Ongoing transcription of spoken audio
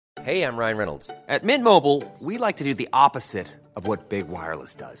Hey, I'm Ryan Reynolds. At Mint Mobile, we like to do the opposite of what Big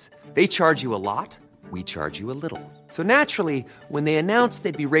Wireless does. They charge you a lot, we charge you a little. So naturally, when they announced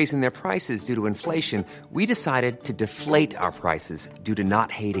they'd be raising their prices due to inflation, we decided to deflate our prices due to not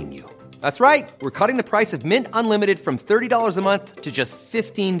hating you. That's right. We're cutting the price of Mint Unlimited from $30 a month to just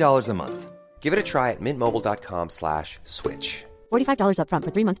 $15 a month. Give it a try at mintmobile.com/switch. $45 up front for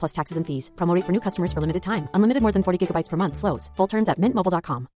 3 months plus taxes and fees. Promo rate for new customers for limited time. Unlimited more than 40 gigabytes per month. Slows full terms at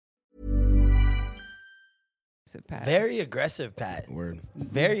mintmobile.com. Very aggressive, Pat. Word.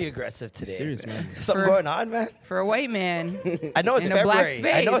 Very aggressive today. Serious, man. Something going on, man? For a white man. I know it's in a black February.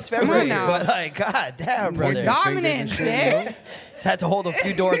 space. I know it's Come February, on now. but like, god damn, We're brother. dominant, man. He's had to hold a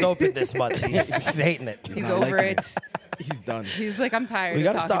few doors open this month. He's hating it. He's over it. He's done. He's like, I'm tired We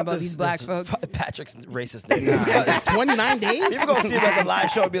of gotta talking stop about this, these black this folks. Patrick's racist name. Because 29 days? people gonna see him at the live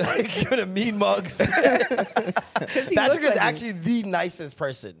show and be like, giving him mean mugs. Patrick is actually the nicest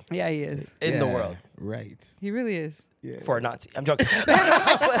person Yeah, he is. in the world. Right. He really is. For a Nazi. I'm joking.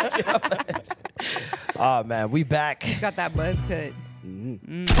 Oh, man. We back. He's got that buzz cut.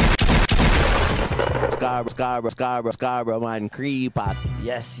 Scarborough, man, creeper.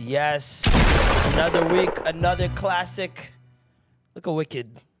 Yes, yes. Another week, another classic. Look a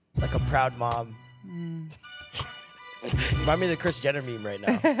wicked, like a proud mom. Remind me of the Kris Jenner meme right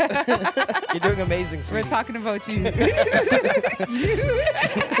now. You're doing amazing, We're sweetie. talking about you.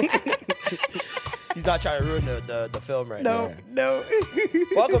 He's not trying to ruin the film right now. No.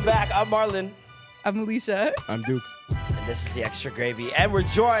 Welcome back. I'm Marlon, I'm Alicia. I'm Duke. and this is the Extra Gravy. And we're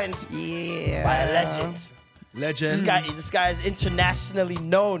joined Yeah. by a legend. Legend. This guy is internationally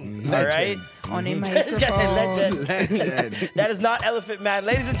known, all right? On a This guy's a microphone. legend. That is not Elephant Man.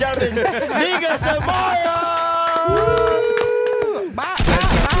 Ladies and gentlemen, Negus Imara!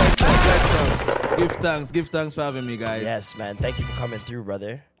 Give thanks for having me, guys. Yes, man. Thank you for coming through,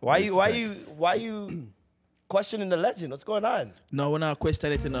 brother. Why you questioning the legend? What's going on? No, when I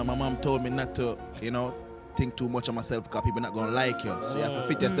question it, my mom told me not to, think too much of myself because people not gonna like you. So you have to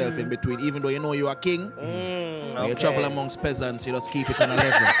fit yourself in between. Even though you know you're a king, when you travel amongst peasants, you just keep it on a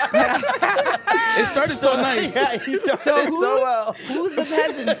level. It started so nice. Yeah, he started so well. Who's the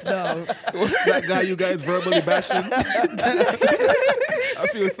peasants, though? That guy you guys verbally bashing. I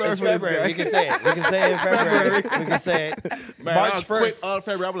feel sorry It's for this February. guy. We can say it. We can say it in February. We can say it. Man, March I was quick 1st. all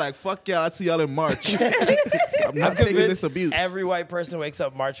February. I'm like, fuck y'all. I'll see y'all in March. I'm I'm not taking convinced this abuse. every white person wakes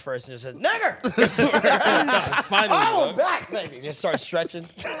up March 1st and just says, nigger! Finally. Oh, I'm back, baby. Just start stretching.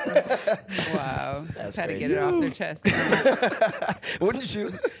 Wow. That's Just had to crazy. get it off their chest. Wouldn't you?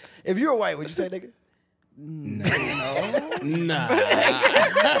 If you were white, would you say nigga? Nah.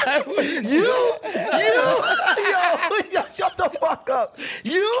 Yo, shut the fuck up.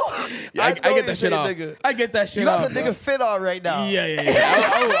 You? Yeah, I know get you that say shit off. nigga. I get that shit You got off. the nigga fit on right now.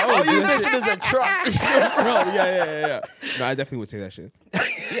 Yeah. All you missing is a truck. Bro, yeah. No, I definitely would say that shit.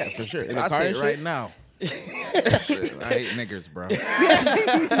 Yeah, for sure. In the I car say and it right shit? now. Shit, I hate niggers, bro.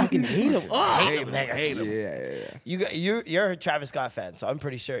 Fucking hate him. Hate him, nigga. Yeah. You're a Travis Scott fan, so I'm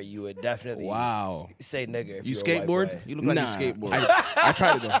pretty sure you would definitely Wow. say nigga if You you're a white boy. skateboard? You look like you skateboard. I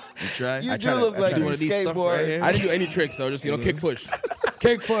tried it though. You try? You I do tried look it. like I you tried one of these stuff skateboard. right here. I didn't do any tricks though, just kick push.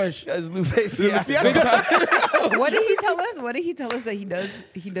 Kick push. That's Lupe What did he tell us? What did he tell us that he does?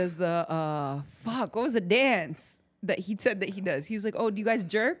 He does the what was the dance that he said that he does? He was like, "Oh, do you guys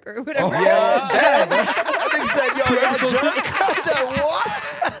jerk or whatever?" Yeah. I think he said, yo, y'all jerk. I said, what?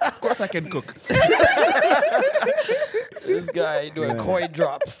 Of course I can cook. This guy doing coin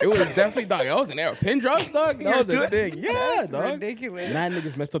drops. It was definitely, dog. I was an arrow. Pin drops, dog. That was a thing. Yeah, That's dog. ridiculous. 9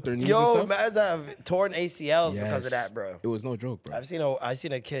 niggas messed up their knees Yo, and stuff. man, I've torn ACLs because of Yes. that, bro. It was no joke, bro. I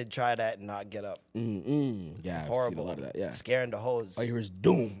seen a kid try that and not get up. Yeah, I've Horrible. seen a lot of that. Yeah. Scaring the hoes. All you hear is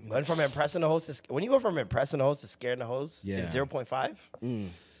doom. Went from impressing the hoes to when you go from impressing the hoes to scaring the hoes Yeah. in 0.5,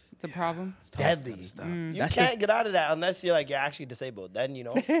 It's a problem. deadly. You That's can't get out of that unless you're actually disabled. Then you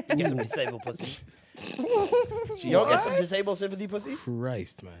get some disabled pussy. You don't get some disabled sympathy pussy?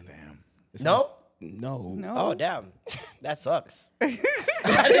 Christ, man. Damn. No? No. Oh damn, that sucks. I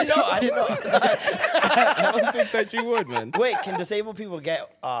didn't know. I don't think that you would, man. Wait, can disabled people get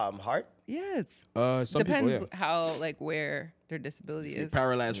heart? Yes. Some Depends people, yeah. how where their disability is.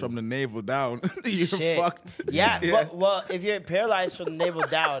 Paralyzed from the navel down. You're Shit. fucked. Yeah, but well, if you're paralyzed from the navel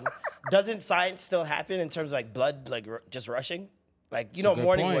down, doesn't science still happen in terms of blood just rushing? a good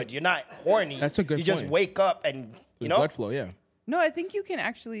morning point. wood, you're not horny. That's a good You just point. wake up and There's blood flow, yeah. No, I think you can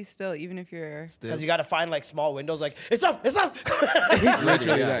actually still, even if you're. Because you got to find like small windows, like it's up.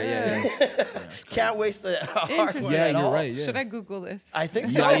 Literally that. Yeah. Can't waste the hard one Yeah, at you're all. right. Yeah. Should I Google this? I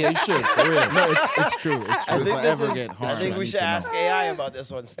think so. Yeah, you should. For real. No, it's true. It's I true. think, If I ever get harmed, I think I we need should to know. ask AI about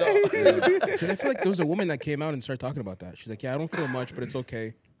this one still. Because I feel like there was a woman that came out and started talking about that. She's like, yeah, I don't feel much, but it's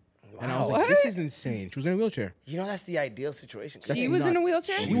okay. And I was like, this is insane. She was in a wheelchair. You know, that's the ideal situation. 'cause She you was in a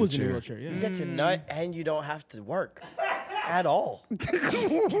wheelchair? She was in a wheelchair, yeah. get to nut and you don't have to work at all.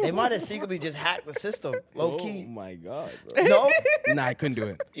 They might have secretly just hacked the system, low Oh key. my God, bro. No, Nah, I couldn't do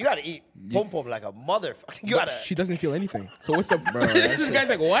it. you gotta eat pom pom like a motherfucker. You gotta. She doesn't feel anything. So what's up, bro? that This shit's- guy's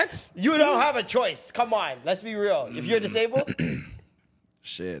like, what? You don't have a choice. Come on, let's be real. If you're disabled,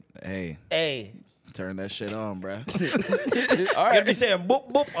 Shit. Hey, hey, turn that shit on, bruh. you're gonna be saying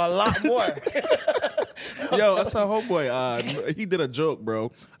boop boop a lot more. Yo, I saw homeboy. He did a joke,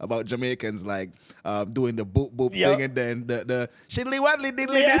 bro, about Jamaicans like doing the boop boop Yep. thing and then the shiddly waddly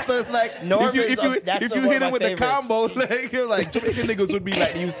diddly. Yeah. So it's like Norm if you is that's if one you of hit my him with favorites. the combo, like you're like Jamaican niggas would be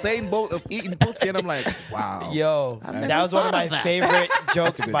like the Usain Bolt of eating pussy, and I'm like, wow. Yo, never that was one of thought my of that. favorite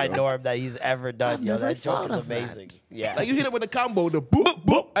jokes good by joke. Norm that he's ever done. Yo, never that joke thought is of that. amazing. Yeah. Like you hit him with the combo, the boop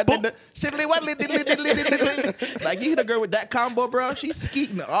boop, and then the shiddly waddly diddly diddly diddly. Like you hit a girl with that combo, bro, she's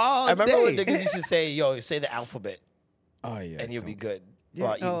skeeting all I remember when day. niggas used to say, yo, say the alphabet Oh, yeah. and you'll be good. Yeah.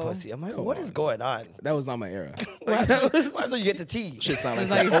 While eating Oh. pussy. I'm like, what is going on? That was not my era. Why do you get to T? Shit sound like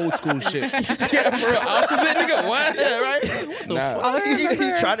some old school shit. Yeah, bro. Alphabet, nigga. What? Yeah, right? Nah. All I You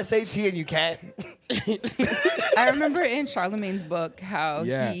remember, trying to say T and you can't. I remember in Charlemagne's book how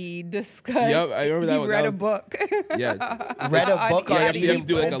Yeah. he discussed. Yep, I remember that he one. read That a was- book. Yeah. Read a book Yeah, on You have to eating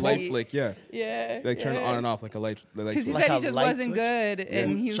do like a pom-pom? light flick, yeah. Yeah. Like turn it on and off like a light. Because he Like said a he just light wasn't switch? good,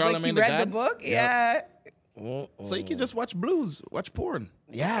 and he was like, Charlemagne he the read the God? book. Yep. Yeah. So you can just watch blues, watch porn.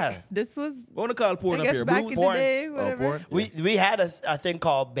 Yeah. This was, What wanna call porn I up guess, here? back Blues? in the Porn. day, Oh, whatever. porn? We had a thing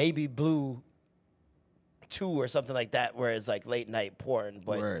called Baby Blue 2 or something like that, where it's like late night porn,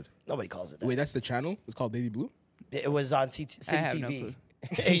 but Word. nobody calls it that. Wait, that's the channel? It's called Baby Blue? It was on City I have no TV. clue.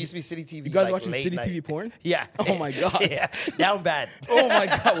 It used to be City TV. You guys like, watching late City night. TV porn? Yeah. Oh my God. Yeah. Down bad. Oh my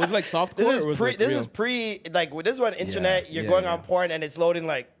God. Was it like softcore This or was is pre. it like This real? is pre. Like this is when internet. You're yeah, going yeah. on porn and it's loading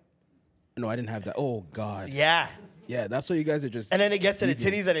like. No, I didn't have that. Oh God. Yeah. Yeah, that's what you guys are just. And then it gets to the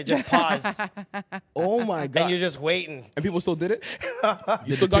titties and it just paused. Oh my God. And you're just waiting. And people still did it? You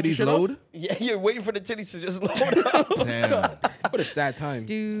Did still the got your titties shit load? off? Yeah, you're waiting for the titties to just load up. Damn. What a sad time.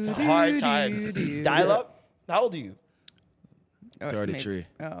 Dude, Hard times. Dial up. How old are you? 33.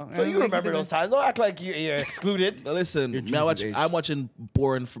 So you remember those times? Don't act like you're excluded. Now listen, Your me, I watch, Jesus age. I'm watching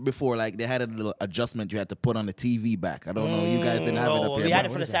porn before. Like they had a little adjustment you had to put on the TV back. I don't know. You guys didn't have it No, up here. we had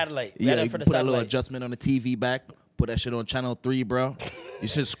but- it for the satellite. We Yeah, had it you for the put a little satellite. adjustment on the TV back. Put that shit on channel 3, bro. You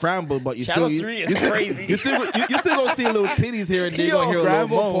should scramble, but you Channel still 3 is crazy. You still gonna see little titties here and there. You Yo, gonna hear a little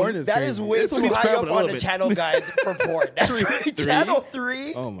scramble moan. porn is That crazy. is way It's too gonna be high scrambled up a on little the bit. channel guide for porn. That's crazy. Channel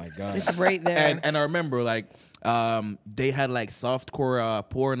 3? Oh my God. It's right there. And I remember like they had like softcore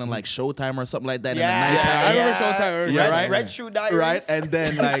porn on like Showtime or something like that Yeah, in the nighttime. I remember Showtime, I remember Yeah, Red, right. Red Shoe Diaries. Right, and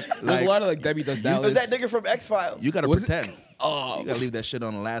then like There's a lot of like Debbie Does it Dallas. was that nigga from X-Files. you gotta Was it? pretend. Oh, you gotta leave that shit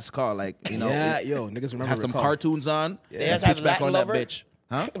on the last call. Like you know, Yeah, yo, niggas remember have some recall. cartoons on. They and guys have switch back Latin on Lover? that bitch.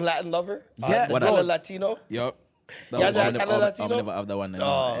 Huh? Latin Lover. Yeah, the what Tele else? Latino. Yup. You guys have Tele Latino? I've never have that one.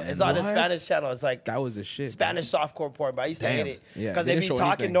 Oh, it's on the What? Spanish channel. It's like That was the shit. Spanish softcore porn, but I used to Damn. hate it. Yeah, Because they they be didn't show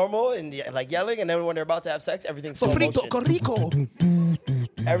talking anything. normal and like yelling, and then when they're about to have sex, everything's slow Sofrito, motion. Corrico.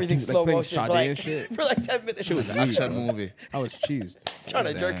 Everything's slow playing motion for Sade like, and shit. for like 10 minutes. Shit was weird, Action bro. movie. I was cheesed. Trying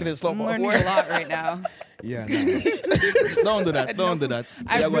to jerk it in slow I'm motion. learning a lot right now. Yeah, no. Don't do that. Don't do that.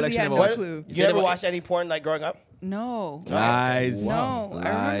 I Yeah, well, really actually had never no watched- clue. You ever watched any porn like growing up? No. Lies. No. I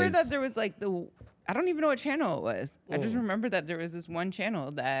remember Lies. that there was like I don't even know what channel it was. I just remember that there was this one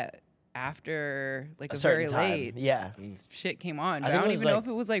channel that after like a very certain time. late Yeah. shit came on. I But I, think it don't was even know like- if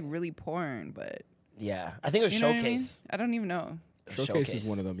it was like really porn, but Yeah. I think it was you know what I mean? Showcase. I don't even know. Showcase is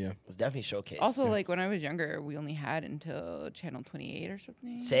one of them, yeah. It's definitely Showcase. Also, like when I was younger, we only had until channel 28 or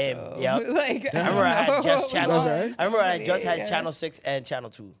something. Same, So, yep. Like, I remember I had just channel. That's right. I remember I just had Yeah. channel 6 and channel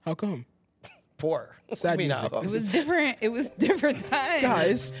 2. How come? Poor. Sad Me music. now. It was different. It was different times.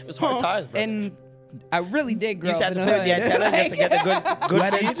 Guys, It was hard times, bro. And I really did grow You used to up have in to play with the hood. antenna just to get the good you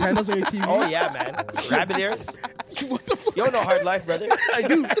had feed. antennas on your TV? Oh yeah, man. Rabbit ears. What the fuck? You don't know hard life, brother.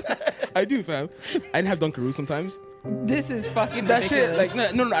 I do, fam. I didn't have Dunkaroos sometimes. This is fucking That ridiculous. shit,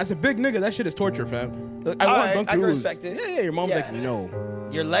 like, no, as a big nigga, that shit is torture, fam. Like, I All want right, I can Dunkaroos. respect it. Yeah, your mom's Yeah. like, no.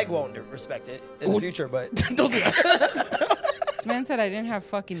 Your leg won't respect it in the future, but Don't do that. This man said I didn't have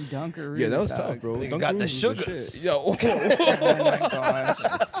fucking Dunkaroos. Yeah, that was dog. tough, bro. You got the Dunkaroos was sugars. shit. Yo. Oh my gosh.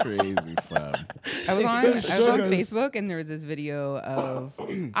 Crazy, fam. I was on Facebook and there was this video of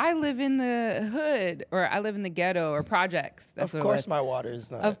I live in the hood or I live in the ghetto or projects. That's Of course, my water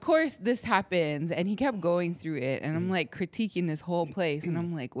is not. Of course this happens. And he kept going through it and I'm like critiquing this whole place and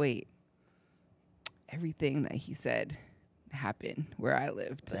I'm like, wait, everything that he said happened where I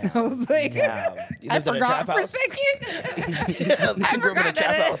lived. Damn. I was like, Damn. You I lived in a forgot trap for a house? second. She grew up in a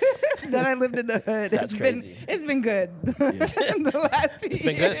trap house. that I lived in the hood. That's crazy. It's been good. the last few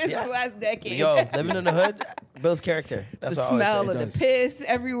been good, years, yeah. the last decade. Yo, living in the hood builds character. That's the what I smell always of say. the piss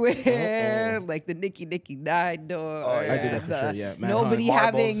everywhere, like the Nicky died door. Oh, yeah. I did that for sure, yeah. Mad Nobody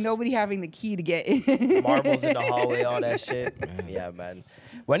Hot. having the key to get in. Marbles in the hallway, all that shit. Yeah, man.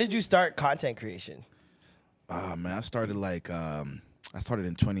 When did you start content creation? Man, I started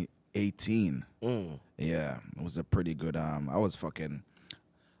in 2018. Yeah, it was a pretty good. I was fucking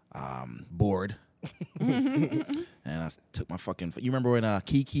bored, and I took my fucking. You remember when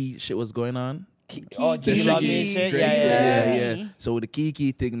Kiki shit was going on? Oh, Kiki logging shit? Yeah. So with the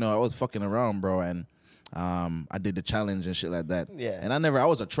Kiki thing, no, I was fucking around, bro, and I did the challenge and shit like that. Yeah. And I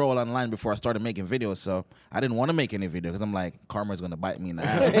was a troll online before I started making videos, so I didn't want to make any video because I'm like, karma's gonna bite me in the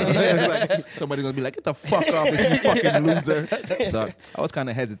ass. Like, somebody's gonna be like, get the fuck off, you fucking loser. So I was kind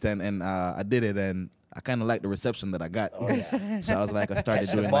of hesitant, and I did it, and I kind of liked the reception that I got. Oh, yeah. So I was like, I started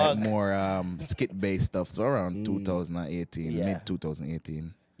Catch the doing like bug. more skit-based stuff. So around 2018, Yeah. mid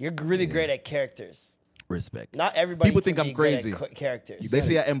 2018. You're really great at characters. Respect. Not everybody. People can think I'm be good at crazy. Characters. They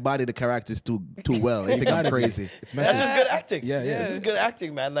say I embody the characters too well. They think I'm crazy. It's That's just good acting. Yeah. This is good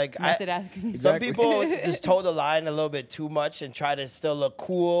acting, man. Like Method acting. some people just toe the line a little bit too much and try to still look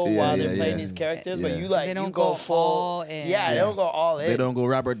cool while they're playing these characters. But Yeah. you like They don't you go go full. all in. Yeah, they don't go all in. They don't go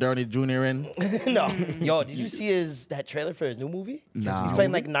Robert Downey Jr. in. No. Yo, did you see that trailer for his new movie? Nah. He's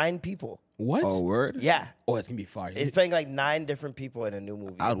playing like 9 people. What? Oh, word? Yeah. Oh, it's gonna be fire. He's playing like 9 different people in a new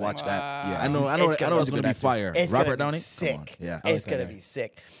movie. I'd Like, watch that. Yeah, I It's know gonna it's be gonna a be good actor. fire. It's Robert gonna Downey? be sick. Come on. Yeah. It's that gonna guy. be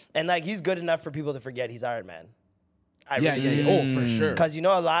sick. And like he's good enough for people to forget he's Iron Man. Yeah. Oh, for sure. Because you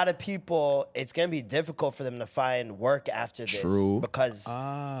know, a lot of people, it's gonna be difficult for them to find work after this. True. Because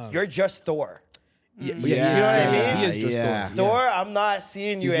you're just Thor. Yeah. You know what I mean? He is just Yeah. Thor. Thor, I'm not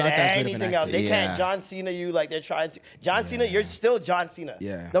seeing you He's in not that good of an anything else. actor. They Yeah. can't John Cena you like they're trying to. John Cena, you're still John Cena.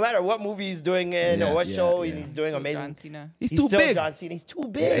 Yeah. No matter what movie he's doing in or what show he's doing amazing. John Cena. He's He's too still big. John Cena. He's too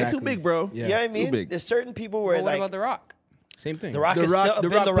big. He's Exactly. too big, bro. Yeah. You know what I mean? big. There's certain people where But what like about The Rock? Same thing. The Rock The is Rock, still the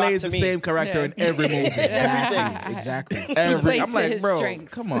been Rock The Rock plays to the me. same character in every movie. Exactly. Every. plays I'm to like, his bro,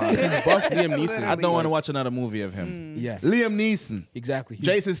 strengths. come on. He's buff Liam Neeson. I don't want to watch another movie of him. Yeah. Liam Neeson. Exactly.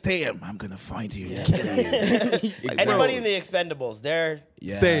 Jason Statham. I'm gonna find you. and kill you. Like, Anybody bro, in the Expendables, they're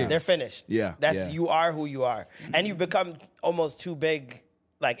Same. they're finished. Yeah. That's Yeah. you are who you are, and you've become almost too big,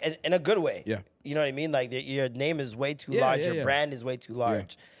 like in a good way. Yeah. You know what I mean? Like your name is way too Yeah, large, yeah, your yeah. brand is way too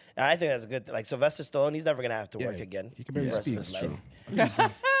large, and I think that's a good thing. Like Sylvester Stallone, he's never gonna have to work again. He can barely the rest speak. of his It's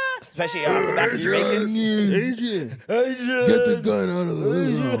life. Especially off the back of Jamaicans. Adrian, get the gun out of the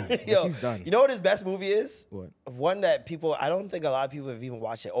room. Yo, He's done. You know what his best movie is? What? One that people, I don't think a lot of people have even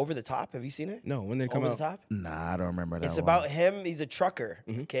watched it. Over the Top. Have you seen it? No, when they come Over out. the Top. Nah, I don't remember that. It's one. about him. He's a trucker.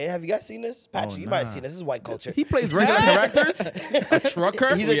 Okay, have you guys seen this? Patrick, you might have nah. seen this. This is white culture. He plays regular characters. A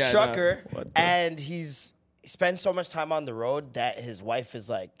trucker. He's a Yeah, trucker, What the- and he spends so much time on the road that his wife is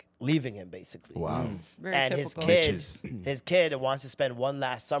like leaving him, basically. Wow. Very And typical. his kid wants to spend one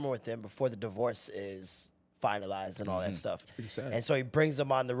last summer with him before the divorce is finalized and all that stuff. sad. And so he brings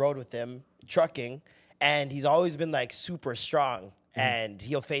him on the road with him, trucking, and he's always been like super strong. And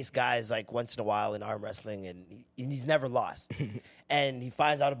he'll face guys like once in a while in arm wrestling, and he's never lost. And he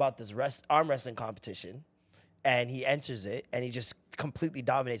finds out about this arm wrestling competition, and he enters it, and he just completely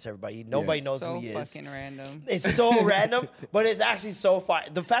dominates everybody. Nobody knows So who he is. fucking random. It's so random, but it's actually so fun.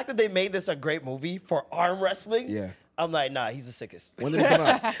 The fact that they made this a great movie for arm wrestling, Yeah. I'm like, nah, he's the sickest. When did it come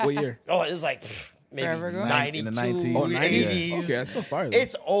out? What year? Oh, it was like maybe Forever ago? 92, In the 90s. Oh, 90s. 80s. Okay, that's so fire. Though.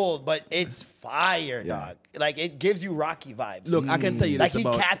 It's old, but it's fire, dog. Like, it gives you Rocky vibes. Look, I can tell you like this he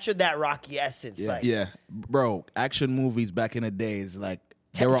about. captured that Rocky essence. Like, Yeah, bro. Action movies back in the days, like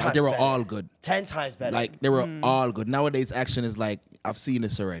 10 they were times better. all good. 10 times better. Like they were all good. Nowadays, action is like I've seen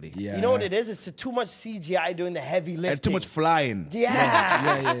this already. Yeah. you know what it is? It's too much CGI doing the heavy lifting. And too much flying.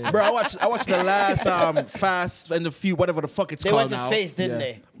 Yeah. Bro, I watched the last Fast and the Few, whatever the fuck it's They called went to now. space, didn't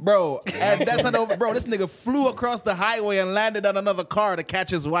they? Bro, and that's not over. Bro, this nigga flew across the highway and landed on another car to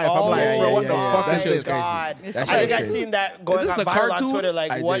catch his wife. I'm like, bro, what the fuck That is shit this? is crazy. God. That I shit think is I crazy. seen that going this on a viral on cartoon? Twitter.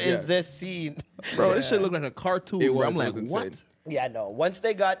 Like, I what did, is yeah. this scene? Bro, this shit looked like a cartoon. It bro. was. I'm like, It was what? insane. Yeah, no. Once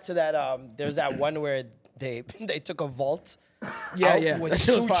they got to that, there's that one where they took a vault Yeah. with That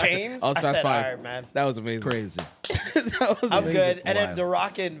shit was 2 fire. chains. Also, I that's said, all fire. right, man. That was amazing. Crazy. That was I'm amazing. good. And then Wild. The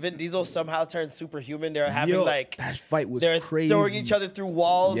Rock and Vin Diesel somehow turned superhuman. They're having Yo, like that fight was they're crazy. throwing each other through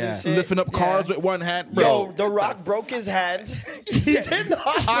walls Yeah. and shit. Lifting up cars with one hand, bro. Yo, The Rock broke his hand. He's in the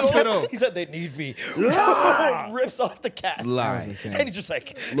hospital. He said they need me. Rips off the cast. Lie. That was insane. And he's just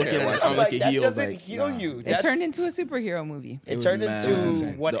like, Looking like- I'm like, like that he doesn't healed, like, heal nah. you. It That's- turned into a superhero movie. It was turned mad. It was into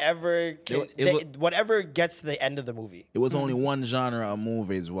insane. whatever whatever gets to the end of the movie. It was only one genre of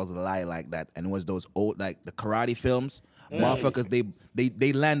movies was a lie like that, and it was those old like the karate films. Motherfuckers,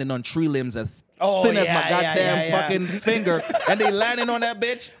 they landing on tree limbs as Oh, thin as yeah, my goddamn yeah. fucking finger, and they landing on that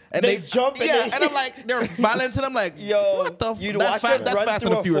bitch, and They jump and yeah, they- and I'm like, they're balancing. I'm like, Yo, what the? you'd That's watch them that's run Fast through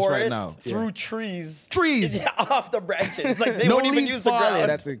and the a Furious forest right now. through trees. Trees. Yeah, off the branches. Like they No wouldn't even leaves use the falling. ground.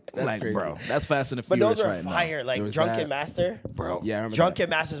 That's Like, crazy. bro, that's Fast and the But Furious those are right fire. now. There Like was Drunken that. Master. Bro. Yeah, I remember Drunken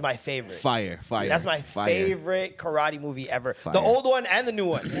Master's my favorite. Fire. That's my Fire. favorite karate movie ever. Fire. The old one and the new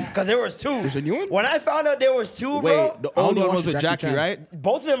one. Because there was 2. There's a new one? When I found out there was 2, Wait, bro, the I old only one was watched with Jackie Jackie, Chan. right?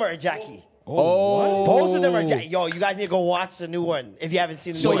 both of them are Jackie. Oh, Both of them are Jackie. Yo, you guys need to go watch the new one if you haven't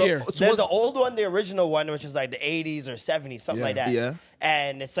seen the So new one. here- There's the old one, the original one, which is like the 80s or 70s, something Yeah. like that. Yeah.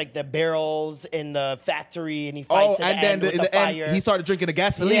 And it's like the barrels in the factory, and he Oh, fights in and the then end with in the the fire. end, he started drinking the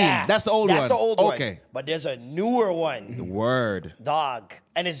gasoline. Yeah, That's the old one. That's the old one. Okay. But there's a newer one, Word. dog,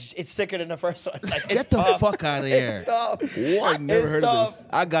 and it's sicker than the first one. Like, it's Get the tough. fuck out of here. It's tough. What? Never It's heard tough. of this.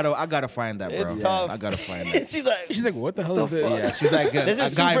 I gotta find that, bro. It's tough. I gotta find that. She's like, She's like, what the hell is this? fuck? Yeah, she's like this a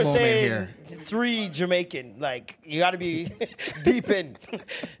is guy Super moment Saiyan here. 3 Jamaican. Like, you got to be deep in.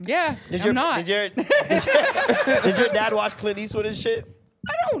 Yeah, Did I'm your, not. did your dad watch Clint Eastwood and shit?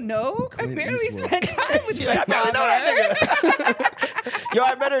 I don't know. I Clint barely Eastwood. spent time with She my like, I barely know that nigga. Yo,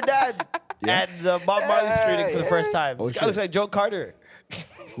 I met her dad at the Bob Marley screening for the first time. This guy shit. looks like Joe Carter.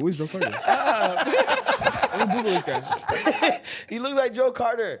 Who is Joe Carter? Let me Google this guy. He looks like Joe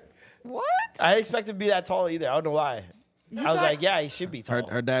Carter. What? I didn't expect him to be that tall either. I don't know why. I was like, yeah, he should be tall.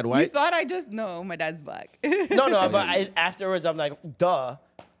 Her dad You white. thought I just know my dad's black. No, but afterwards, I'm like, duh.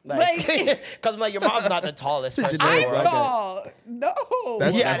 Like, because I'm like, your mom's not the tallest person in the I'm world. tall. No.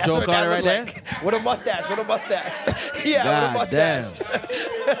 That's- Yeah, that's Joe what Carter dad right looks like. With a mustache, with a mustache. Yeah, God with a mustache.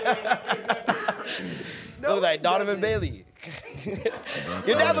 Look like Donovan Bailey.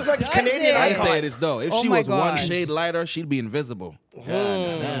 Your dad looks like a Canadian I Does tell you icon. this though. If Oh she my was one gosh. shade lighter, she'd be invisible. God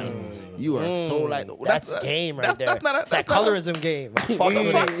damn. You are so light. That's game right there. That's not a, It's that that's not a- colorism game. Fuck with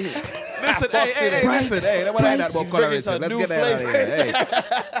it. Listen, hey, listen, hey, that's what I know about He's bringing colorism. some Let's new get that out of here.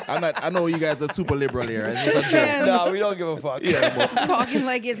 Hey, I know you guys are super liberal here. It's just a joke. No, we don't give a fuck. Talking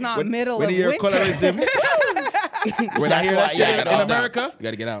like it's not middle When of you hear winter. colorism, when I hear why that you shit gotta in get America, You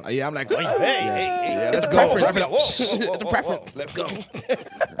gotta get out. yeah, I'm like, Hey, let's it's go. a preference. It's a preference. Let's go.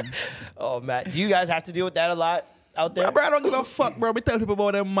 Oh, Matt, do you guys have to deal with that a lot out there? Bro, I don't give a fuck, bro. We tell people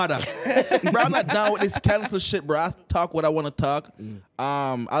about their mother. Bro, I'm not down with this cancel shit, bro. I talk what I want to talk.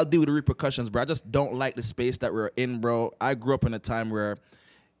 I'll deal with the repercussions, bro. I just don't like the space that we're in, bro. I grew up in a time where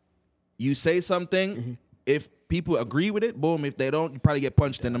you say something, if people agree with it, boom. If they don't, you probably get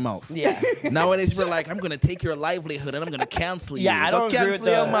punched in the mouth. Yeah. Nowadays, people are like, I'm going to take your livelihood and I'm going to cancel you. Yeah, I don't agree with cancel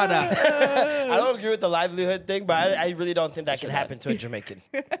your the- mother. I don't agree with the livelihood thing, but I really don't think that can happen to a Jamaican.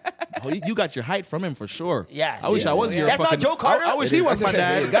 Oh, you got your height from him for sure. Yeah, I wish see? I was your That's not fucking. Joe Carter? I wish It he is. was my That's what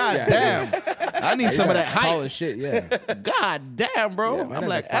dad. it is. God Yeah. damn. I need some of that Tall height. as shit, yeah. God damn, bro. Yeah, I'm mine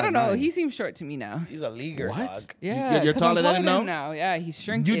like, is I don't know. 5'9". He seems short to me now. He's a leaguer, What? dog. Yeah, you're 'cause taller I'm than him now? Yeah, he's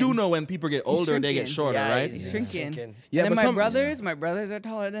shrinking. you do know when people get older, they get shrinking. shorter, Yeah, right? he's shrinking. Yeah, then but my brothers are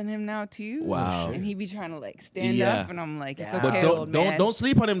taller than him now too. Wow. And he be trying to like stand Yeah. up, and I'm like, it's Yeah. okay, But old man. don't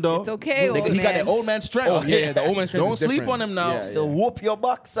sleep on him though. It's okay, He old got man. that old man strength. Oh, yeah, the old man strength Don't is sleep different. on him now. Yeah, So whoop your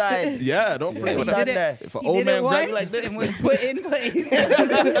backside. Yeah, don't play He with did that. it. If an He old did man it grab once you like this, and was put in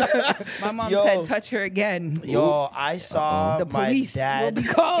place. My mom Yo. said, "Touch her again." Yo, I saw The my police will dad. be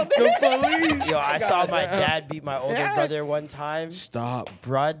called. Yo, I saw my dad beat my older Yeah. brother one time. Stop.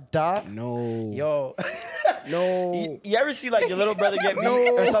 Brother. No. Yo, No. you ever see like your little brother get beat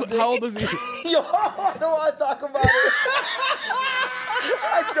or something? How old is he? Yo, I don't want to talk about it.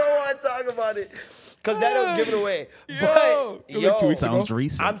 I don't want to talk about it. Because that'll give it away. But, It was like 2 weeks ago. sounds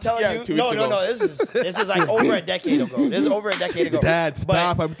recent. I'm telling Yeah, you, 2 no, weeks no, ago. no. This is like over a decade ago. This is over a decade ago. Dad, But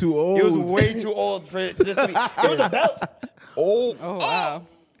stop! I'm too old. It was way too old for this to be. It was a belt. Oh wow.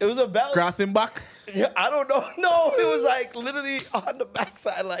 It was a belt. Crossing back. Yeah, I don't know. No, it was like literally on the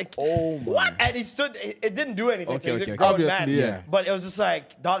backside. Like, Oh, my. what? And he stood. It didn't do anything. Okay, to him. He's okay, a grown obviously, man. yeah. But it was just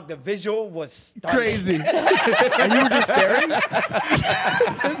like, dog. The visual was stunning. Crazy. And you were just staring?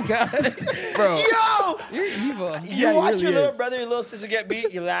 This guy, bro. Yo, You're evil. you he watch really your little is. brother, your little sister get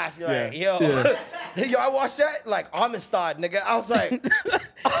beat. You laugh. You're like, yo. Yo, I watched that like Amistad, nigga. I was like,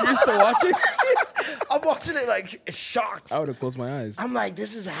 You're still watching? I'm watching it like shocked. I would have closed my eyes. I'm like,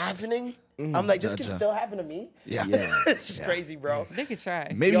 this is happening. I'm like, this can still happen to me. Yeah. It's just crazy, bro. They could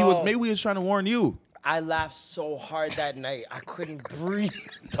try. Maybe Yo. he was trying to warn you. I laughed so hard that night. I couldn't breathe,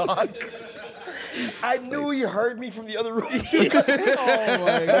 dog. I knew he heard me from the other room too. Oh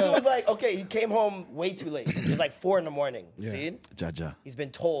my It god. was like, okay, he came home way too late. It was like 4 a.m. See? Jaja. He's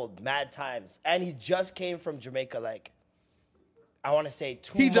been told mad times. And he just came from Jamaica, like, I want to say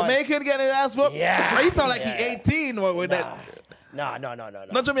 2 He months. Jamaican getting his ass whooped? Yeah. Bro, he sound like Yeah. he 18 with that. No.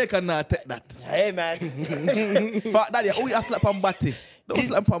 Not Jamaican, nah, take that. Hey, man. Fuck that, yeah. Oh, you slap on body. Don't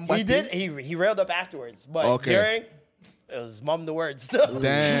slap on body. He did. He railed up afterwards. But Okay. during, it was mum the word still.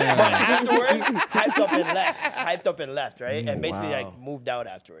 Damn. But afterwards, hyped up and left, right? And basically like moved out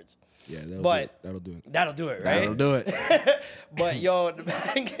afterwards. Yeah, But- that'll do it. That'll do it, right? That'll do it. But yo, the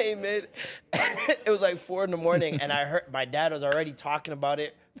man came in. It was like 4 a.m. and I heard my dad was already talking about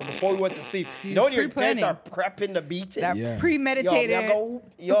it from before we went to sleep. You know when your parents are prepping the beating? That Yeah. Yo, premeditated. me I go,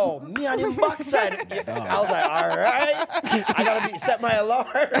 yo, me on him backside. I was like, all right, I gotta set my alarm.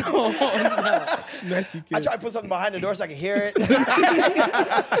 Messy kid. I tried to put something behind the door so I could hear it.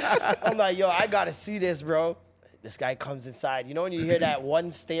 I'm like, yo, I gotta see this, bro. This guy comes inside. You know when you hear that one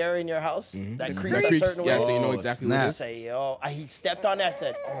stair in your house that creaks a Creaks. certain Yeah, way? so you know exactly what snap. it I is. say, yo, he stepped on that,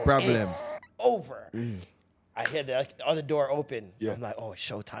 said, oh, Problem. it's over. I hear the other door open. Yeah. I'm like, oh, it's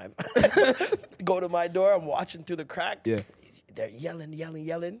showtime. Go to my door. I'm watching through the crack. Yeah. They're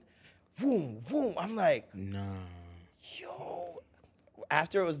yelling. Boom, boom. I'm like, Nah. yo.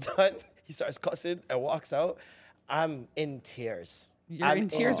 After it was done, he starts cussing and walks out. I'm in tears. You're in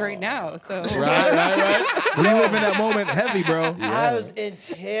tears right now. So Right. We live in that moment heavy, bro. I was in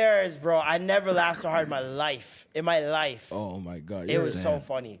tears, bro. I never laughed so hard in my life. Oh my god. It was so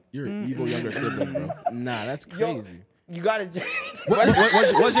funny. You're an evil younger sibling, bro. Nah, that's Yo, crazy. you gotta. Was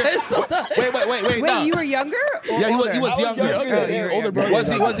your, wait. wait, nah. you were younger? Or Yeah, he older? was younger. younger. He's Yeah, an older yeah. brother.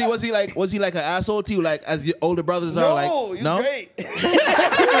 Was he like an asshole to you, like as your older brothers are? No, Like, he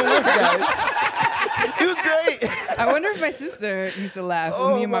was great. He was great. I wonder if my sister used to laugh when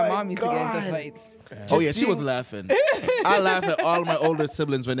Oh me and my my mom used to get into God. fights. Oh yeah, she was seeing- laughing. I laugh at all my older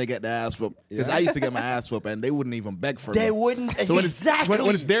siblings when they get their ass whooped because I used to get my ass whooped and they wouldn't even beg for me. They wouldn't. So when Exactly.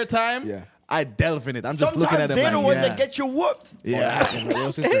 when it's their time, Yeah. I delve in it. I'm just looking Sometimes at them they're the like, ones yeah. that get you whooped. Yeah. And my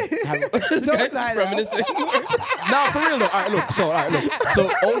little sister. Don't sign up. Reminiscing. No, for real though. All right, look.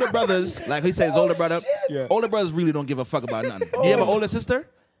 So older brothers, like he says, older brother, Yeah. older brothers really don't give a fuck about nothing. You have an older sister?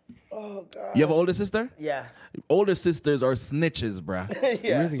 Oh God. You have an older sister? Yeah. Older sisters are snitches, bruh.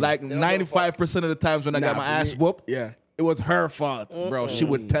 Yeah. Really? Like They don't give a fuck. 95% of the times when I got Nah, my for ass me- whooped, yeah. it was her fault, bro. She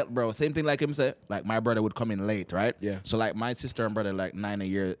would tell, bro. Same thing like him said. Like my brother would come in late, right? Yeah. So like my sister and brother like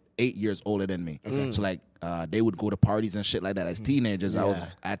 8 years older than me. So like they would go to parties and shit like that as teenagers. I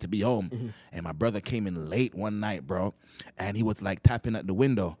had to be home, and my brother came in late one night, bro, and he was like tapping at the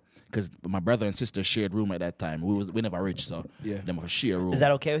window. Because my brother and sister shared room at that time. We never rich, so Yeah. them would share room. Is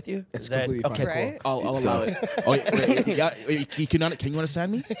that okay with you? It's Is that completely okay? fine. Right? Cool. I'll allow it. Oh, can you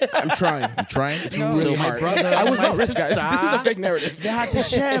understand me? I'm trying. I'm trying. It's No. really So my hard. brother. I was and not my rich, guys. sister, This is a fake narrative. They had to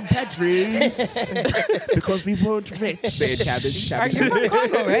share bedrooms because we weren't rich. Bed cabbage. Are you from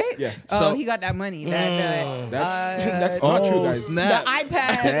Congo, right? Yeah. Oh, So- he got that money. That's not true, guys. the Snap. iPad.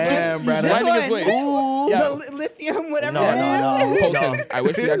 Damn, brother. This Winding his one. ways. Ooh. Yeah. The lithium, whatever No, it is. no. Colton. I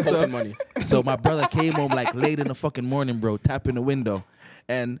wish we had Colton money. So my brother came home like late in the fucking morning, bro, tapping the window.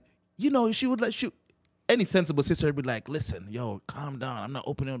 And, you know, she would like shoot. Any sensible sister would be like, listen, yo, calm down. I'm not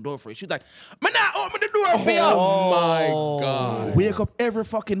opening the door for you. She's like, man, not open the door for you. Oh my god. Wake up every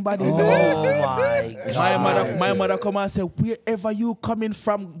fucking body. Oh my God. My mother come and say, wherever you coming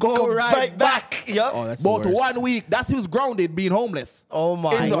from, go Go right back. Yup. Oh, that's the But worst. 1 week, that's who's grounded being homeless. Oh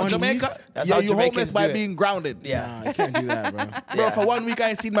my. In 1 Jamaica, week? That's yeah, how you Jamaicans homeless do by it. being grounded. Yeah. Nah, you can't do that, bro. Bro, Yeah. for 1 week I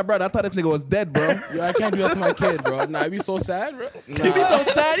ain't seen my brother. I thought this nigga was dead, bro. Yo, I can't do that to my kid, bro. Nah, I'd be so sad, bro. You be so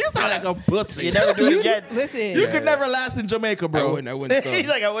sad. You sound like a pussy. You never do it again. Listen, You could never last in Jamaica, I bro. wouldn't He's stop.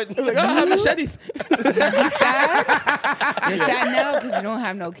 like, I wouldn't. I have machetes. you're sad. You're sad now because you don't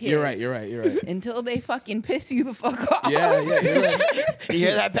have no kids. You're right. Until they fucking piss you the fuck off. Yeah, you're right. You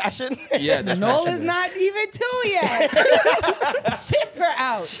hear that passion? Yeah, that's Noel passion, is man. not even 2 yet. Ship her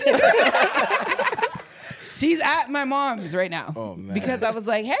out. She's at my mom's right now. Oh, man. Because I was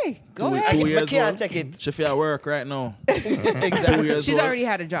like, hey, go Two ahead. years I can't old. take it. She feel at work right now. Exactly. 2 years She's old. already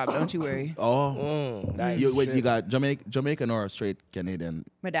had a job, don't you worry. Oh. Nice. You got Jamaican or straight Canadian?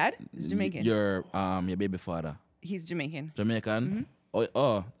 My dad is Jamaican. Your baby father. He's Jamaican. Jamaican?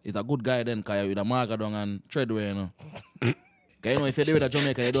 Oh, he's a good guy then, cause with a margadong and treadway, you know. You know, if you're with a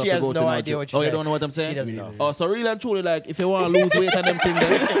Jamaican, you don't She have to has go no to idea what you're Oh, you saying. don't know what I'm saying? She doesn't know. Oh, so really and truly, like, if you want to lose weight and them things,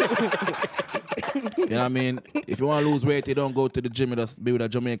 then, you know what I mean? If you want to lose weight, you don't go to the gym, you just be with a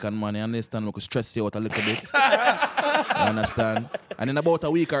Jamaican man. You understand? Look, stress you out a little bit. You understand? And in about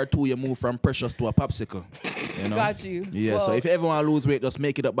a week or two, you move from Precious to a popsicle. You know? Got you. Yeah, so Well- if you ever want to lose weight, just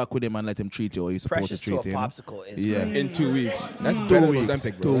make it up back with him and let him treat you or he's supposed Precious to to a treat you. You know? popsicle is Yeah. crazy. In 2 weeks. That's 2 better than weeks.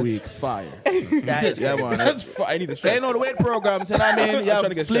 Ozempic, bro. 2 That's weeks. Fire. That is Yeah, crazy. man. That's fire. I need the Yeah, stress. you know the weight programs, you know what I mean? You I'm trying to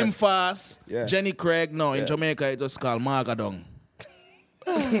have get Slim stressed. Fast, Yeah. Jenny Craig. No, in Jamaica it's just called Magadong.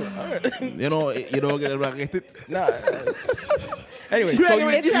 You know, you don't get it. Nah. Anyway, You so hang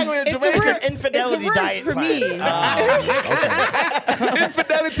with It's Jamaican. an infidelity it's the diet for plan. me.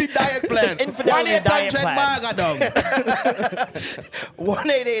 Infidelity diet plan. Infidelity diet 1-800 Magadong.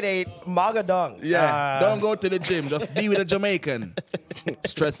 1888 Magadong. Yeah, don't go to the gym. Just be with a Jamaican.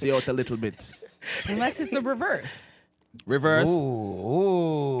 Stress you out a little bit. Unless it's a reverse. Reverse.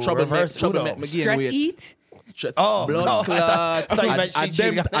 Ooh, Trouble reverse trouble Uno. make me gain Stress weight. eat. Stress. Oh, blood no, clot. I thought you meant At she-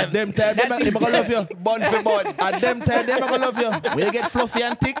 them time, them gonna love you. Bun for bun. At them time, them gonna love you. When you get fluffy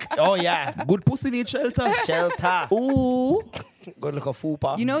and thick, Oh, yeah. good pussy need shelter. Shelter. Ooh. Good look a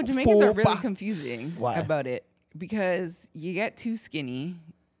fupa. You know, Jamaicans are really Fupa. confusing Why? about it because you get too skinny.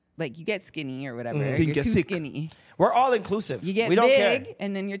 Like, you get skinny or whatever. Think You're you're too sick. skinny. We're all inclusive. You get we don't big, care.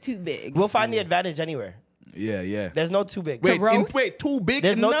 and then you're too big. We'll find the advantage anywhere. Yeah, yeah. There's no too big. Wait, roast? wait, too big?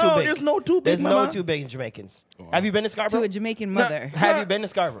 There's no too big. There's no too big, There's no mama. too big in Jamaicans. Have you been to To Scarborough? a Jamaican mother. Have you been to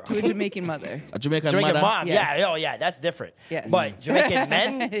Scarborough? To a Jamaican mother. A Jamaican, Jamaican mother. mom. Yes. Yeah, oh yeah, that's different. Yes. But Jamaican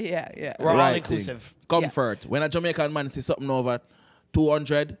men, yeah. we're all Right inclusive. thing. Comfort. When a Jamaican man sees something over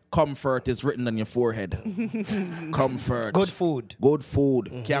 200, comfort is written on your forehead. Comfort. Good food, Good food.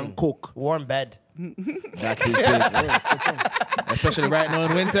 Can cook. warm bed. That is it. Especially right now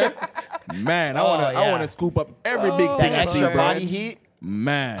in winter. Man, I yeah. wanna scoop up every big Oh, thing That I see, extra bro. body heat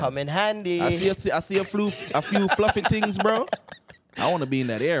Man. come in handy. I see a few fluffy things, bro. I want to be in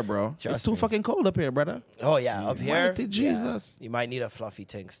that air, bro. Trust it's too me. fucking cold up here, brother. Oh yeah, up here. Mighty Jesus. You might need a fluffy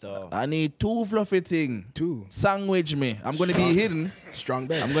thing still. I need 2 fluffy things. 2. Sandwich me. I'm gonna be hidden. Strong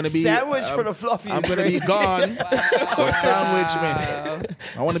bed. I'm gonna be Sandwich for the fluffy. I'm is gonna be crazy. gone. Or sandwich me.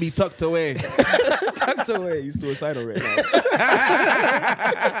 I want to be tucked away. tucked away. He's suicidal right now.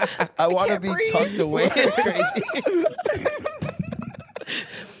 I want to can't be breathe. tucked away. It's crazy.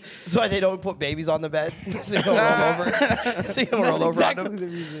 So they don't put babies on the bed. So you don't roll over. So you don't roll over on Exactly them. the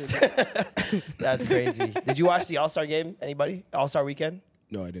reason. That's crazy. Did you watch the All-Star game? Anybody? All-Star weekend?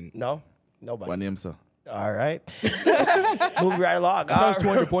 No, I didn't. No? Nobody. What name, sir? All right. Moving right along. That was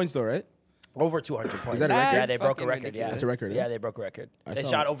 200 points though, right? Over 200 points. Is that a record? Yeah, they broke a Fucking record. Yeah, ridiculous. That's a record, Yeah, yeah? they broke a record. I They saw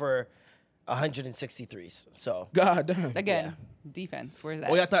shot it. over 163s. So God damn. Again, defense. Where's that?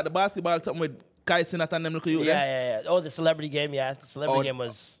 Oh, you thought the basketball something with Kai Sinat and them look at you? yeah. Oh, the celebrity game. Yeah, the celebrity Oh, game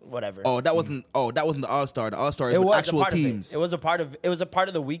was whatever. Oh, that wasn't the All-Star. The All-Star is it with was actual a part teams. Of it. It was a part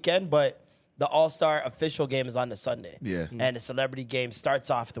of the weekend, but the All-Star official game is on the Sunday. Yeah. And the celebrity game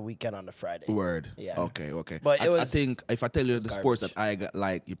starts off the weekend on the Friday. Word. Yeah. Okay. But it I was- think if I tell you the sports garbage. that I got,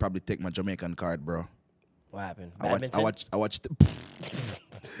 like, you probably take my Jamaican card, bro. What happened? I Badminton? watched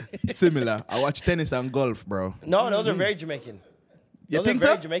similar. I watch tennis and golf, bro. No, those are very Jamaican. You Those think are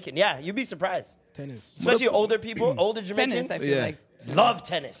very so? Jamaican. Yeah, you'd be surprised. Tennis. Especially older people, older Jamaicans. Tennis, I feel Yeah. like. Love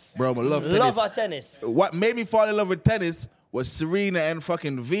tennis. Bro, I love tennis. Love our tennis. What made me fall in love with tennis was Serena and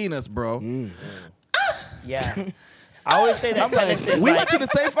fucking Venus, bro. Yeah. I always say that tennis is We like, watching the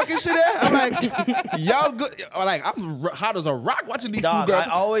same fucking shit there? I'm like, y'all good. Or like, I'm hot as a rock watching these dog, two girls.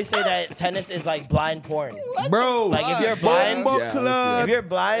 I always say that tennis is like blind porn. Bro, Like if you're blind, Bumbo if you're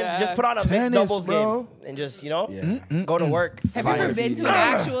blind, just put on a mixed Tennis, doubles bro. game and just, go to work. Have you ever Fire. been to an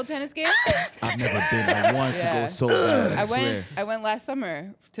actual tennis game? I've never been. I want to Yeah. go so bad. I swear. I went last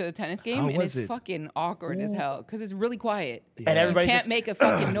summer to the tennis game, How and was it's it? fucking awkward as hell because it's really quiet. And everybody's you can't just make a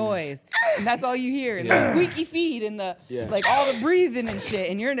fucking noise, and that's all you hear. And the squeaky feet and the like all the breathing and shit.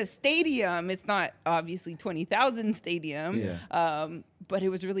 And you're in a stadium. It's not obviously 20,000 stadium, but it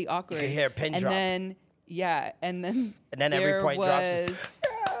was really awkward. You can hear a pin and drop. then and then every there point drops. was,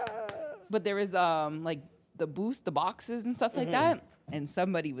 but there was like the boost, the boxes and stuff like Mm-hmm. that. And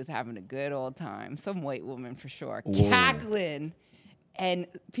somebody was having a good old time. Some white woman for sure, cackling. And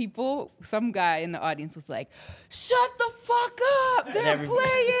some guy in the audience was like, "Shut the fuck up! They're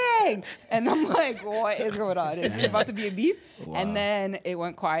playing!" And I'm like, "What is going on? Is it about to be a beef?" And then it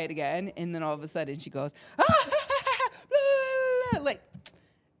went quiet again. And then all of a sudden she goes, like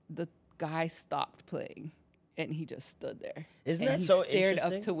the guy stopped playing. And he just stood there. Isn't and that he so stared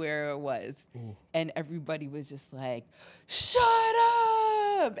interesting? up to where it was. And everybody was just like, "Shut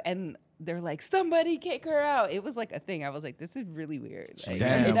up!" And they're like, somebody kick her out. It was like a thing. I was like, this is really weird. Like,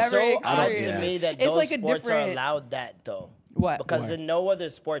 Damn. It's never so odd to experienced- me that It's those like a sports are different- allowed that though. What? Because Why? in no other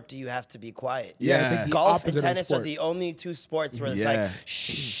sport do you have to be quiet. Yeah, it's like the Golf and opposite of tennis are sport. the only two sports where it's Yeah. like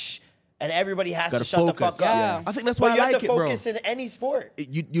shh, and everybody has Gotta to shut the focus. fuck up. Yeah. I think that's But why you I have like to it, bro. focus in any sport.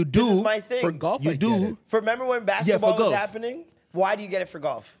 You This do is my thing. For golf, You I do. get it. For remember when basketball was golf. happening? Why do you get it for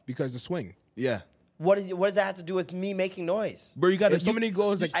golf? Because the swing. Yeah, What does that have to do with me making noise? bro. You got to. If somebody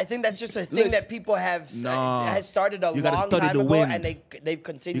goes like, I think that's just a thing Listen. that people have Nah. has started a You gotta long study time the ago, wind. and they've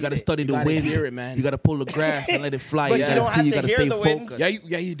continued. You got to it. study the gotta wind. hear it, man. You got to pull the grass and let it fly. But you you gotta don't see. have You to got to hear stay the wind. focused.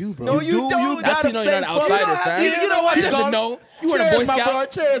 yeah, you do, bro. No, you don't. That's how you know you're an outsider, fam. You don't watch He doesn't golf. know. You weren't a Cheers, Boy my boy.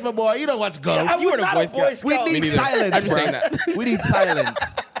 Scout. Cheers, my boy. You don't watch golf. I You was weren't a not Boy a Scout. Boy Scout. We Me need neither. silence, I'm just bro. saying that. We need silence.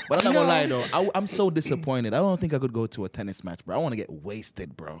 But I'm not gonna lie though, I'm so disappointed. I don't think I could go to a tennis match, bro. I want to get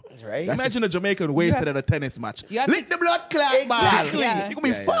wasted, bro. Right? Imagine a Jamaican wasted at a tennis match. you have Lick the blood clot, Exactly. man. Yeah. You gonna be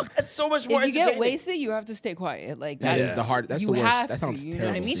Yeah, fucked. It's so much more If you get entertaining. wasted, you have to stay quiet. Like That that's is the hard. That's you the worst. have That sounds to. You know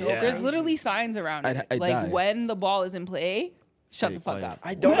terrible. what I mean? Yeah. There's literally signs around it. I'd Like die. when the ball is in play, shut the fuck quiet. up.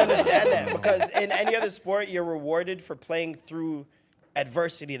 I don't understand that because in any other sport, you're rewarded for playing through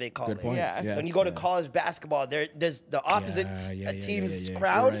adversity. They call Good it. point. Yeah. When you go to college basketball, there's the opposite Yeah, team's yeah.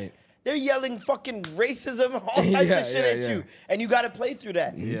 crowd. You're right. They're yelling fucking racism, all types Yeah, of shit yeah, at yeah. you, and you got to play through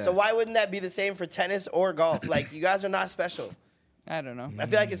that. Yeah. So why wouldn't that be the same for tennis or golf? Like you guys are not special. I don't know. I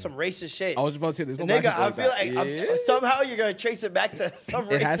feel like it's some racist shit. I was about to say, there's no Nigga, basketball I feel like that. somehow you're gonna trace it back to some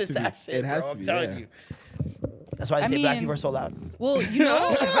It has racist to be. ass shit. It has bro. to I'm be, telling yeah. you. That's why they I say black mean- people are so loud. Well, you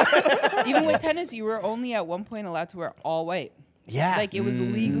know, even with tennis, you were only at one point allowed to wear all white. Yeah, Like it was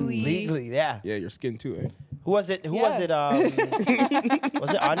legally. legally, yeah. Yeah, your skin too, eh? Who was it? Was it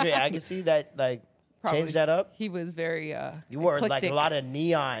Andre Agassi that like Probably. changed that up? He was very. You wore like a eclectic. lot of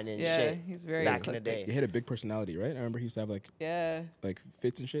neon and Yeah, shit. he's very back in the eclectic. day. He had a big personality, right? I remember he used to have Yeah. like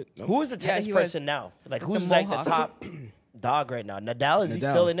fits and shit. No? Who is the tennis he was. person now? Like The who's like the Mohawk. top dog right now? Nadal, is he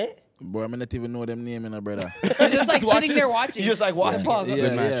Nadal. still in it? Boy, I may not even know them name, brother. You're just like sitting there watching. You just like watching. Paul, Yeah,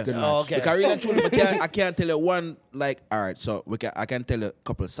 Good match, yeah. good match. Oh, okay. Because really and truly, I can't tell you one, like, all right, so I can tell you a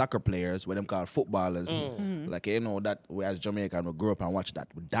couple of soccer players, what them called footballers. Like, you know, that we as Jamaican, we grew up and watch that.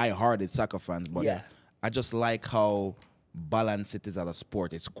 We die hard as soccer fans, but Yeah. I just like how balanced it is as a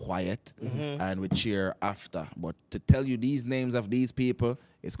sport. It's quiet and we cheer after. But to tell you these names of these people,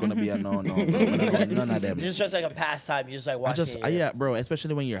 it's going to be a no-no. None of them. It's just like a pastime. You just like watching. Yeah, bro.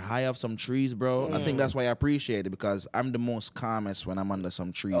 Especially when you're high off some trees, bro. I think that's why I appreciate it because I'm the most calmest when I'm under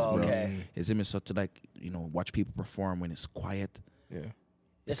some trees, Oh, bro. okay. It's in me so to like watch people perform when it's quiet. Yeah.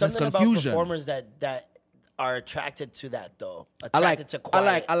 There's less something about confusion. performers that are attracted to that though. I Attracted to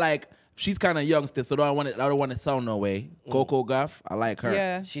quiet. like. She's kind of young still, so I don't want to sound no way. Coco Gauff, I like her.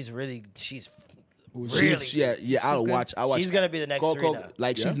 Yeah. She's really. She's- Really. I'll good. watch. She's gonna be the next Coco. Serena.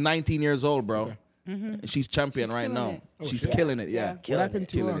 Like she's 19 years old, bro. And she's champion She's right killing now. it. She's killing it. Yeah. What Killing happened it.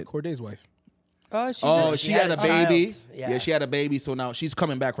 to Killing it. Corday's wife? Oh, Oh, just, she had a child. baby. Yeah. Yeah, she had a baby, so now she's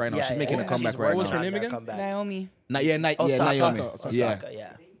coming back right now. Yeah, she's making a comeback She's right working her on name that again? comeback. Naomi. Naomi. Osaka. Yeah. Osaka,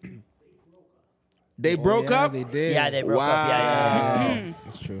 yeah. They broke yeah, up? They did. Yeah, they broke up. Yeah.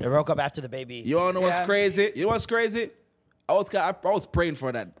 That's true. They broke up after the baby. You all know what's Yeah. crazy? You know what's crazy? I was praying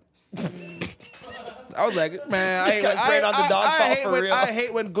for that. I was like, man, This guy's praying on the dogfall for real. I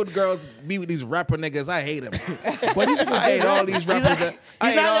hate when good girls be with these rapper niggas. I hate them. But I hate all these rappers.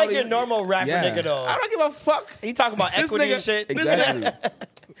 He's not like your normal rapper Yeah. nigga though. I don't give a fuck. He talking about This equity nigga- and shit. Exactly.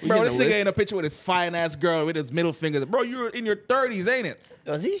 Bro, this getting a nigga list? in a picture with his fine ass girl with his middle fingers. Bro, you're in your 30s, ain't it?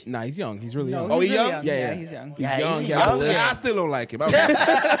 Was he? Nah, he's young. He's really young. Oh, he He's really young? Yeah, he's young. Yeah, young, he's he a has young a I list. kid. still don't like him.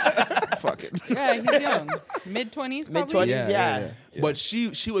 Fuck it. Yeah, he's young. Mid-20s, Mid-20s, probably. yeah. But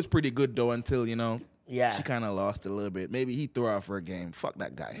she was pretty good though until Yeah. she kind of lost a little bit. Maybe he threw her off for a game. Fuck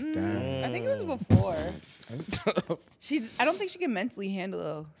that guy. I think it was before. I don't think she can mentally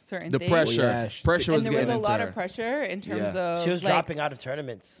handle certain The things. pressure, Yeah, pressure And was there was getting a into lot her. of pressure in terms Yeah. of She was like, dropping out of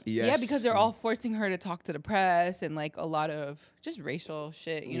tournaments. Yes. Yeah, because they're all forcing her to talk to the press and like a lot of just racial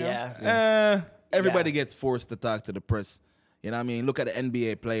shit, you know? Yeah. Everybody Yeah. gets forced to talk to the press. You know what I mean? Look at the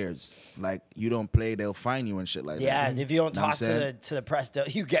NBA players. Like, you don't play, they'll fine you and shit like Yeah, that. if you don't Know what talk to I'm saying? the press,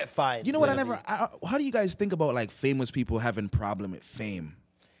 you get fined. You know what literally. how do you guys think about like famous people having problem with fame?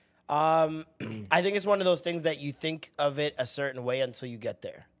 I think it's one of those things that you think of it a certain way until you get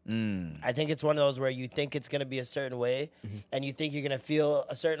there. I think it's one of those where you think it's gonna be a certain way, and you think you're gonna feel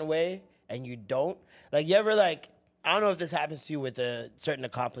a certain way, and you don't. Like you ever like, I don't know if this happens to you with certain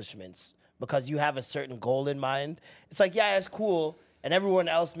accomplishments because you have a certain goal in mind. It's like, yeah, it's cool, and everyone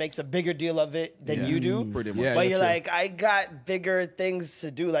else makes a bigger deal of it than you do. Pretty much. Yeah, But you're true. like, I got bigger things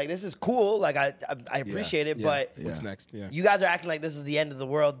to do. Like, this is cool. Like, I appreciate it, but What's next? Yeah. you guys are acting like this is the end of the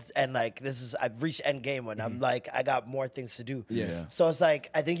world, and like I've reached end game when I'm like, I got more things to do. Yeah. So it's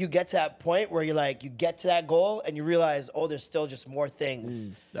like, I think you get to that point where you're like, you get to that goal and you realize, oh, there's still just more things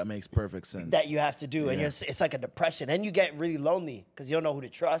That makes perfect sense. that you have to do, and it's like a depression, and you get really lonely because you don't know who to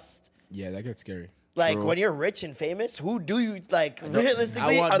trust. Yeah, that gets scary. Like True. when you're rich and famous, who do you like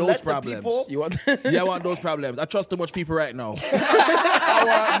realistically? I want unless those problems. the people, You want? Yeah, I want those problems. I trust too much people right now. I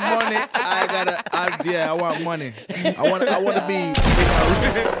want money. I want money. I want to be in my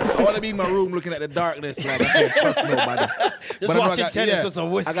room. I want to be in my room looking at the darkness like I can't trust nobody. Just I know watching tennis with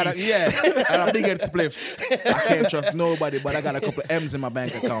some whiskey. I got a big head spliff. I can't trust nobody, but I got a couple of M's in my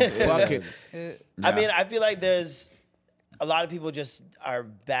bank account. Fuck it. I mean, I feel like there's a lot of people just are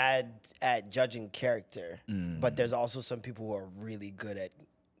bad at judging character, but there's also some people who are really good at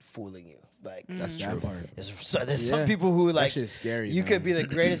fooling you. Like That's true. there's some people who like shit is scary, you man. could be the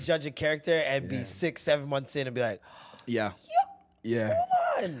greatest judge of character and be 6-7 months in and be like, Yeah. Yeah.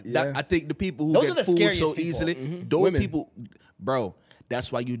 That, I think the people who Those are the get fooled scariest so people. easily, those Women. people, bro.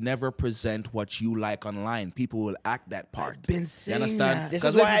 That's why you never present what you like online. People will act that part. been You saying understand? that. This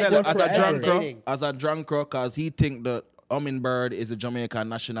 'Cause is why I listen, look as for a drunk dating. as a drunker, cause he think the hummingbird is a Jamaican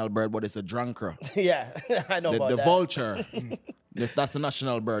national bird, but it's a drunker. yeah, I know The, about the that. vulture. That's the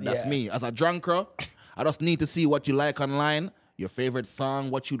national bird. That's Yeah. me. As a drunker, I just need to see what you like online, your favorite song,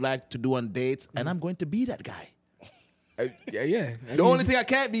 what you like to do on dates, and I'm going to be that guy. Yeah. The only thing I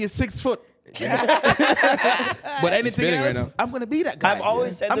can't be is 6 foot. But anything spinning right else, now. I'm going to be that guy. I've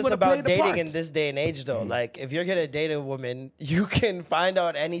always said I'm this gonna play about the dating part. in this day and age, though. Like, if you're gonna date a woman, you can find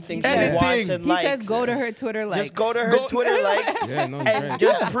out anything she Anything. wants and He likes. says go to her Twitter likes. Just go to her Twitter likes Yeah, no, he's and right.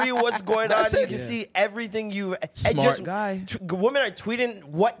 just pre what's going on. That's You it. can see everything you. and Smart just guy. Women are tweeting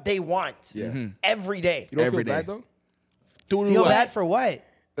what they want every day. You don't Every feel day. bad though? Feel bad for what?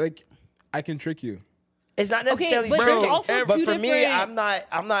 Like, I can trick you. It's not necessarily but there's tricking. also But two for me, different-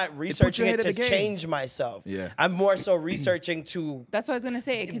 I'm not researching head it in to the game. change myself. Yeah. I'm more so researching to That's what I was gonna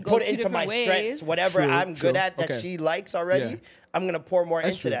say. It could go put two into my different strengths ways. whatever True, I'm true. good at that Okay. she likes already. Yeah. I'm gonna pour more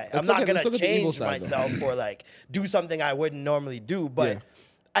That's into true. that. I'm Let's not look at- gonna let's look at the evil change side, though. myself or like do something I wouldn't normally do, but Yeah.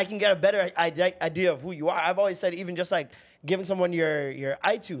 I can get a better idea of who you are. I've always said even just like giving someone your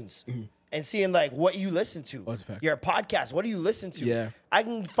iTunes. And seeing like what you listen to, that's a fact. your podcast, what do you listen to? Yeah. I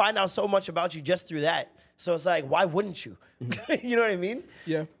can find out so much about you just through that. So it's like, why wouldn't you? You know what I mean?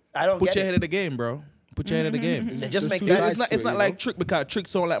 Yeah. I don't Put get your it. head in the game, bro. Put your head in the game. It just There's makes two sense. sides It's not, to it's it, not you like know? trick because trick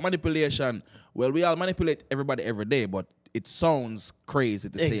sound like manipulation. Well, we all manipulate everybody every day, but it sounds crazy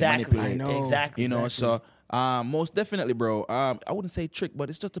to say Exactly. manipulate. I know. Exactly. You know, so most definitely, bro. I wouldn't say trick, but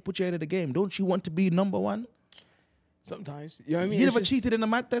it's just to put your head in the game. Don't you want to be number one? Sometimes. You know what I mean? You It's never just- cheated in a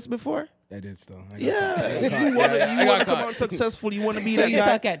math test before? I did still. I got Yeah. caught. You Yeah, want yeah, I to got come caught. out successful. You want to be So that you guy.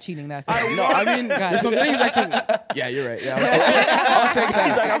 suck at cheating. That's it. No, I mean, Got there's it. some things I can. Yeah, you're right. Yeah, I'll take that.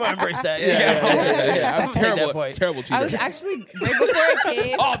 He's like, I'm gonna embrace that. Yeah, I'm I'll take that terrible. point. Terrible cheater. I was actually right before I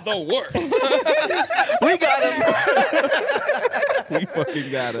came. Oh, the worst. We got him. We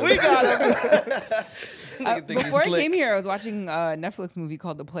fucking got it. We got him. Before I came here, I was watching a Netflix movie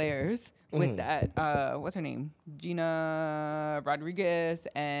called The Players with that, what's her name? Gina Rodriguez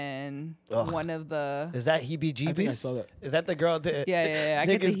and one of the... Is that heebie-jeebies? I saw that. Is that the girl that? Yeah. I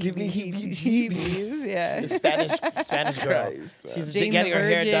get Niggas the give me heebie-jeebies. heebie-jeebies. Yeah. The Spanish girl. She's Jane getting the her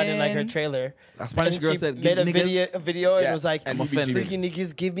hair done in like her Virgin. trailer. A Spanish And girl she said, made a "Niggas." video and Yeah. was like, I'm offended. freaking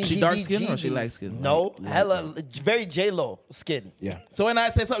niggas give me She dark skin or she heebie-jeebies. light skin? No, hella, very J-Lo skin. Yeah. So when I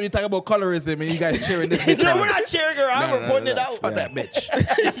say something, you talk about colorism and you guys cheering this bitch No, on. we're not cheering her out. We're pointing it out. Fuck that bitch.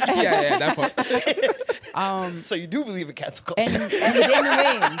 Yeah, that part. So you do believe in cancel culture? And Damon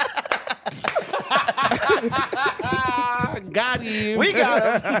Wayans. Got him. We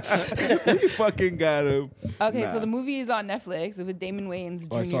got him. We fucking got him. Okay, so the movie is on Netflix with Damon Wayans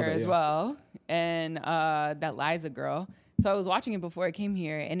I saw Jr. that, as yeah. well, and that Liza girl. So I was watching it before I came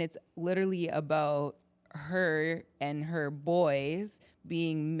here, and it's literally about her and her boys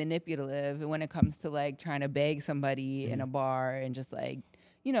being manipulative when it comes to like trying to beg somebody in a bar and just like,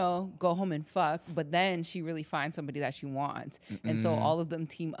 you know, go home and fuck. But then she really finds somebody that she wants, and so all of them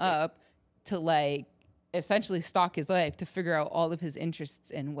team up to like essentially stalk his life to figure out all of his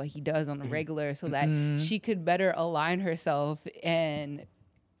interests and what he does on the regular so that she could better align herself and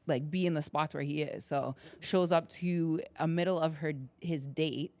like be in the spots where he is. So shows up to a middle of his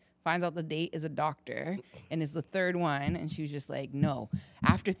date, finds out the date is a doctor and is the third one, and she was just like, no.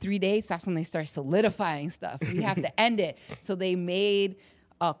 After 3 days, that's when they start solidifying stuff. We have to end it. So they made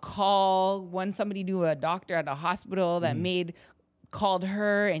a call, somebody knew a doctor at a hospital that made called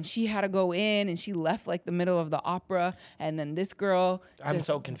her and she had to go in and she left like the middle of the opera. And then this girl. I'm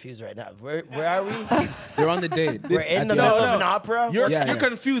so confused right now. Where are we? They're on the date. We're in the middle of an opera? You're Yeah.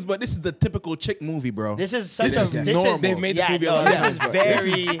 confused, but this is the typical chick movie, bro. This is such This a is normal. They've made this movie a lot of this times, is bro.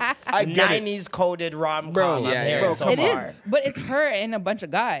 very I get it. 90s coded rom-com. Bro, I'm yeah, hearing bro, so It far. is, but it's her and a bunch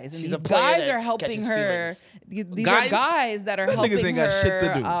of guys. And She's these a player guys that are helping catches her. feelings. These Guys? are guys that are Them niggas helping ain't got shit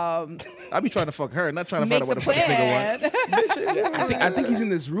to do. her I be trying to fuck her, not trying to make find out the what the fuck this nigga want. plan. I think he's in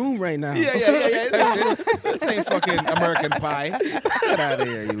this room right now. Yeah. This ain't fucking American Pie. Get out of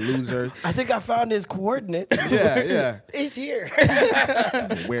here, you losers. I think I found his coordinates. Yeah. He's here.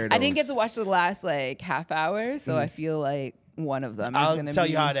 Weirdos. I didn't get to watch the last like half hour, so I feel like one of them is I'll gonna tell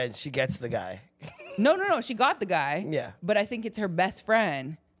be. you how it ends. She gets the guy. No, she got the guy. Yeah. But I think it's her best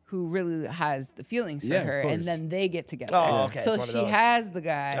friend who really has the feelings for Yeah, of her, course. and then they get together. Oh, okay. It's So one of she those. has the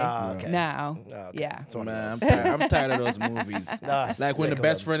guy okay. now. Okay. Yeah. It's one of Man, those. I'm tired of those movies. Nah, Like when the sick of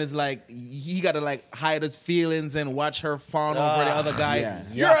best them. friend is like, he got to like hide his feelings and watch her fawn over the other guy. yeah.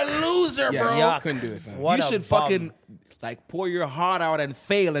 You're a loser, Yeah, bro. Yuck. couldn't do it, fam. What You a should bum. fucking like pour your heart out and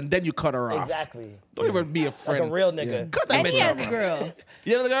fail, and then you cut her off. Exactly. Don't even be a Like friend. a real nigga. Cut that And bitch he has off. a girl.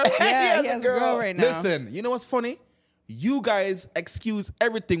 You know the girl? Yeah, he has a girl right now. Listen, you know what's funny? You guys excuse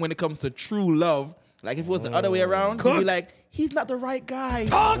everything when it comes to true love. Like if it was the other way around, you'd be like, he's not the right guy.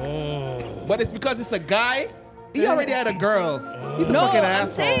 But it's because it's a guy. He already had a girl. He's a No, fucking I'm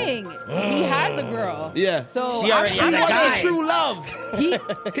asshole. saying he has a girl. Yeah. So She already He has a wanted guy. true love. he,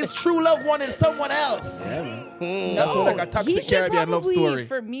 His true love wanted someone else. That's what like a he toxic should Caribbean love probably, story.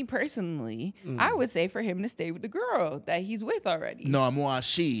 for me personally, I would say for him to stay with the girl that he's with already. No, I'm more a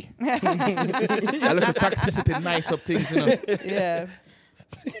she. I look at toxicity nice up things, you know. Yeah,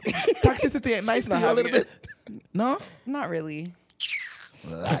 Toxicity ain't nice now a little bit. No? not really.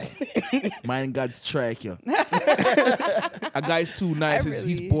 Lie. Mind God strike you. A guy's too nice.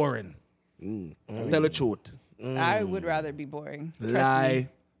 He's really- boring. Tell the truth. I would rather be boring. Trust Lie. Me.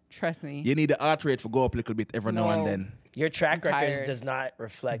 Trust me. You need the heart rate to go up a little bit every now and No. then. Your track record tired. does not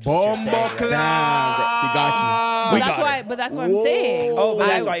reflect what you're saying. Bombo right now. He got But that's what I'm saying. Oh, but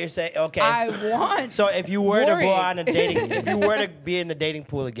that's I- why you're saying okay. I want. So if you were to boring. go on a dating, if you were to be in the dating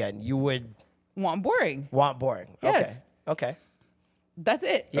pool again, you would want boring. want boring. Yes. Okay. Okay. That's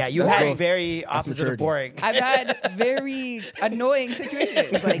it. Yeah, you that's had growth. very opposite of maturity. boring. I've had very annoying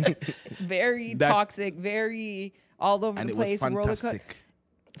situations, like very That- toxic, very all over And the it was place. roller co- fantastic.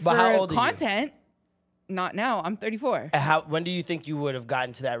 But For how old are you? content, not now. I'm 34. When do you think you would have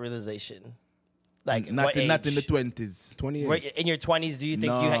gotten to that realization? Like Not what in the age? 20s. 28. Were you- in your 20s, do you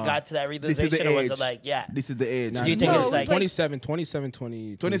think you had No. got to that This is realization, the or was age. it like, yeah? This is the age. Do you think No, it's it was like, 27,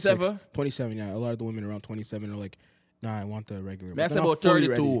 20, 27? 27, yeah. A lot of the women around 27 are like, nah, I want the regular. Man, I But said they're not about fully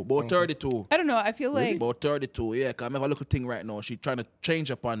 32. ready. About 32. I don't know. I feel like About 32, yeah. Because I have a little thing right now. She's trying to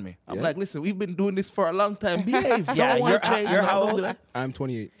change upon me. I'm Yeah. like, listen, we've been doing this for a long time. Behave. Yeah, Don't want you're- to change. you're No, how don't do old? that. I'm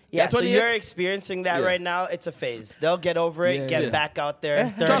 28. yeah, Yeah, so 28? you're experiencing that Yeah. right now. It's a phase. They'll get over it, Yeah, get yeah. back out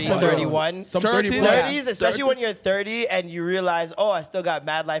there, Trust 30, me, bro. 31. Some 30s? 30 30s, especially when 30s. you're 30 and you realize, oh, I still got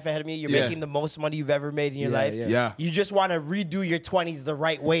mad life ahead of me. You're Yeah. making the most money you've ever made in your Yeah, life. yeah. Yeah. You just want to redo your 20s the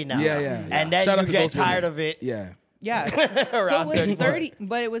right way now. Yeah, yeah. And then Shout out you to get those women. tired of it. Yeah. yeah. So Around it was 34. 30,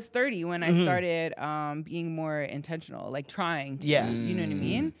 but it was 30 when I started being more intentional, like trying to. Yeah. You know what I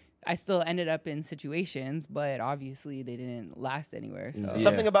mean? I still ended up in situations, but obviously they didn't last anywhere. So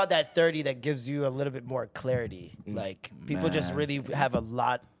Something about that 30 that gives you a little bit more clarity. Like people just Man. really have a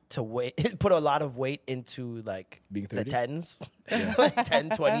lot to wait, put a lot of weight into like Being the 30? 10s, like 10,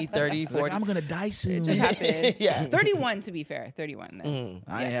 20, 30, 40. Like, I'm going to die soon. it happened. Yeah. 31 to be fair, 31. Then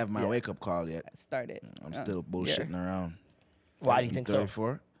I ain't have my wake-up call yet. I started. I'm still bullshitting around. Why do you think so?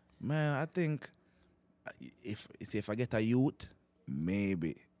 34? Man, I think if I get a youth,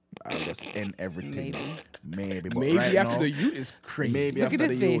 maybe I'll just end everything. Maybe. But Maybe right after now, the youth is crazy. Maybe Look after at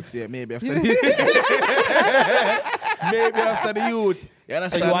the his youth. face. Yeah, maybe after the youth. Maybe after the youth. You So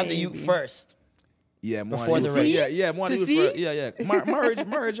understand? you want the youth first. Yeah, more Before on the the race. youth. Yeah, more on To the see? youth. Yeah.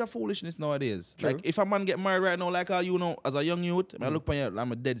 Marriage are foolishness nowadays. Like if a man get married right now, like how you know, as a young youth, I look on you,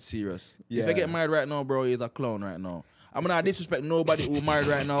 I'm a dead serious. If I Yeah. get married right now, bro, he's a clown right now. I'm not disrespect nobody who married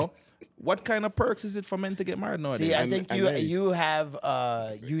right now. What kind of perks is it for men to get married nowadays? See, I think I'm you married. you have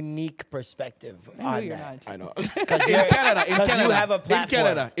a unique perspective I know on you're that. not. I know. in Canada, you have a in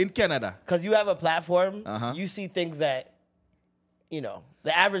platform. Canada. Because you have a platform, Uh-huh. you see things that,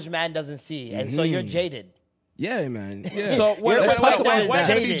 the average man doesn't see. And so you're jaded. Yeah, man. Yeah. So why Your perspective couldn't is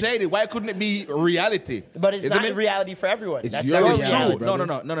it be jaded. jaded? Why couldn't it be reality? But it's Isn't not it? reality for everyone. It's That's your your reality, reality.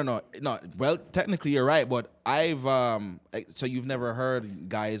 True. brother. No. Well, technically you're right, but I've so you've never heard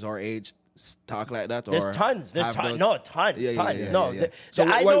guys our age talk like that? There's or tons. There's have tons. those? No, tons. Yeah, tons. yeah, No. yeah. So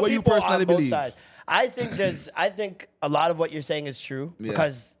I know what you people personally on both believe? sides. I think a lot of what you're saying is true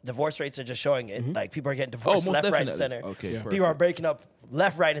because divorce rates are just showing it. Like people are getting divorced most left, right, and definitely. center. Okay, perfect. People are breaking up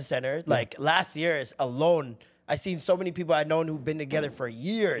left, right, and center. Like last year alone, I seen so many people I known who've been together for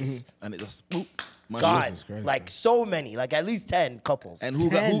years. And it just boop. God, Jesus Christ, like so many, like at least 10 couples. And who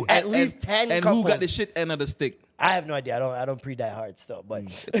got who? At least 10 And couples. who got the shit end of the stick? I have no idea. I don't pre that hard still, but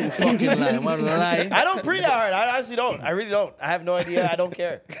Fucking lie, man, lie. I don't pre that hard. I honestly don't. I really don't. I have no idea. I don't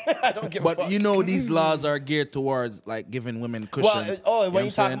care. I don't give a fuck. But you know these laws are geared towards like giving women cushions. Well, You know when you're what I'm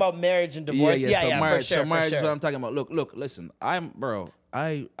talking saying? about marriage and divorce, yeah, so marriage, for sure. so marriage for is sure. what I'm talking about. Look, listen.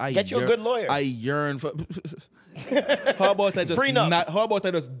 I Get you a good lawyer. I yearn for. How about I just Prenup. not? How about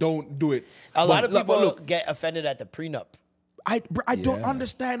I just don't do it? A lot But of look, people but look, get offended at the prenup. I don't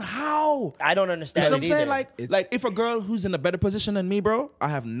understand how. I don't You understand know what I'm it saying? either. Like if a girl who's in a better position than me, bro, I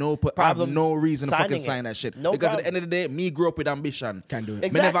have no reason to signing fucking it. sign that shit. No because at problem. the end of the day, me grew up with ambition. Can't do it.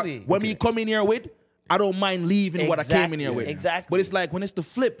 Exactly. When me come in here with, I don't mind leaving what I came in here with. Exactly. But it's like when it's the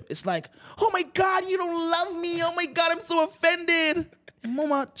flip, it's like, oh my God, you don't love me. Oh my God, I'm so offended.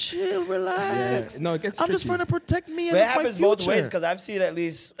 Mama, chill, relax. Yeah. No, it gets I'm just tricky. trying to protect me and But it my happens future. both ways because I've seen at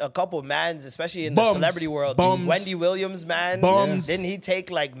least a couple mans, especially in the Bums. celebrity world. Bums. Wendy Williams, man. Bums. Didn't he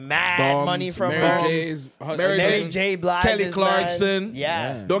take like mad Bums. money from Mary her? J's, Mary J. Blige, Kelly man. Clarkson.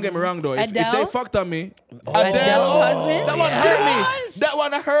 Yeah. Don't get me wrong though. If they Adele? fucked on me, Adele's husband? that one hurt me. That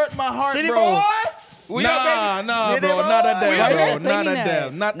one hurt my heart, City bro. Boys. Nah, City bro, boys. not Why Adele, are you bro, guys not claiming that?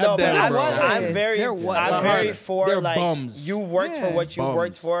 Adele, not No, but Adele, bro. I'm very, They're what? I'm very They're for like bums. you worked for what you Bums.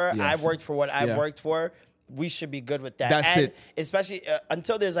 worked for. Yeah. I've worked for what I've Yeah. worked for. We should be good with that. That's and it. Especially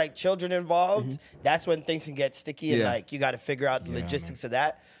until there's like children involved. That's when things can get sticky and Yeah. like you got to figure out the logistics of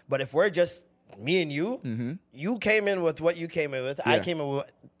that. But if we're just me and you, you came in with what you came in with. I Yeah. came in with.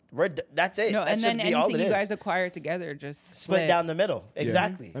 That's it. No, That and should then be all anything it you is. guys acquire together just Split down the middle.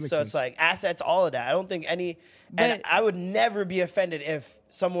 Exactly. That makes So sense. it's like assets, all of that. I don't think any. And But- I would never be offended if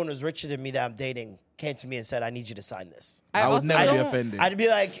someone was richer than me that I'm dating came to me and said, "I need you to sign this." I would also never be don't- offended. I'd be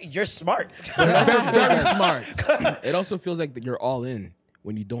like, "You're smart." Very smart. It also feels like that you're all in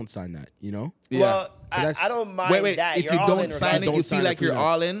when you don't sign that, you know? Well, That's- I don't mind Wait. that. If You're you all don't in sign it, regardless. you sign feel a like you're prenup.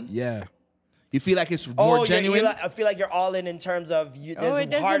 all in. Yeah. You feel like it's Oh, more genuine. I feel like you're all in terms of you, Oh, it there's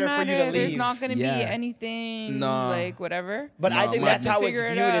doesn't harder matter. for you to leave. There's not going to Yeah. be anything Nah. like whatever. But I No, think my- that's how it's Figure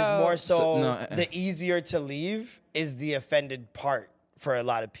it viewed is more out. so No, the easier to leave is the offended part for a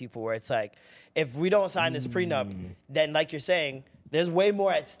lot of people where it's like, if we don't sign this prenup, then like you're saying, there's way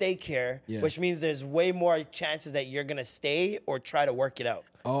more at stake here, Yeah. which means there's way more chances that you're going to stay or try to work it out.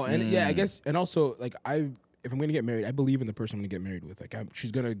 Oh, and yeah, I guess, and also, like, if I'm gonna get married, I believe in the person I'm gonna get married with. Like, she's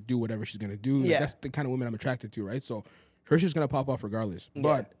gonna do whatever she's gonna do. Like, Yeah. that's the kind of woman I'm attracted to, right? So, her shit's gonna pop off regardless.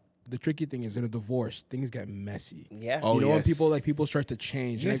 But the tricky thing is, in a divorce, things get messy. Yeah. Oh, you know, when yes. people start to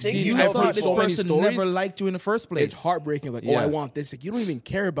change. You And I've think seen, you I've know heard thought this so many person stories. never liked you in the first place. It's heartbreaking. Like, oh, Yeah. I want this. Like, you don't even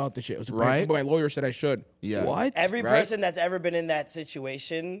care about the shit. It was like, Right. but my lawyer said I should. Yeah. What? Every Right? person that's ever been in that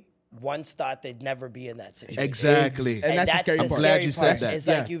situation once thought they'd never be in that situation. Exactly. And that's the scary the part. I'm glad scary you said part. that. It's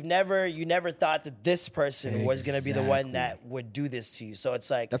Yeah. like you never thought that this person was gonna be the one Exactly. that would do this to you. So it's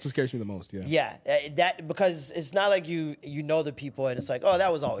like, That's what scares me the most. Yeah. yeah, that because it's not like you know the people and it's like, oh,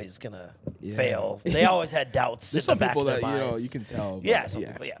 that was always gonna fail. They always had doubts. There's in some the back people of that their you know minds. you can tell. but Yeah, some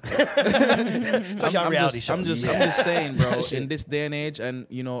people, yeah. Especially on reality shows. I'm just saying, bro. In this day and age, and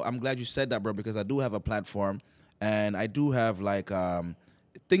you know, I'm glad you said that, bro, because I do have a platform, and I do have like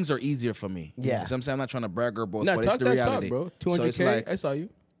things are easier for me. Yeah. So I'm not trying to brag or boast, No, but talk it's the that reality, talk, bro. So 200K. it's like, I saw you.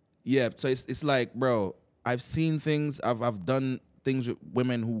 yeah. So it's like, bro, I've seen things. I've done things with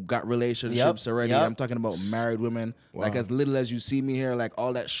women who got relationships already. yep. I'm talking about married women. Like as little as you see me here, like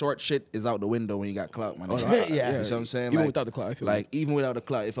all that short shit is out the window when you got clout, man. Yeah. You know what I'm saying? Even Like- without the clout, I feel like even without the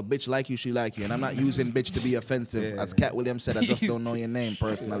clout, if a bitch like you, she like you, and I'm not using bitch to be offensive. As Cat Williams said, I just don't know your name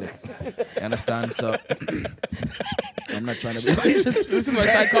personally. You understand? So I'm not trying to be. This is my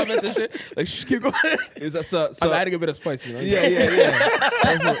side comments and shit. Like, shh, keep going. Is that so? I'm adding a bit of spice, you know? Yeah.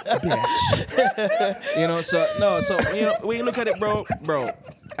 Bitch. You know, so you know, when you look at it, bro,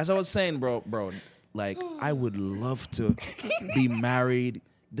 as I was saying, bro, like I would love to be married,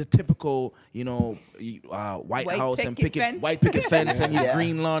 the typical, you know, White White House and picket fence. white picket fence and your Yeah.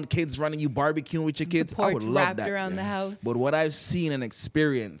 green lawn, kids running, you barbecuing with your kids. I would Porch love wrapped that. around the house. But what I've seen and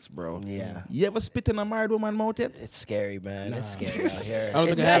experienced, bro. Yeah. You ever spit in a married woman mouth yet? It's scary, man. It's scary out here. I don't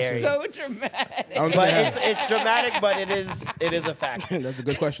think It's I have scary. so dramatic. I don't think But I have. it's dramatic, but it is a fact. That's a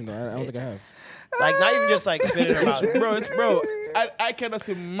good question, though. I don't think I have. Like not even just like spitting her mouth. bro, I cannot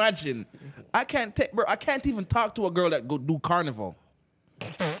imagine. I can't even talk to a girl that go do carnival.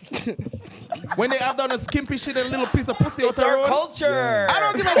 When they have done a skimpy shit and a little piece of pussy out It's the our road. culture. I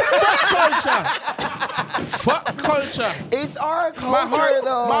don't give a fuck culture. It's our culture, My heart,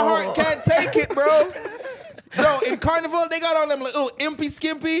 though. my heart can't take it, bro. Bro, in Carnival, they got on them like little impy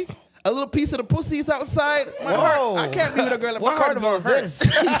skimpy. A little piece of the pussy's outside. My heart, I can't be with a girl. What carnival is this?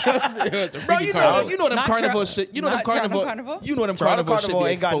 Bro, you know them Not carnival shit. You know them not carnival. Carnival? You know them Toronto carnival shit. Carnival Be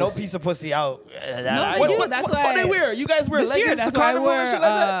ain't got no exposed. piece of pussy out. I What, do. what, That's what why they wear? You guys wear This year, leggings that's to why carnival and shit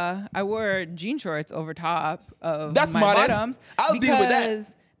like that? I wore jean shorts over top of That's my modest. bottoms. I'll deal with that.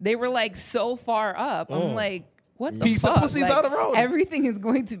 because they were like so far up. I'm like, what the Piece of fuck? pussy's Like, out of road. Everything is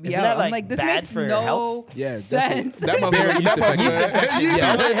going to be Isn't out. that, I'm like, like, this bad makes for your no health? Yeah, sense. That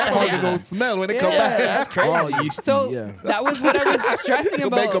motherfucker gonna smell when it come back. That's crazy. Oh, yeasty, So yeah. that was what I was stressing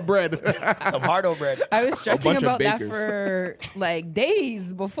about. Make a bread. Some hardo bread. I was stressing bunch of about that bakers. for like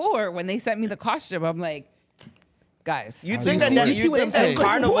days before when they sent me the costume. I'm like, guys, You You think see- that you see what I'm that saying?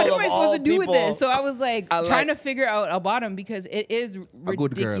 carnival what am of I all supposed to do people, with this? So I was like I like- trying to figure out a bottom because it is A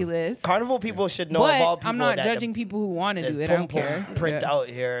good girl. ridiculous. Carnival people should know of all But people. I'm not that judging people who want to there's do it. I pum don't care. pum print Yeah. out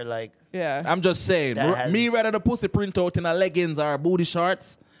here, like Yeah. I'm just saying, That has- me rather the pussy print out in a leggings or booty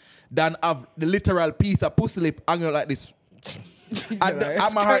shorts than have the literal piece of pussy lip hanging like this. And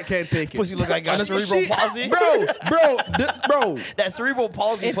my heart can't take it. pussy look like got Honestly, cerebral palsy. bro. That cerebral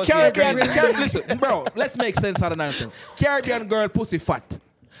palsy pussy is Caribbean, crazy. listen, bro, let's make sense out of nonsense. Caribbean girl pussy fat.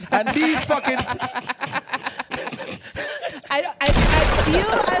 And these fucking, I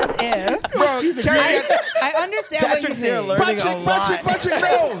feel as if bro, Caribbean, I understand Patrick's what here you're saying. learning a lot. Patrick,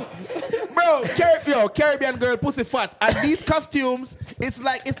 bro, Caribbean girl pussy fat. And these costumes, it's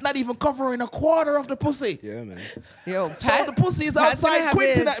like, it's not even covering a quarter of the pussy. Yeah, man. Yo, So the pussy is Pat's gonna outside have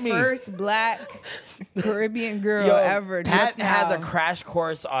quinting his at me. First black Caribbean girl Yo, ever. Pat just has now. a crash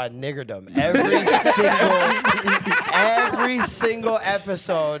course on niggerdom. Every single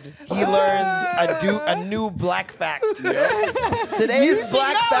episode, he learns a new black fact. Today's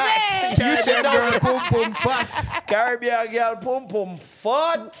black fact. You should know Girl, boom, boom, fat. Caribbean girl, pum pum,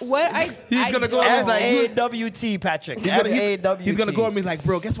 fat. What I He's I gonna go don't- on like, F-A-W-T, Patrick. F-A-W-T. He's gonna go at me like,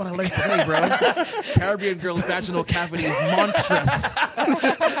 bro, guess what I learned today, bro? Caribbean girl's vaginal cavity is monstrous.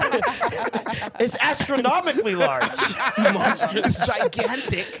 It's astronomically large. It's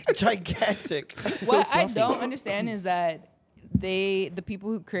gigantic. Gigantic. What I don't understand is that the people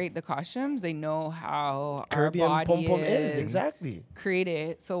who create the costumes, they know how Caribbean our pum body pum is, exactly.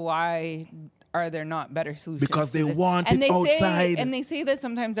 created. So why are there not better solutions? Because to they this? want and it they outside. Say, and they say that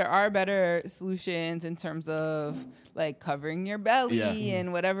sometimes there are better solutions in terms of like covering your belly Yeah.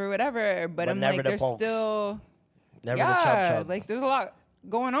 and whatever. But But I'm never like, the there's pokes. still Never the chub chub. like there's a lot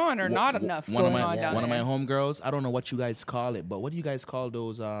going on or not enough One going of on my down one of my there. homegirls, I don't know what you guys call it, but what do you guys call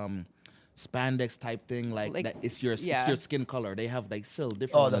those spandex type thing? Like that it's your skin color. They have like still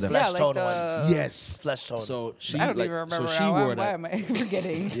different Oh, ones the of them. flesh like tone the- ones. Yes. Flesh tone. So she I don't like, even remember so she now. wore Why that. am I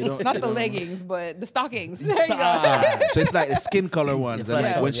forgetting? don't- Not you the don't- leggings, but the stockings. There you go. So it's like the skin color ones. Yeah, And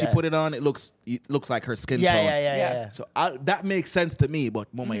flesh like, when tone, she yeah. put it on, it looks like her skin tone. Yeah. So that makes sense to me,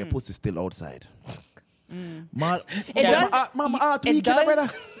 but mama, your pussy's still outside. Ma, It does. Mama, It brother.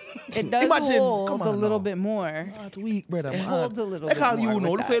 does. It does Imagine, hold come a on little now. bit more. Heart weak, brother. It my holds heart. a little Like bit how more you with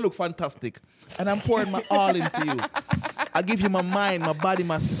know. Look that. how you look fantastic. And I'm pouring my all into you. I give you my mind, my body,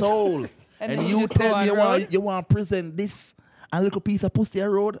 my soul. And And then you you just go tell on me road? you want to present this a little piece of pussy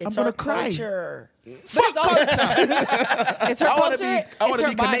road. I'm It's gonna our cry. culture. Fuck culture. It's her I wanna culture. be- I wanna it's her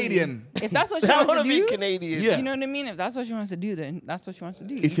be body. Canadian. If that's what she I wants want to to be do, Canadian. Yeah. you know what I mean. If that's what she wants to do, then that's what she wants to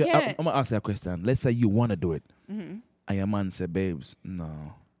do. If you you, can't. I'm gonna ask you a question. Let's say you want to do it, and your man said, "Babes,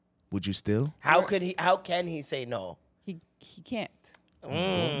 no." Would you still? How can he say no? he can't.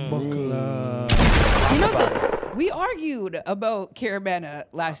 Buckle up. You know, so we argued about Carabana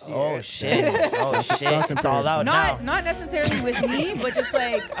last year. Oh shit. Oh shit. It's all out now. Not necessarily with me, but just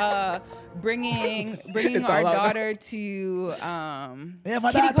like bringing It's our all out. daughter to You have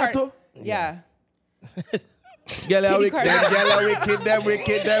a kitty daughter cart- too? Yeah. Girl, are Kitty wicked. cart. Girl, are wicked. Them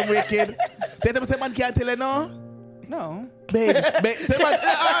wicked. Say to me, say man can't tell her no. No. Babes, say man.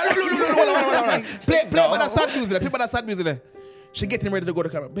 No. Play by that sad music. Play by that sad music. She getting ready to go to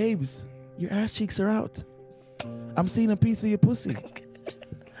camera. Babes, your ass cheeks are out. I'm seeing a piece of your pussy.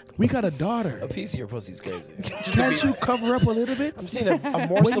 We got a daughter. A piece of your pussy's crazy. Can't you cover up a little bit? I'm seeing a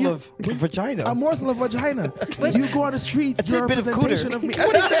morsel of vagina. A morsel of vagina. You go on the street, A you're a tidbit of representation cooter. of me. A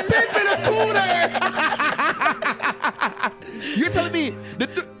tidbit of cooter. You're telling me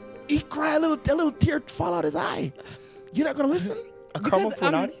he cried a little tear fall out his eye. You're not gonna listen? a caramel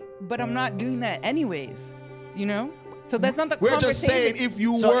Because punani? but I'm not doing that anyways. You know? So that's not the We're conversation. just saying if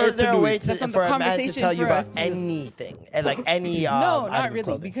you So were is there to a do way it. to, That's not for the a man to conversation tell you for us about to- anything? And like any No, item not of really.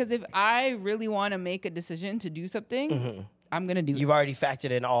 clothing? Because if I really want to make a decision to do something, I'm gonna do You've it. already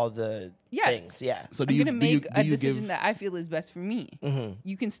factored in all the Yes. things. Yeah. So I'm gonna make a you decision give, that I feel is best for me.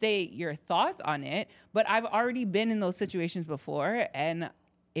 You can state your thoughts on it, but I've already been in those situations before, and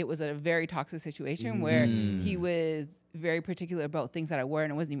it was a very toxic situation where he was very particular about things that I wore,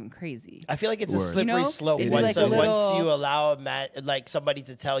 and it wasn't even crazy. I feel like it's a Word. slippery You know? slope. It'd be Once, like a once little- you allow a man, like somebody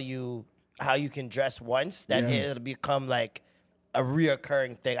to tell you how you can dress once, then it'll become like a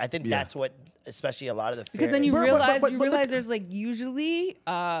reoccurring thing. I think that's what, especially a lot of the Because then you But- realize but look- there's like usually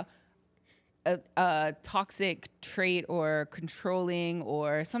a toxic trait or controlling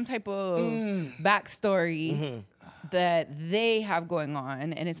or some type of backstory that they have going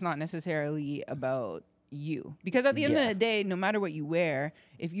on, and it's not necessarily about you. Because at the end of the day, no matter what you wear,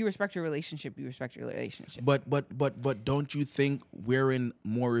 if you respect your relationship, you respect your relationship. But don't you think wearing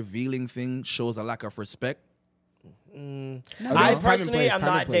more revealing things shows a lack of respect? I personally, I'm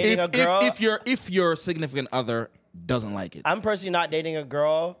not dating a girl. If your significant other doesn't like it, I'm personally not dating a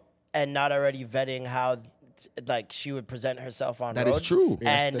girl and not already vetting how like she would present herself on That road. is true. Yes,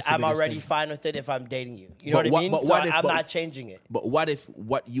 And that's the I'm biggest already thing. fine with it if I'm dating you. You know But what I mean? but So what if- I'm but- not changing it. But what if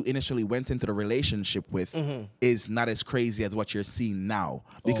what you initially went into the relationship with is not as crazy as what you're seeing now?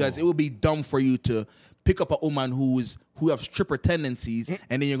 Because it would be dumb for you to pick up a woman who have stripper tendencies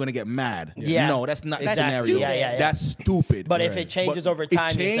and then you're gonna get mad. Yeah. No, that's not the Exactly. scenario. Yeah. That's stupid. But if it changes over It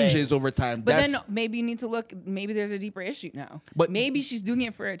time, you're saying- changes over time. But That's, then maybe you need to look, maybe there's a deeper issue now. But- maybe she's doing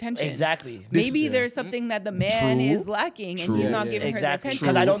it for attention. Exactly. Maybe there's something that the man True. is lacking True. and he's not Yeah, giving Exactly. her the attention.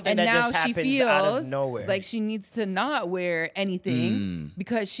 Because I don't think and that now just she happens feels out of nowhere. like she needs to not wear anything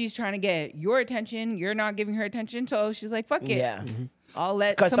because she's trying to get your attention. You're not giving her attention. So she's like, fuck it. Yeah. I'll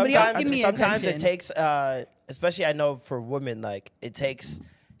let Because somebody else give me sometimes attention. it takes, especially I know for women, like it takes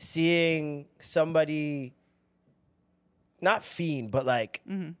seeing somebody not fiend, but like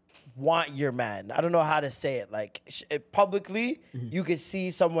want your man. I don't know how to say it. Like publicly, you could see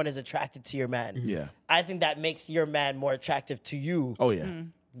someone is attracted to your man. Yeah. I think that makes your man more attractive to you. oh yeah.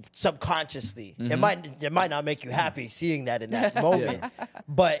 Subconsciously, it might not make you happy seeing that in that moment,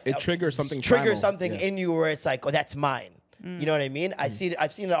 but It triggers something triggers primal. something Yeah. in you where it's like, oh, that's mine. You know what I mean? I've seen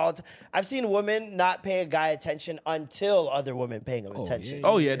it all. I've seen women not pay a guy attention until other women paying him attention.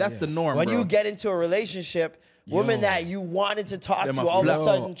 Oh yeah, that's the norm. When bro. you get into a relationship, women that you wanted to talk Them to a all of a flow.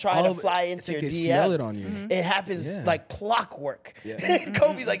 sudden try All to of it- fly it's into like your they DMs. smell it on you. It happens Yeah. like clockwork.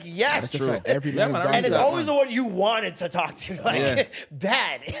 Kobe's like, yes. That's true. Every Yeah, man man, has I gone And it's through that. always the one you wanted to talk to, like Yeah.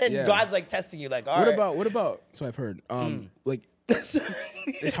 bad. And Yeah. God's like testing you, like, all right. What about? So I've heard. Like, how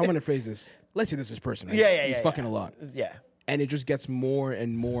am I gonna phrase this? Let's say this is person. Right? Yeah. He's fucking a lot, Yeah. and it just gets more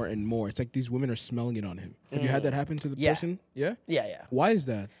and more and more. It's like these women are smelling it on him. Have you had that happen to the Yeah. person? Yeah. Yeah. Why is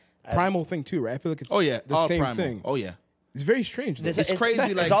that? Primal thing too, right? I feel like it's oh yeah, the all same primal. thing. Oh yeah. It's very strange. Though. This It's It's-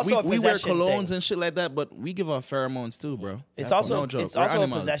 crazy. it's Like also a we wear possession colognes thing. and shit like that, but we give off pheromones too, bro. It's That's also no joke. it's We're also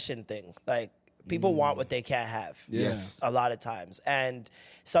animals. a possession thing. Like people want what they can't have. Yes. A lot of times, and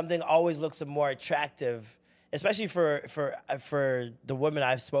something always looks more attractive, especially for the women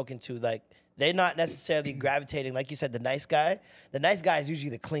I've spoken to. Like they're not necessarily gravitating, like you said, the nice guy. The nice guy is usually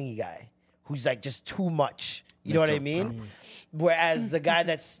the clingy guy who's like just too much. You know what I mean? Whereas the guy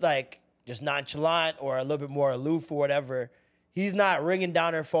that's like just nonchalant or a little bit more aloof or whatever, he's not ringing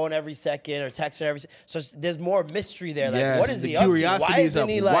down her phone every second or texting her every second. So there's more mystery there. Like, Yes, what is the he up to? curiosity Why is isn't up.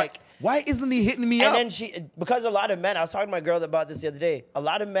 he like... Why isn't he hitting me And up? then because a lot of men, I was talking to my girl about this the other day, a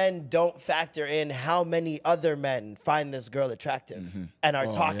lot of men don't factor in how many other men find this girl attractive and are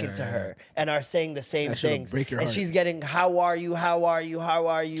talking to her and are saying the same That shit'll things. break your And heart. she's getting, how are you?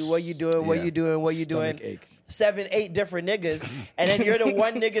 What you doing? What Yeah. you doing? What you doing? Stomach ache. 7, 8 different niggas. And then you're the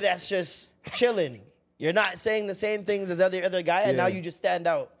one nigga that's just chilling. You're not saying the same things as other guy, and Yeah. now you just stand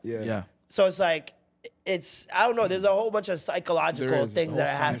out. yeah. So it's like, I don't know. There's a whole bunch of psychological There is. things It's that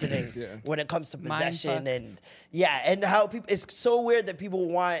all are science happening things, yeah. when it comes to Mind possession fucks. and how people. It's so weird that people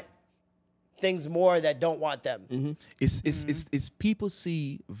want things more that don't want them. It's people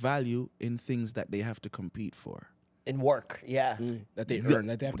see value in things that they have to compete for. In work. Yeah. that they earn,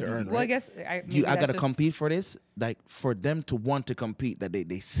 that they have to earn. Well, I Right? guess I maybe gotta that's just- compete for this. Like for them to want to compete, that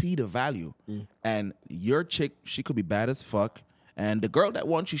they see the value. And your chick, she could be bad as fuck, and the girl that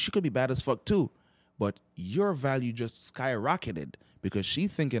wants you, she could be bad as fuck too. But your value just skyrocketed because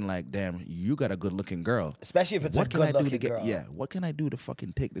she's thinking like, damn, you got a good looking girl. Especially if it's What a can I good do to looking get? girl. Yeah, what can I do to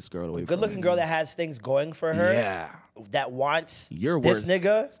fucking take this girl away? Good from looking me? girl that has things going for her. Yeah, That wants you're this worth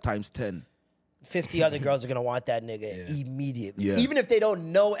nigga. times 10. 50 other girls are gonna want that nigga immediately. Yeah. Even if they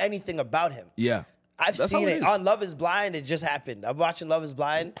don't know anything about him. Yeah, I've That's seen how it it is. on Love Is Blind. It just happened. I'm watching Love Is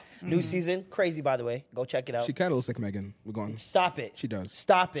Blind, new season, crazy by the way. Go check it out. She kind of looks like Megan. We're going. Stop it. She does.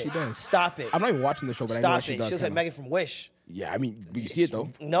 Stop it. She does. Stop it. I'm not even watching the show, but I know Stop that she it. does. She looks like kinda. Megan from Wish. Yeah, I mean, you see it though.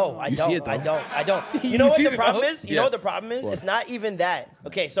 No, I You don't. see it, though. I don't. You know what see the it, problem though? is? You know what the problem is? What? It's not even that.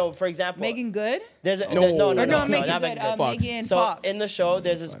 Okay, so for example, Megan Good? there's a, No. no, Or no, not Megan Megan Good. Good. Fox. Megan So Fox. in the show,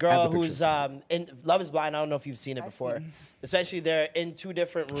 there's this girl the who's in Love Is Blind. I don't know if you've seen it before. seen. Especially they're in two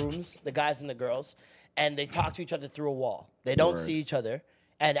different rooms, the guys and the girls, and they talk to each other through a wall. They don't see each other,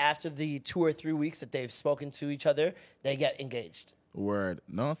 and after the 2 or 3 weeks that they've spoken to each other, they get engaged. Word.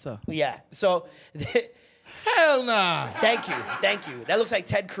 No, sir. Yeah. So Hell nah. thank you. That looks like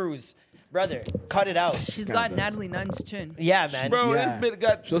Ted Cruz, brother. Cut it out. She's Kinda got does. Natalie Nunn's chin. Yeah, man. Bro, Yeah. this bitch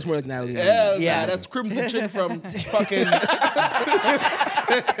got. She looks more like Natalie. Hell Yeah. yeah, that's Crimson Chin from fucking.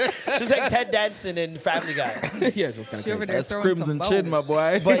 She looks like Ted Danson in Family Guy. Yeah, she looks kind She over of there That's throwing Crimson some Chin, my bows.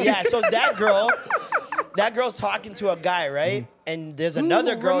 boy. But yeah, so that girl's talking to a guy, right? And there's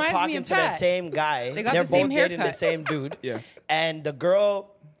another girl reminds me talking of to the Pat. same guy. They got They're the same both dating the haircut. same dude. Yeah. And the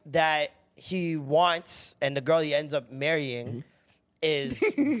girl that he wants and the girl he ends up marrying is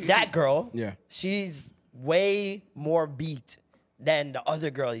that girl. Yeah. She's way more beat than the other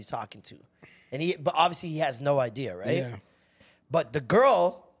girl he's talking to. But obviously he has no idea, right? Yeah. But the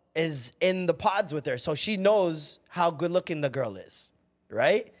girl is in the pods with her, so she knows how good looking the girl is,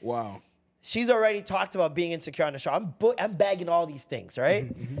 right? Wow. She's already talked about being insecure on the show. I'm bagging all these things,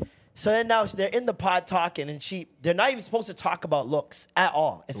 right? So then now they're in the pod talking, and they're not even supposed to talk about looks at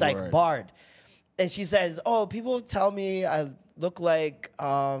all. It's like Word. barred. And she says, "Oh, people tell me I look like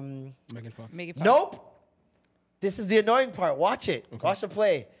Megan Fox. Megan Fox. nope." This is the annoying part. Watch it. Watch the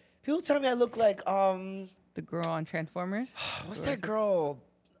play. People tell me I look like The girl on Transformers. what's that girl?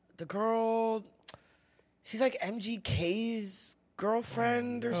 The girl, she's like MGK's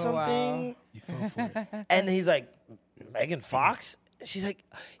girlfriend or Oh, wow. something. You fell for it. And he's like, Megan Fox? She's like,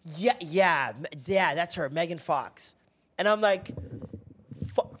 yeah, that's her, Megan Fox. And I'm like,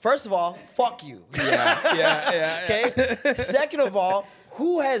 first of all, fuck you. yeah. Okay? Second of all,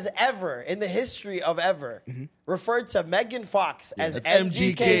 who has ever, in the history of ever, referred to Megan Fox as That's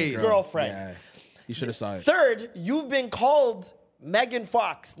MGK's MGK. girlfriend? Yeah. You should have saw it. Third, you've been called Megan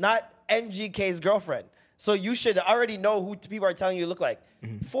Fox, not MGK's girlfriend. So you should already know who people are telling you look like.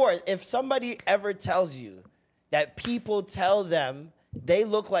 Fourth, if somebody ever tells you that people tell them they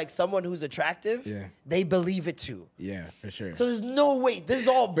look like someone who's attractive, Yeah. they believe it too. Yeah, for sure. So there's no way. This is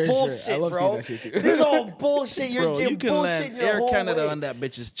all For sure. I bullshit, love bro. seeing that shit too. This is all bullshit. You're Bro, you're you can bullshitting land your Air whole Canada way. on that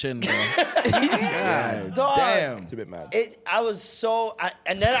bitch's chin, bro. Dog. Damn. It's a bit mad. I was so,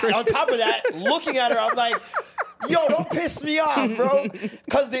 and then on top of that, looking at her, I'm like, yo, don't piss me off, bro.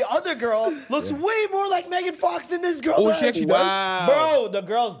 Because the other girl looks way more like Megan Fox than this girl does. she actually does? Wow. Bro, the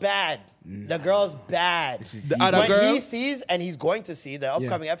girl's bad. The girl's bad. The other When girl? he sees, and he's going to see the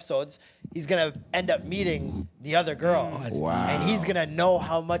upcoming episodes, he's going to end up meeting the other girl. Wow. And he's going to know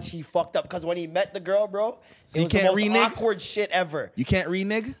how much he fucked up. Because when he met the girl, bro, So it you was the can't most renege? awkward shit ever. You can't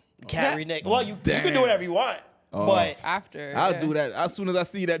renege? Can't renege. Well, you can do Damn. whatever you want. But After. I'll yeah. do that. As soon as I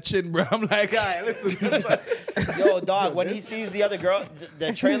see that chin, bro, I'm like, all right, listen. yo, dog, when he sees the other girl,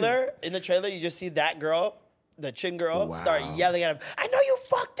 the trailer, in the trailer, you just see that girl, the chin girl, start yelling at him, I know you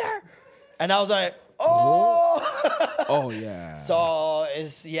fucked her. And I was like, oh. Oh, yeah. So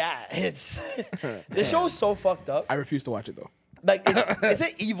it's the show is so fucked up. I refuse to watch it though. Like it's an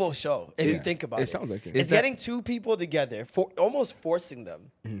evil show if you think about it. It sounds like it. It's Is that- getting two people together, almost forcing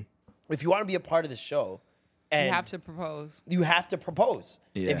them. If you want to be a part of the show, and You have to propose. you have to propose.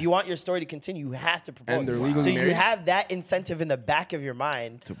 Yeah. If you want your story to continue, you have to propose. And they're legally so you married? have that incentive in the back of your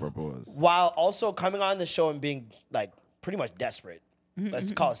mind To propose. while also coming on the show and being like pretty much desperate.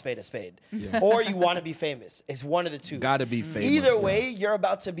 Let's call a spade a spade. Or you want to be famous. It's one of the two. Gotta be famous. Either bro. way, you're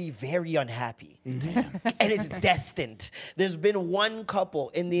about to be very unhappy. And it's destined. There's been one couple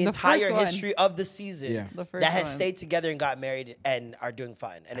in the entire first one. history of the season Yeah. The first that has one. stayed together and got married and are doing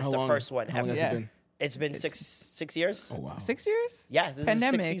fine. And it's the first one How long ever. has Yeah. it been? It's been six years. Oh wow. 6 years? Yeah, this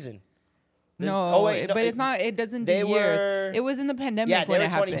Pandemic. is the 6th season. This- No, oh, wait, no, but it's not. It doesn't do they years. were- It was in the pandemic Yeah, they when were it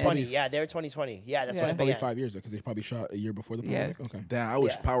happened. 2020. Yeah, they were 2020. Yeah, that's Yeah. when it Probably began. 5 years though, because they probably shot a year before the Yeah. pandemic. Okay. Damn, I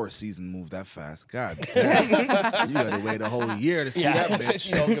wish Yeah. Power Season moved that fast. God damn. You gotta wait a whole year to see Yeah. that bitch.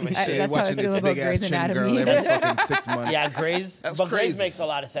 You don't give a That's shit. how I Watching feel this about big ass Grey's chin girl Anatomy. every fucking 6 months. Yeah, Grey's. That's But Grey's crazy. makes a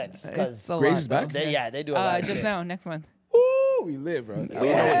lot of sense because It's a Grey's lot, is back? though. they do a lot of Just shit. now, next month. Ooh, we live, bro. You know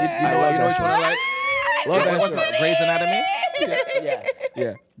which one I like? Love that What's show. that? Grey's Anatomy? Yeah.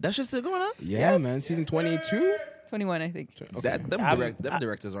 Yeah. That shit still going on? Yeah, man. Season 22. 21, I think. Okay. Them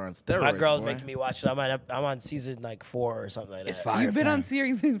directors are on steroids. My girl's boy. making me watch it. I'm on season like 4 or something like that. It's fire. You've been on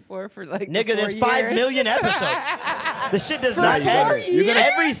series 4 for like Nigga, 4 there's years. 5 million episodes. The shit does For not 4 end. years?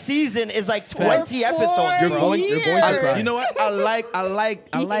 Every season is like 20 episodes, You're bro. going to cry. You know what? I like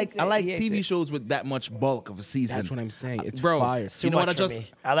He hates TV it. shows with that much bulk of a season. That's what I'm saying. It's Bro, fire. Too you know much what I for just? me.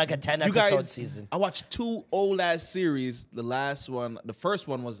 I like a 10 You episode guys, season. I watched 2 old ass series. The last one, the first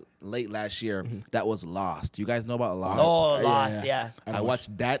one was late last year. That was Lost. You guys know about Lost? Oh, Lost, yeah. I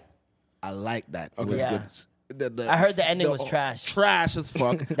watched that. I like that. It was Yeah. good. I heard the ending was trash. Trash as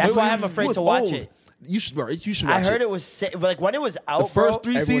fuck. That's why I'm afraid was to watch old. it. You should watch I heard it was like when it was out. The first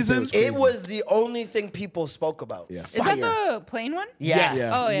bro, 3 Everyone said it seasons. was it was the only thing people spoke about. Yeah. Is that the plain one? Yes.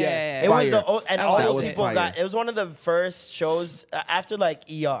 Yes. Oh, yeah. Yes. yeah, It yeah. was Fire. and I all watched those it. people Fire. got. It was one of the first shows after like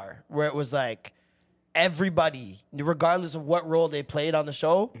ER, where it was like everybody, regardless of what role they played on the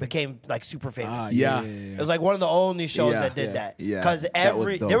show, became like super famous. yeah. It was like one of the only shows Yeah. that did Yeah. that. Yeah. Because That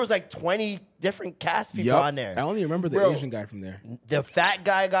was dope. there was like 20 different cast people Yup. on there. I only remember the Bro. Asian guy from there. The fat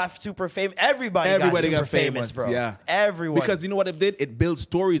guy got super famous. Everybody Everybody got super got famous, bro. yeah. Everyone. Because you know what it did? It built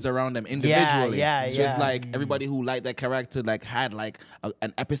stories around them individually. yeah, It's yeah. just like everybody who liked that character like had like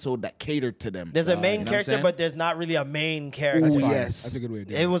an episode that catered to them. there's a main you know what I'm character, saying? but there's not really a main character. Ooh, Fire. yes. That's a good way of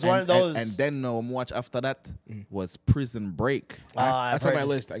doing It was one of those. And then watch after that was Prison Break. I've That's on heard my this-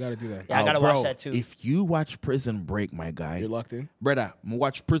 list. I got to do that. Yeah, I gotta bro, watch that too. If you watch Prison Break, my guy, You're locked in? brother,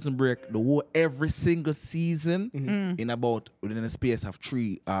 watch Prison Break the whole every single season in about within a space of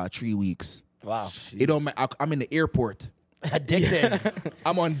 3 weeks. Wow. It don't matter. I'm in the airport. Addicted.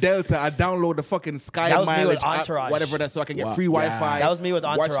 I'm on Delta. I download the fucking Sky That was me with mileage, Entourage. whatever that, so I can get Wow. free Yeah. Wi-Fi. That was me with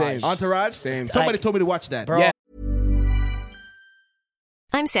Watch Entourage. same. Entourage. Same. Somebody Like- told me to watch that. Bro, Yeah.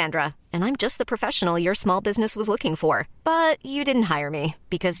 I'm Sandra, and I'm just the professional your small business was looking for. But you didn't hire me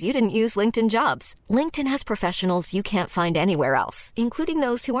because you didn't use LinkedIn Jobs. LinkedIn has professionals you can't find anywhere else, including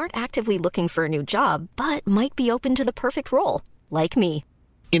those who aren't actively looking for a new job, but might be open to the perfect role, like me.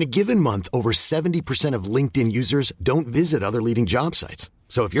 In a given month, over 70% of LinkedIn users don't visit other leading job sites.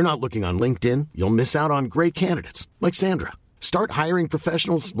 So if you're not looking on LinkedIn, you'll miss out on great candidates like Sandra. Start hiring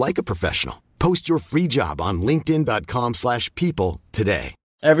professionals like a professional. Post your free job on linkedin.com/people today.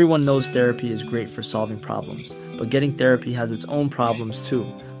 Everyone knows therapy is great for solving problems, but getting therapy has its own problems too,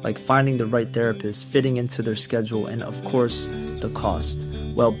 like finding the right therapist, fitting into their schedule, and of course, the cost.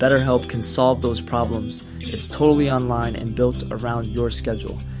 Well, BetterHelp can solve those problems. It's totally online and built around your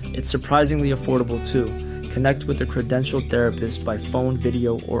schedule. It's surprisingly affordable too. Connect with a credentialed therapist by phone,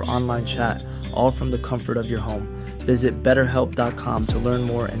 video, or online chat, all from the comfort of your home. Visit BetterHelp.com to learn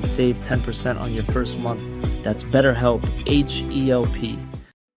more and save 10% on your first month. That's BetterHelp, H-E-L-P.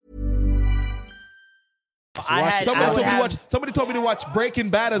 Somebody told me to watch Breaking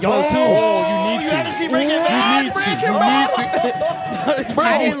Bad as well too. Oh, you need to. had to see Breaking Bad. You need to. Bro,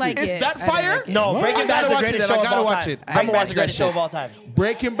 I didn't like is it. that I didn't fire? like it. No, Breaking I Bad's gotta the watch greatest it. show I of gotta all watch time. it. Breaking I'ma Bad's watch the that greatest show shit. of all time.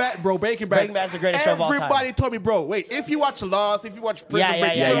 Breaking Bad. Breaking Bad's the greatest show of all time. Everybody told me, bro, wait, if you watch Lost, if you watch Prison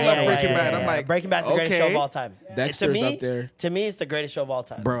Break, you're gonna love Breaking Bad. I'm like, Breaking Bad's the greatest show of all time. Dexter's to me, up there. To me, it's the greatest show of all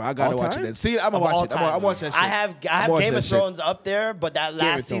time. bro, I gotta All watch time? it. See, I'm gonna Of watch all it. I'm time. gonna watch that shit. I have I'ma watch Game that of shit. Thrones up there, but that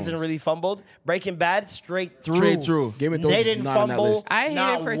last of season Thrones. really fumbled. Breaking Bad straight through. Straight through. Game of Thrones They is didn't not on that fumble. list. I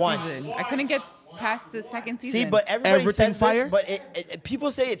not hated first once. season. I couldn't get past the second season. See, but everybody Everything says fire? this, but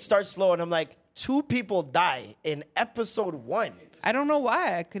people say it starts slow, and I'm like, 2 people die in episode 1. I don't know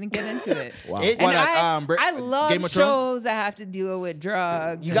why I couldn't get into it. Wow. It- And What, I love Game of Thrones? shows that have to deal with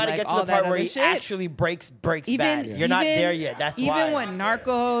drugs. You got got to get to the part where he actually breaks bad. You're not there yet. That's why. Even when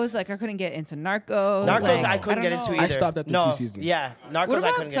Narcos, like I couldn't get into Narcos. Narcos, like, I couldn't don't get into know. either. I stopped after 2 seasons. Yeah, Narcos, What I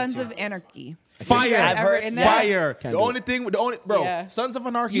about couldn't Sons get into. of Anarchy? Fire. I've Ever heard in that? Fire. Can't The do only it. thing, bro, Yeah. Sons of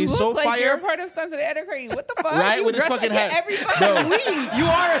Anarchy You is look so like fire. you're part of Sons of Anarchy. What the fuck? Right? You With his dress fucking like hat. it every fucking week. You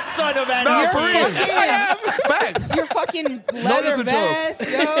are a son of No, anarchy. for real. Facts. Your fucking leather control. vest,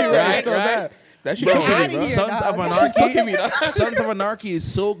 yo. Right? Right? That shit Bro, is outta good, bro. here. Sons dog. of Anarchy. Sons of Anarchy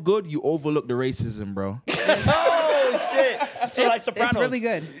is so good you overlook the racism, bro. Oh shit! So like Sopranos. It's really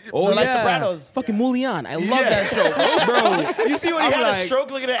good. So like Sopranos. Fucking Mulian. I love that show, bro. You see when he I'm had a like-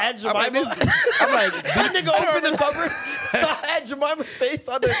 stroke looking at Aunt Jemima? I'm like, That nigga opened the cupboard, saw Aunt Jemima's face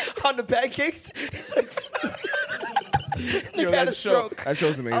on the pancakes. He's like, nigga had a stroke. That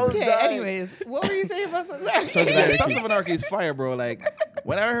show's amazing. was Okay, dying. anyways, what were you saying about Sons of Anarchy? yeah, Sons of Anarchy is fire, bro. Like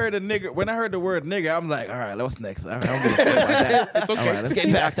when I heard the word nigga, I'm like, all right, what's next? I don't give a fuck about that. It's okay. All right, let's get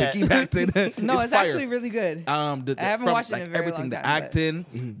keep past acting. that. Keep acting. No, it's fire. actually really good. I haven't watched it in a very everything, long the time, but-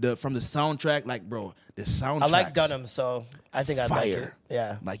 acting, from the soundtrack, like bro, the soundtrack. I like Dunham, so I think I'd like it.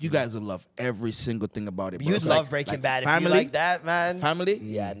 Yeah. Like, you guys will love every single thing about it, bro. You'd It's love Breaking Bad. Family, if you like that, man. Family?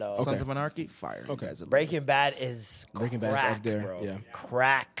 Yeah, no. Sons Okay. of Anarchy? Fire. Okay. You guys will love Breaking Bad is Breaking crack, Bad's up there, bro. yeah.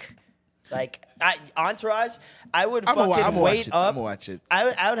 Crack. Like, Entourage, I would I'ma fucking watch wait it. up. I'ma watch it.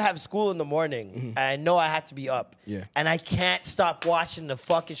 I would have school in the morning, and I know I had to be up. Yeah. And I can't stop watching the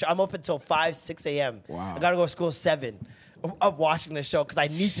fucking show. I'm up until 5, 6 a.m. Wow. I gotta go to school at 7. I'm up watching the show because I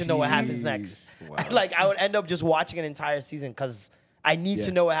need to know what happens next. Wow. Like, I would end up just watching an entire season because I need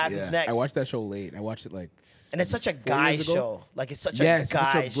to know what happens Yeah. next. I watched that show late. I watched it like. And it's such a 4 guy years ago. show. Like, it's such Yeah, a it's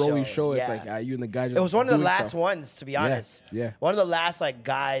guy such a broy show. It's Yeah. like you and the guy just. It was one of the doing last stuff. ones, to be honest. yeah. One of the last, like,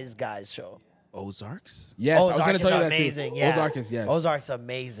 guys show. Ozarks? Yes, I was Ozark going to tell you is that amazing. too. Yeah. Ozark is yes. Ozark's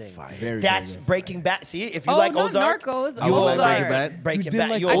amazing. Very, That's very good. Breaking Bad. See, if you Oh, like not Ozark, Narcos, you will Ozark. like Breaking Bad. Breaking You didn't Bad.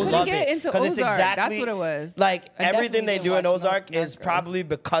 like You I will couldn't love get it into 'cause it's Ozark. exactly That's what it was. Like I everything definitely they didn't do in watch Ozark is Narcos. probably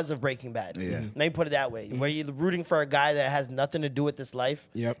because of Breaking Bad. Yeah. Let me put it that way, where you're rooting for a guy that has nothing to do with this life,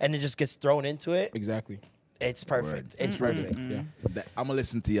 Yep. and it just gets thrown into it. Exactly. It's perfect. It's perfect. Yeah. I'm gonna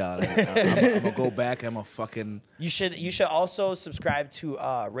listen to y'all. I'm gonna go back. I'm gonna fucking. You should also subscribe to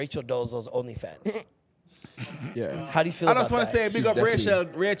Rachel Dolezal's OnlyFans. Yeah. How do you feel I about just want that? to say big She's up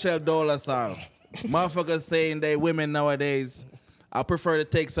definitely- Rachel Dolezal. Motherfuckers saying they women nowadays. I prefer to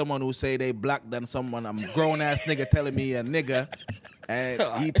take someone who say they black than someone I'm grown ass nigga telling me a nigga and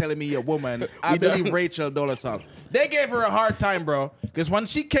he telling me a woman. I believe Rachel Dolezal. They gave her a hard time, bro. Because when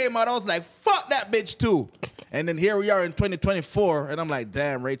she came out, I was like, fuck that bitch too. And then here we are in 2024, and I'm like,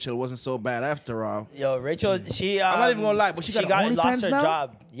 damn, Rachel wasn't so bad after all. Yo, Rachel, she. I'm not even gonna lie, but she got lost OnlyFans her now?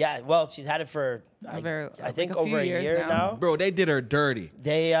 job. Yeah, well, she's had it for I think like a few over a years year now. Bro, they did her dirty.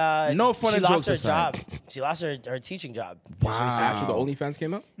 They No fun she and lost jokes her aside. job. She lost her teaching job. After the OnlyFans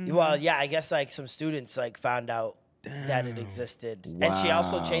came out? Well, yeah, I guess like some students like found out that it existed, and she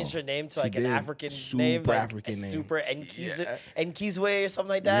also Wow. changed her name to like an did. African Super name, like African name. Super Enkizwe or something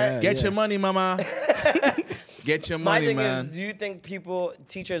like that. Yeah. Get your money, mama. Get your My money, thing man. is, do you think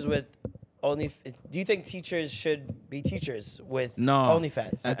teachers with do you think teachers should be teachers with No.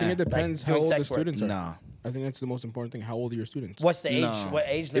 OnlyFans? I think it depends how doing old the sex work. students are. Nah. I think that's the most important thing. How old are your students? What's the age? No. What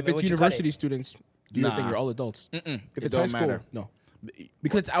age If limit it's would you cut university it? students, do you Nah. think you're all adults? If It it's don't high school, matter. no.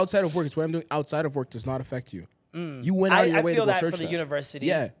 Because it's outside of work. It's what I'm doing outside of work does not affect you. You went out of your I way feel to go that search for the that. university.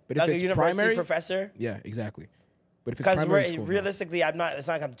 Yeah, but if like it's a university primary, professor. yeah, exactly. But if it's Because primary school, no. realistically, I'm not. It's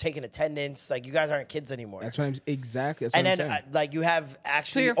not like I'm taking attendance. Like you guys aren't kids anymore. That's what I'm exactly. That's and what then I'm saying. like you have So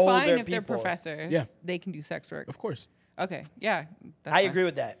actually you're older fine if people. they're professors. Yeah. They can do sex work. Of course. Okay. Yeah. That's I fine. agree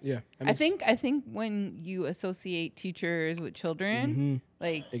with that. Yeah. I think when you associate teachers with children,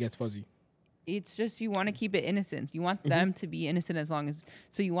 like it gets fuzzy. it's just you want to keep it innocent. You want them to be innocent as long as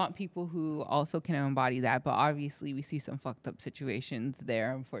so you want people who also can embody that. But obviously we see some fucked up situations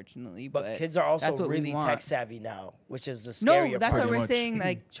there, unfortunately. But kids are also that's what we really want. tech savvy now, which is the No, scarier that's part. what we're much. saying.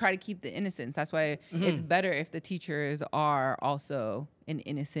 Like, try to keep the innocence. That's why it's better if the teachers are also an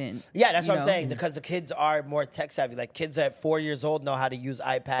innocent. Yeah, that's you what I'm know? saying. Because the kids are more tech savvy. Like kids at 4 years old know how to use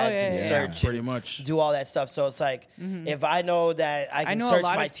iPads and yeah. search, Pretty and much. do all that stuff. So it's like if I know that I can know a search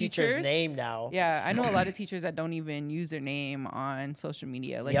lot my of teacher's teachers- name now. Yeah, I know a lot of teachers that don't even use their name on social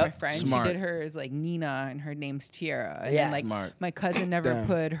media. Like Yep. my friend, Smart. she did hers like Nina, and her name's Tiara. And Yeah. then, like Smart. my cousin never Damn,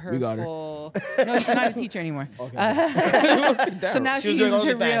 put her we got her. full. No, she's not a teacher anymore. So now She she was doing uses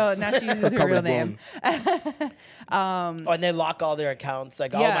her OnlyFans. real. Now she uses her Cover real the name. Oh, and they lock all their accounts.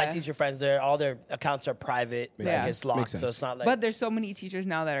 Like all my Yeah. teacher friends, all their accounts are private. Like sense. it's locked, Makes so sense. it's not like. But there's so many teachers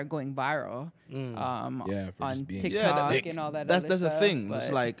now that are going viral. Yeah, for on just being- TikTok Yeah, and all that. That's other the stuff, thing. but-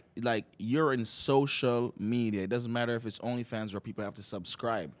 It's like you're in social media. It doesn't matter if it's OnlyFans or people have to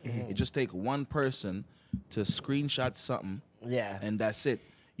subscribe. It just take one person to screenshot something, yeah. and that's it.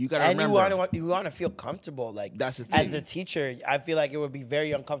 You gotta And remember. you want to feel comfortable. Like That's the as thing. a teacher, I feel like it would be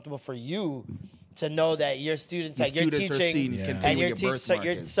very uncomfortable for you to know that your students, Your like you're students are teaching, seeing Yeah. and continue your with your teach,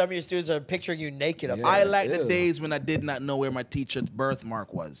 birthmark is. some of your students are picturing you naked. Up Yeah. I there. like the Ew. days when I did not know where my teacher's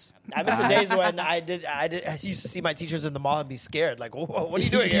birthmark was. I miss the days when I used to see my teachers in the mall and be scared. Like, whoa, what are you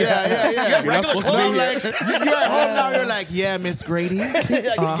doing here? Yeah. You're not supposed to be here. You're at home now. You're like, yeah, Miss Grady. Like,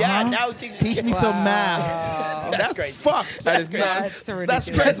 yeah, now Teach me some math. That's great. Fucked. That is nuts. That's That's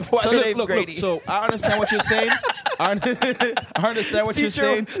ridiculous. crazy. why So her look, name's look, Grady. So I understand what you're saying. I understand what you're Teacher,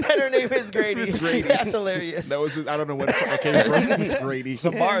 saying. and her name is Grady. Miss Grady. That's hilarious. That was I don't know where the fuck that came from. Miss Grady.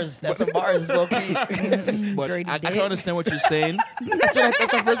 some bars. That's some bars, low key. But Grady I dick. can understand what you're saying. That's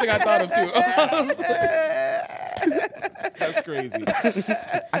the first thing I thought of too. That's crazy.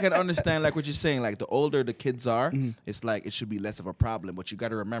 I can understand like what you're saying. Like the older the kids are, it's like it should be less of a problem. But you got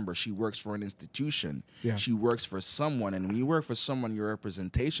to remember, she works for an institution. Yeah. She works for someone, and when you work for someone, you're a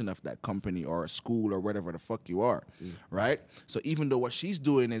representation of that company or a school or whatever the fuck you are, right? So even though what she's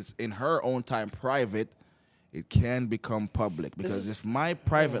doing is in her own time private, it can become public, because if my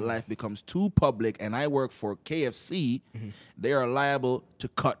private life becomes too public and I work for KFC, they are liable to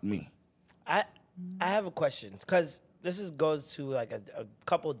cut me. I have a question, because goes to like a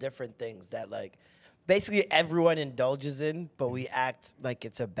couple different things that like basically everyone indulges in, but we act like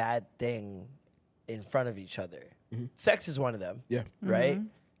it's a bad thing in front of each other. Sex is one of them. Yeah. Right?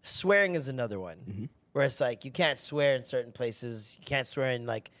 Swearing is another one. Where it's like you can't swear in certain places. You can't swear in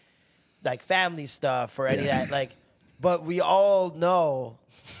like family stuff or any of that. Like, but we all know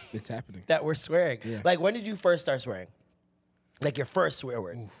It's happening. that we're swearing. Yeah. Like, when did you first start swearing? Like your first swear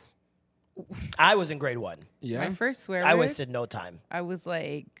word? I was in grade 1. Yeah. My first swear I word, wasted no time. I was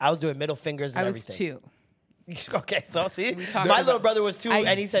like, I was doing middle fingers and I was everything. 2. Okay, so see, talking my about- little brother was 2,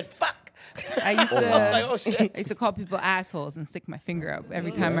 and he said, "Fuck." I used to, I was like, "Oh shit." I used to call people assholes and stick my finger up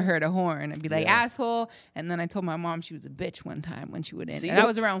every time I heard a horn. I'd be like, asshole. And then I told my mom she was a bitch one time when she wouldn't. See? And I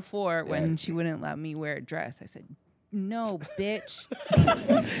was around 4 when she wouldn't let me wear a dress. I said, no, bitch.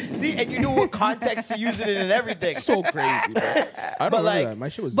 See, and you knew what context to use it in and everything. So crazy, bro. I don't remember like- that. My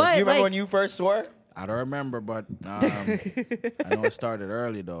shit was. but- You remember like- when you first swore? I don't remember, but I know it started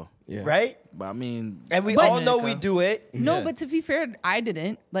early though. yeah. Right? But I mean, And we But- all know we do it. No, Yeah. but to be fair, I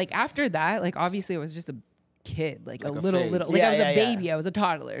didn't. Like after that, like obviously I was just a kid, like a Like a little, phase. like Yeah, I was yeah, a yeah. baby. I was a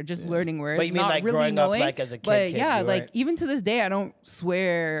toddler, just learning words. But you mean not like really growing up, knowing. like, as a But kid, yeah, you like weren't- even to this day, I don't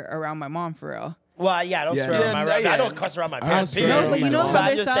swear around my mom for real. Well, yeah, I don't Yeah, swear yeah, on my yeah. I don't cuss around my don't parents. swear period. No, but you know But how I'm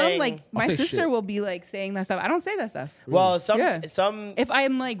there's just some saying- like my say sister shit. will be like saying that stuff. I don't say that stuff. Well, some Yeah. some If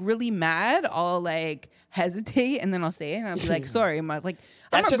I'm like really mad, I'll like hesitate and then I'll say it and I'll be like, sorry, I'm like I'm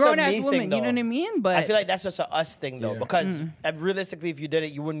That's a just a grown ass me woman, thing, you know though. what I mean? But I feel like that's just a us thing though, Yeah. because realistically, if you did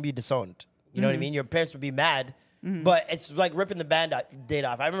it, you wouldn't be disowned. You know what I mean? Your parents would be mad, but it's like ripping the band-aid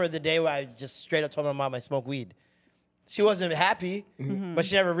off. I remember the day where I just straight up told my mom I smoke weed. She wasn't happy, but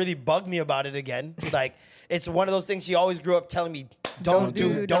she never really bugged me about it again. Like, it's one of those things she always grew up telling me, don't do.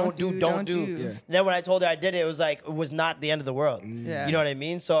 Yeah. And then when I told her I did it, it was not the end of the world. Yeah. You know what I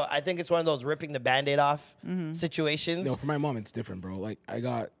mean? So I think it's one of those ripping the Band-Aid off situations. No, for my mom, it's different, bro. Like, I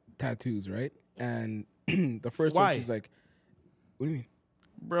got tattoos, right? And the first Why? one, she's like, what do you mean?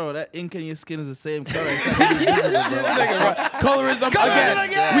 bro, that ink in your skin is the same color. It's not really visible, bro. Colorism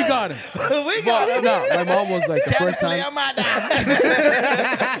again. We got it. We got it. No, my mom was like, the first time.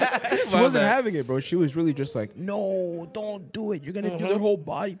 She wasn't bad. having it, bro. She was really just like, no, don't do it. You're going to do their whole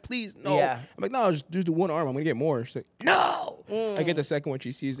body. Please, no. Yeah. I'm like, no, I'll just do one arm. I'm going to get more. She's like, no. I get the second one.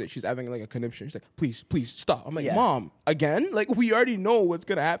 She sees that she's having like a conniption. She's like, please, stop. I'm like, Yeah. Mom, again? Like, we already know what's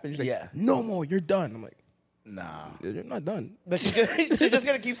going to happen. She's like, Yeah. no more. You're done. I'm like, Nah. you're not done. But she's just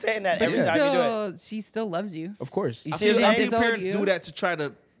gonna keep saying that every time you do it. so she still loves you. Of course. You I see feel, what I'm I feel saying? parents you. do that to try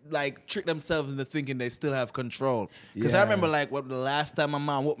to like trick themselves into thinking they still have control. Because I Yeah. remember like what the last time my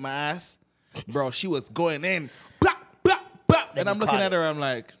mom whooped my ass, bro, she was going in, blah, blah, blah, and I'm you looking caught at it. her, I'm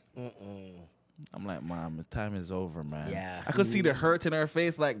like, Mom, the time is over, man. Yeah. I could see the hurt in her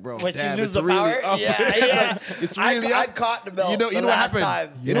face, like, bro, When damn, she loses it's the really power, up. yeah. It's really I up. caught the belt. You know the what last happened?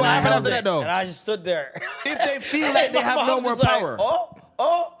 time. You know what And I happened held after it, that, though? And I just stood there. If they feel like they My have mom no was more just like, power.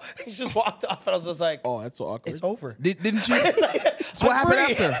 oh, he just walked off, and I was just like, Oh, that's so awkward. it's over. Didn't you? So what I'm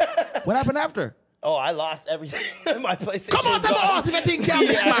happened free. after? What happened after? Oh, I lost everything. My PlayStation. Come on, was someone gone. else if you think you're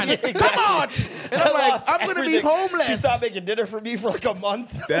big man. exactly. Come on. And I'm I like, lost I'm going to be everything. homeless. She stopped making dinner for me for like a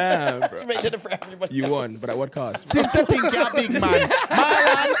month. Damn, bro. She made dinner for everybody. You else. won, but at what cost? Since I think you're big man.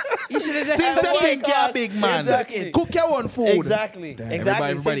 Marlon, You should have just since I what think you're cost? big man. Exactly. Cook your own food. Exactly. Damn. Exactly.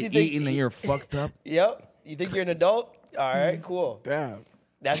 Everybody Since you think- eating and you're fucked up. Yep. You think you're an adult? All right, cool. Damn.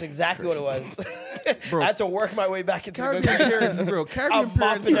 That's exactly what it was. Bro. I had to work my way back into the Caribbean good parents, graces. bro. Caribbean I'm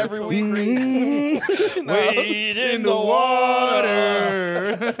parents mopping are every so week. Wade in the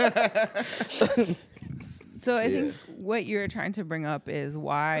water. So I think what you're trying to bring up is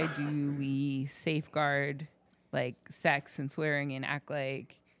why do we safeguard like sex and swearing and act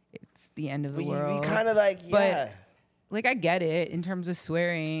like it's the end of the We world? kind of like, yeah. Like I get it in terms of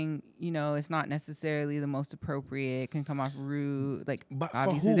swearing, you know, it's not necessarily the most appropriate. It can come off rude. Like But for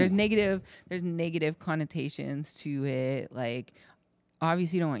obviously who? there's negative connotations to it. Like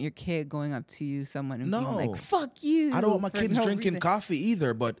obviously you don't want your kid going up to you, someone and being No. like, fuck you. I don't want my for kids no drinking reason. coffee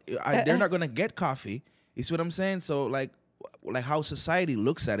either, but they're not going to get coffee. You see what I'm saying? So, like how society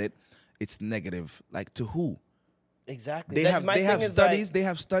looks at it, it's negative. Like, to who? Exactly. They That- my have thing is, studies. like- They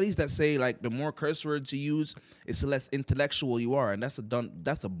have studies that say like the more curse words you use, it's the less intellectual you are, and that's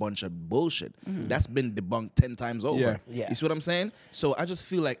a bunch of bullshit. That's been debunked 10 times over. Yeah. Yeah. You see what I'm saying? So I just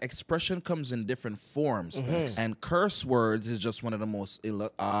feel like expression comes in different forms, and curse words is just one of the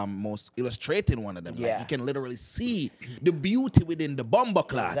most illustrating one of them. Like, Yeah. you can literally see the beauty within the bomber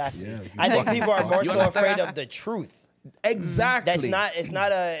class. Exactly. I think people are more You so understand? afraid of the truth. Exactly.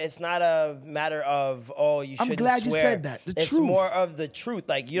 It's not a matter of you I'm shouldn't glad you swear. said that. The it's truth. more of the truth.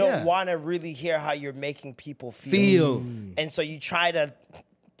 Like you Yeah. don't want to really hear how you're making people feel. And so you try to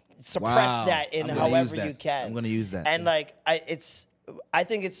suppress that in I'm gonna use however that. you can. I'm gonna use that. And like I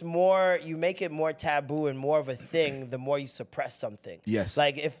think it's more, you make it more taboo and more of a thing the more you suppress something. Yes.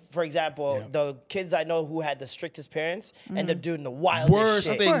 Like if, for example, the kids I know who had the strictest parents end up doing the wildest Worst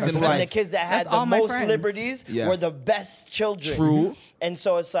shit. things in And life. the kids that had That's the all my most friends. liberties were the best children. True. And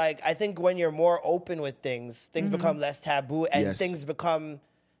so it's like, I think when you're more open with things become less taboo and Yes. things become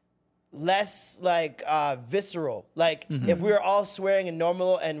less like visceral. Like if we were all swearing and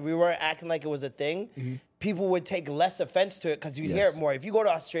normal and we weren't acting like it was a thing, people would take less offense to it because you'd hear it more. If you go to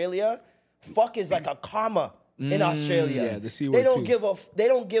Australia, fuck is like a comma in Australia. Yeah, the C they word don't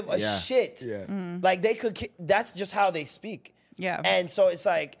too. give a shit. Yeah. Like they could. That's just how they speak. Yeah. And so it's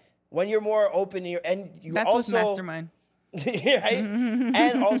like when you're more open, you That's also what's mastermind. right?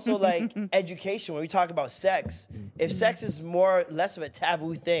 And also like education. When we talk about sex, if sex is less of a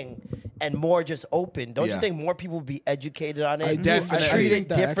taboo thing and more just open, don't you Yeah. think more people would be educated on it? I do. Definitely. I Treat think it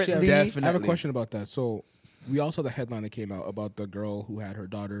that. Actually, differently. I have a Definitely. question about that. So we all saw the headline that came out about the girl who had her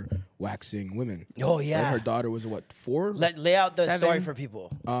daughter waxing women. Oh, Right? yeah. Her daughter was what, 4? Lay out the 7. story for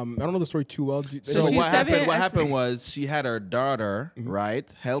people. I don't know the story too well. So she's what 7 happened? What or happened was she had her daughter,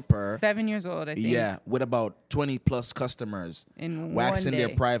 right, help her. 7 years old, I think. Yeah, with about 20 plus customers In waxing one their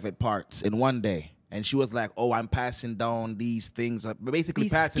day. private parts in one day. And she was like, "Oh, I'm passing down these things, basically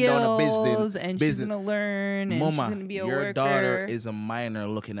These passing down a skills, business. and business. she's gonna learn, and Mama, she's gonna be a your worker. daughter is a minor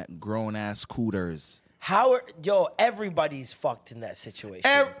looking at grown ass cooters. Everybody's fucked in that situation.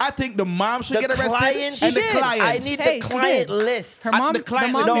 I think the mom should The get arrested, clients- and She the did. clients. I need Hey, the she client did. list. Her mom, the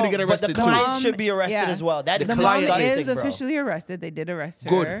client the is mom, need to get but arrested the too. client should be arrested as well. That is the mom disgusting, is bro. officially arrested. They did arrest her.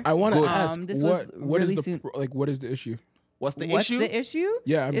 Good. I want to Good. ask, This was what is really the soon. what is the issue? What's the What's issue? the issue?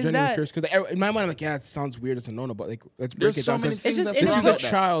 Yeah, I'm Is genuinely that- curious because in my mind, I'm like, yeah, it sounds weird as a no-no, but like, let's break There's it so down. many 'cause things just- that's it's this wrong is a with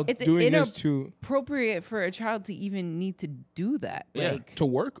that. child It's doing this to inappropriate for a child to even need to do that. Yeah. Like,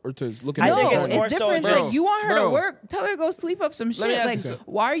 work or to look at. I no, think it's it's more so different. just- Like, you want her Bro. to work, tell her to go sweep up some shit. me ask Like, you something.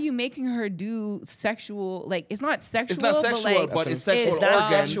 why are you making her do sexual? Like, it's not sexual. It's not sexual, but, like, but it's sexual It's not organs.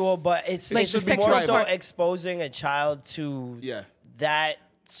 sexual, but it's Like, it's the more sexual so part. exposing a child to Yeah. that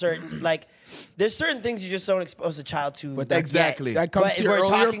certain like. There's certain things you just don't expose a child to. But like, exactly. yet. That comes But to if your we're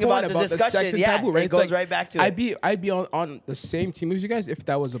earlier talking point about the sex discussion, and yeah, taboo, right? it It's goes like, right back to it. I'd be on the same team as you guys if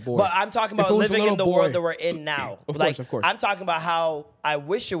that was a boy. But I'm talking If about it was a living in little the world boy- that we're in now. Of course. I'm talking about how I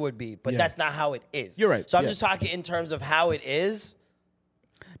wish it would be, but Yeah. that's not how it is. You're right, So I'm yeah. just talking in terms of how it is.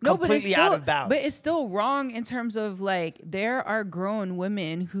 No, but it's completely still, out of bounds. But it's still wrong in terms of like there are grown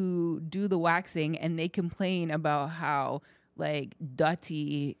women who do the waxing and they complain about how like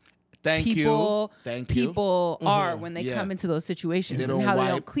dirty Thank people you. Thank you. people are when they Yeah. come into those situations They and don't how they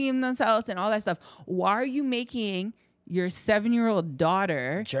don't wipe. clean themselves and all that stuff. Why are you making your 7-year-old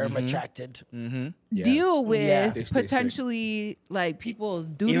daughter Germ attracted. deal with Yeah. They stay sick. potentially like people's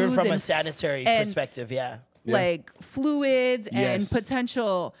doo-doos Even from a and sanitary and, perspective, yeah. like fluids and Yes.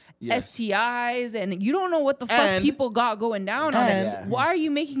 potential Yes. STIs, and you don't know what the fuck And- people got going down on it. Yeah. Why are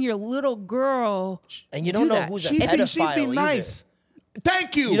you making your little girl And you don't do know that? who's a She's pedophile been either. nice.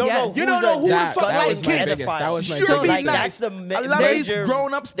 Thank you. You don't Yes. know who's You don't know who a the That- fuck that like was my kids. biggest. That was my You're biggest. being Like, nice. that's the a lot of these major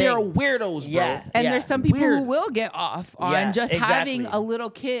grown-ups, they're thing. weirdos, bro. Yeah. And there's some people Weird. who will get off on Yeah, just exactly. having a little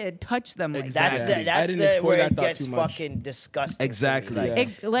kid touch them like That's that. the I that's didn't the explore where that it thought gets too much. fucking disgusting. for me. Exactly. Like,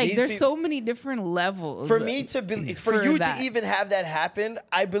 Yeah. Like these there's peop- so many different levels. for me to be for for you that. to even have that happen,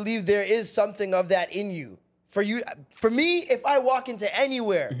 I believe there is something of that in you. For me, if I walk into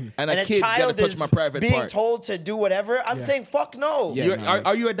anywhere And a kid gotta child touch is my private being part. told to do whatever, I'm saying fuck no. Yeah.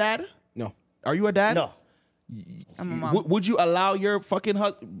 Are you a dad? no. Are you a dad? No. I'm a mom. Would you allow your fucking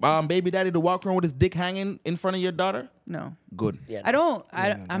baby daddy to walk around with his dick hanging in front of your daughter? No. Good. Yeah, I don't.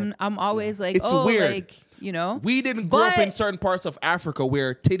 I'm always like, It's weird. like, you know. We didn't grow up in certain parts of Africa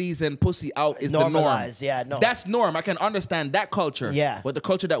where titties and pussy out is normalized, the norm. yeah, no. That's norm. I can understand that culture. Yeah. But the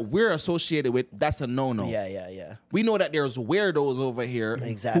culture that we're associated with, that's a no-no. Yeah. We know that there's weirdos over here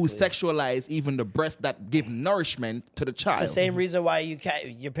Exactly. who sexualize even the breasts that give nourishment to the child. It's the same reason why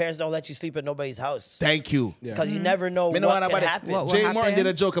your parents don't let you sleep at nobody's house. Thank you. Because you never know what can happen. What Jay will Martin happen? did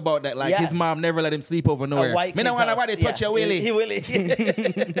a joke about that. Like, Yeah. his mom never let him sleep over nowhere. white Me no kid's want house. nobody touch your willy. He willy.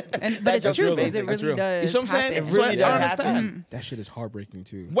 But it's That's true real, because though. it That's really real. does. You see what I'm saying? happen. It really So does I understand. happen. That shit is heartbreaking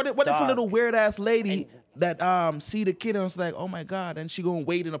too. What if a Dog. little weird ass lady that see the kid and was like, oh my God, and she gonna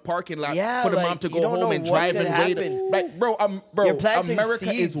wait in a parking lot Yeah, for the like, mom to you go don't home know and what drive could and wait. happen. Like, bro, You're planting America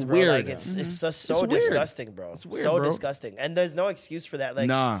seeds, is bro. weird. Like, it's just It's so weird. disgusting, bro. It's weird, so bro. disgusting. And there's no excuse for that. Like,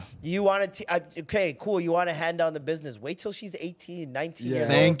 Nah. you want to, okay, cool. You want to hand down the business. Wait till she's 18, 19 years old.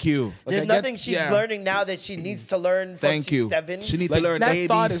 Thank you. There's Like, I get- nothing she's yeah. learning now that she needs to learn from Thank she's you. 7. She needs Like, to learn that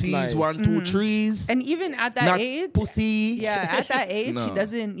thought is ABCs, nice. 1, 2, 3s. And even at that Not age, pussy. yeah, at that age, she No.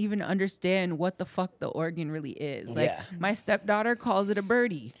 doesn't even understand what the fuck the organ really is. Like, Yeah. my stepdaughter calls it a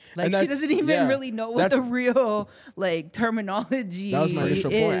birdie. Like, And she that's- doesn't even yeah. really know what That's- the real, like, terminology That was my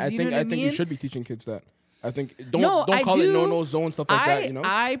initial is. point. I You think know what I think you mean? should be teaching kids that. I think No, don't I call it do. no zone stuff like that. You know.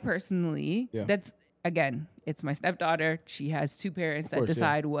 I personally, Yeah. that's again, it's my stepdaughter. She has two parents that course, yeah.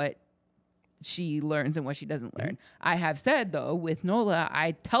 decide what she learns and what she doesn't Mm-hmm. learn. I have said though with Nola,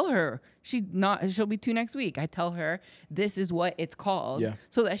 I tell her she'll be 2 next week. I tell her this is what it's called, Yeah.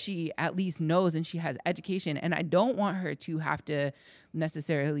 so that she at least knows and she has education. And I don't want her to have to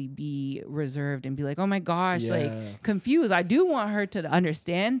necessarily be reserved and be like, oh my gosh, Yeah. like confused. I do want her to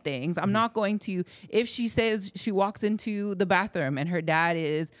understand things. I'm not going to, if she says she walks into the bathroom and her dad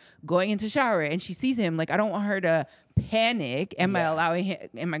is going into shower and she sees him, like, I don't want her to panic. Am I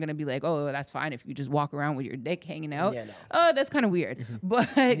going to be like, oh, that's fine if you just walk around with your dick hanging out? Yeah, no. Oh, that's kind of weird. But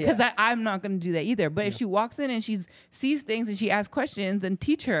because I'm not going to do that either. But if she walks in and she sees things and she asks questions, then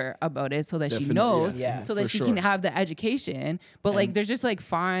teach her about it so that Definitely, she knows, yeah. so that For she sure. can have the education. But like, there's just like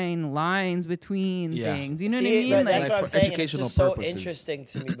fine lines between Yeah. things. You know See, what I mean? that's Like, what I'm for saying. And it's educational just so purposes. interesting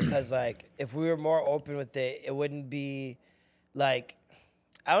to me because, like, if we were more open with it, it wouldn't be like,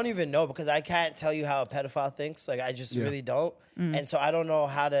 I don't even know because I can't tell you how a pedophile thinks. Like, I just really don't. And so I don't know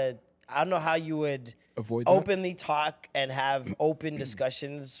how you would Avoid that? openly talk and have open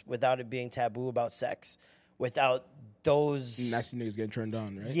discussions without it being taboo about sex, without those Nasty niggas getting turned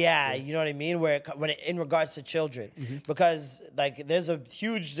on, right? yeah, you know what I mean? When in regards to children, because like there's a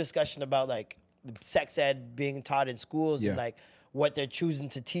huge discussion about like sex ed being taught in schools and Yeah. like what they're choosing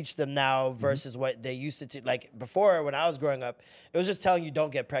to teach them now versus what they used to like before when I was growing up. It was just telling you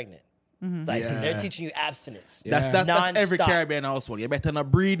don't get pregnant. Like they're teaching you abstinence. That's every Nonstop. Caribbean household. You better not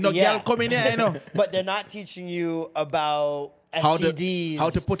breed no Yeah. girl come in here, you know. But they're not teaching you about How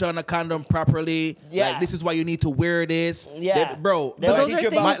STDs. to put on a condom properly. Yeah. Like, this is why you need to wear this. Yeah. Bro. They don't those teach are you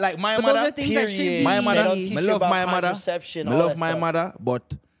things- about like my but those mother. are things that should period. be. My They mother, don't teach me you love about my mother. contraception, Me all love that my stuff. mother,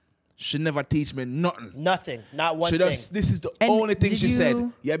 but she never teach me nothing. Nothing. Not one She thing. just, this is the And only thing did she you-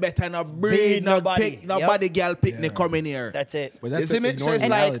 said. You better not breed, Breed not nobody. pick, nobody girl picnic come in here. That's it. But You that's see me? So ignoring it's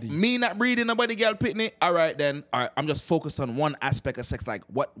like reality. me not breeding nobody girl picnic. All right, then. All right, I'm just focused on one aspect of sex, like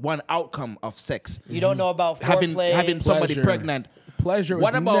what one outcome of sex. You don't know about Having foreplay. somebody Pleasure. pregnant. Pleasure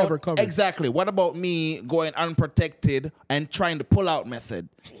What is about never covered. exactly? What about me going unprotected and trying the pull-out method?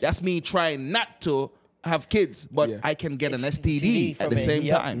 That's me trying not to have kids, but Yeah. I can get an It's STD TD at from the it. same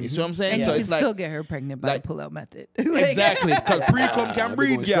Yep. time. You see what I'm saying? And So you it's can like still get her pregnant by like- the pull-out method. exactly because pre-cum can I've been breed,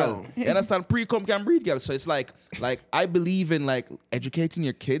 going girl. strong. You understand? Pre-cum can breed, girl. So it's like I believe in like educating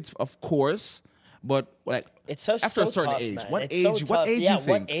your kids, of course, but like It's so, after so a certain tough, age. man. What It's age? so What tough. age yeah, you think?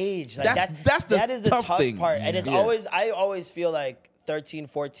 what age? Like That's the that is the tough tough thing. part. And it's Yeah. I always feel like 13,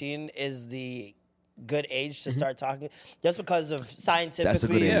 14 is the good age to start talking, just because of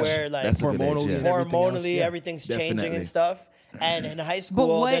scientifically age. where like That's a good age, hormonally yeah. and everything else, hormonally yeah. everything's changing Definitely. and stuff. And in high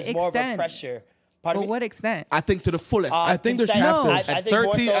school, what there's more of a extent? pressure. Pardon But me? what extent? I think to the fullest. I think there's consent- chapters. I At think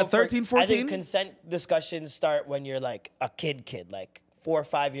more 13 so at 13, I 14? think consent discussions start when you're like a kid, like 4 or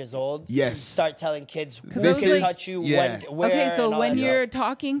 5 years old. Yes. Start telling kids who those can like- touch you, Yeah. when, where. Okay, so and all when that you're stuff.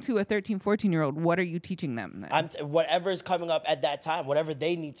 talking to a 13, 14-year-old, what are you teaching them then? Whatever's coming up at that time, whatever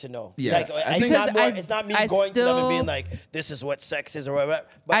they need to know. Yeah. Like, I it's think- not more, I- it's not me I going to them and still- being like, "This is what sex is" or whatever.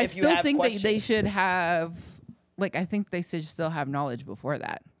 But I if you still have think questions, that they should have, like, I think they should still have knowledge before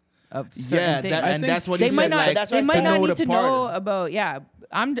that of certain yeah, things. and that's what they he might said. not. Like, That's They what I might said. not know need the to know part. about. Yeah,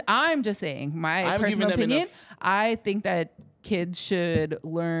 I'm just saying my I'm personal giving them opinion. enough. I think that kids should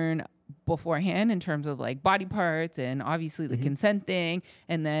learn beforehand in terms of like body parts and obviously the consent thing.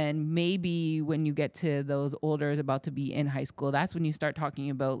 And then maybe when you get to those older, about to be in high school, that's when you start talking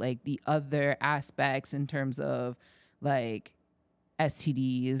about like the other aspects in terms of like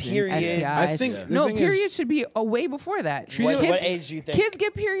STDs Periods. and STIs. I think the no, thing periods should be way before that. What age do you think? Kids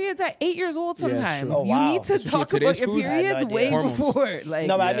get periods at 8 years old Yeah, sometimes. sure. Oh, You wow. need to Especially talk with about today's your food. I had no periods idea. way Hormones. before. Like,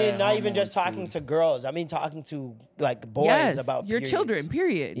 No, but I Yeah, mean, not even just hormones, talking food. to girls. I mean, talking to like boys yes, about your periods. children,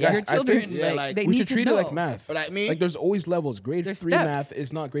 period. Yes, Your I children, think, yeah, like, they we need should to treat know. it like math. But like me? Like there's always levels. Grade There's 3 steps. math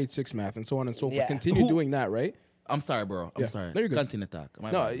is not grade 6 math, and so on and so forth. Yeah. Continue doing that, right? I'm sorry, bro. I'm Yeah. sorry. No, you're good. Continue to talk.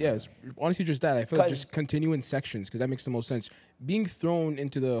 My No, bad. yeah, it's honestly just that. I feel like 'Cause- just continue in sections because that makes the most sense. Being thrown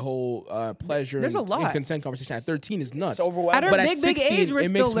into the whole pleasure There's and, a lot. and consent conversation at 13 is nuts. It's overwhelming. At our But at big 16, age, we're it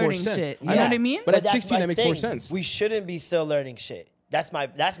still makes more learning sense. shit. You I know know. what I mean? But at that's 16, my that makes more thing. sense. We shouldn't be still learning shit. That's my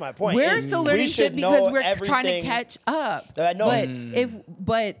point. We're is still we learning should shit because know we're trying to everything. catch up. I know.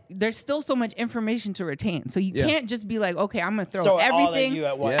 But there's still so much information to retain. So you Yeah. can't just be like, okay, I'm gonna throw Throw it all at everything you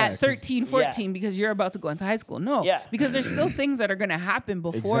at once. Yeah, at 'cause- 13, 14 because you're about to go into high school. No, Yeah. because there's still things that are gonna happen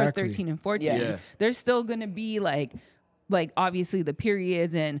before Exactly. 13 and 14. Yeah. There's still gonna be like obviously the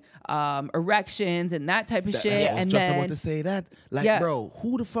periods and erections and that type of shit. I was And just then about to say that. Like, Yeah. bro,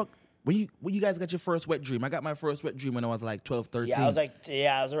 who the fuck? When you guys got your first wet dream? I got my first wet dream when I was like 12, 13.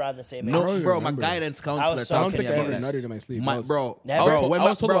 Yeah, I was around the same age. No, don't bro, my remember. guidance I counselor was so I don't talked to me think I about ever that. nutted in my sleep. My, I was- bro, Never. bro, when I my,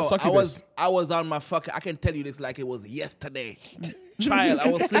 was told bro, about I succubus. was on my fucking. I can tell you this like it was yesterday. Child, I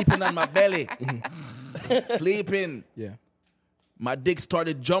was sleeping on my belly, sleeping. Yeah. My dick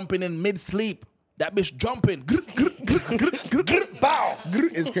started jumping in mid sleep. That bitch jumping. Bow.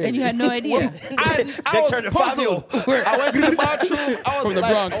 It's crazy. and you had no idea. I was turned to puzzled. I went to the bathroom. I was From the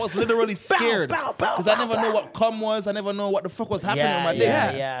like, Bronx. I was literally scared bow, bow, because I bow, never know bow. what cum was. I never know what the fuck was happening Yeah, with my dick.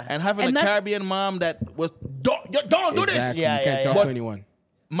 yeah, yeah. And having And a that's- Caribbean mom that was don't do this. Exactly. Yeah, You can't yeah, talk yeah. to anyone.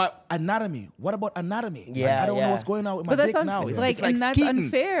 My anatomy. What about anatomy? Like, Yeah, I don't yeah. know what's going on with my But that's dick now. It's, like, it's like and that's skeeting,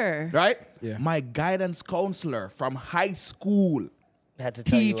 unfair. right? Yeah. My guidance counselor from high school Had to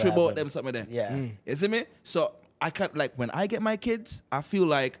tell you teach what about happened. them something there. Yeah. You see me? So I can't like when I get my kids, I feel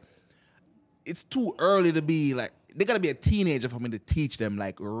like it's too early to be like they gotta be a teenager for me to teach them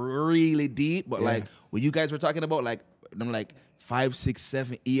like really deep. But like when you guys were talking about like them like 5, 6,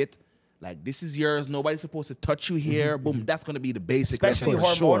 7, 8, like this is yours. Nobody's supposed to touch you here. Boom. That's gonna be the basic. Especially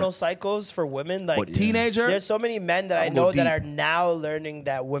lesson for hormonal sure. cycles for women. Like But teenager, there's so many men that I I'll go know that deep. are now learning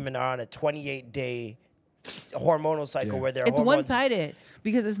that women are on a 28-day hormonal cycle where their It's hormones. one-sided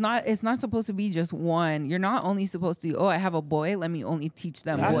because it's not supposed to be just one. You're not only supposed to, I have a boy, let me only teach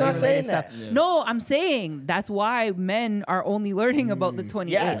them I'm boy not related saying stuff. that. No, I'm saying that's why men are only learning about the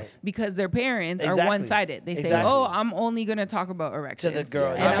 28 Yeah. because their parents are Exactly. one-sided. They say, Exactly. I'm only going to talk about erections. To the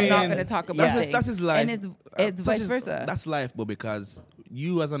girl, And yeah. I'm not going to talk about that's things. his life. And it's That's vice his- versa. That's life, but because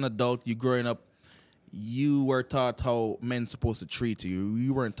you as an adult, you growing up, you were taught how men supposed to treat you.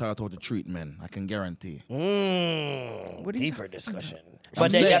 You weren't taught how to treat men. I can guarantee. What are you Deeper discussion. I'm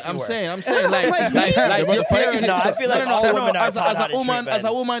But they saying, definitely I'm were. saying, like me? your parents. No, I feel like all women are as taught how a to woman, treat as a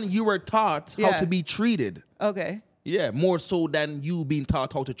men. woman, you were taught how Yeah. to be treated. Okay. Yeah, more so than you being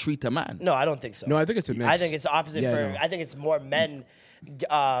taught how to treat a man. No, I don't think so. No, I think it's a mix. I think it's the opposite Yeah, for. no. I think it's more men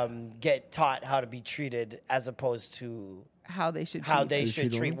get taught how to be treated as opposed to How they should how treat. they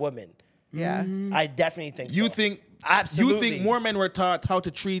should treat treat women. Yeah. I definitely think You so. think Absolutely. You think more men were taught how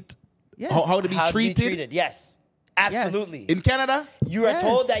to treat, Yes. how to be how treated to be treated? Yes, absolutely. in Canada? You are Yes.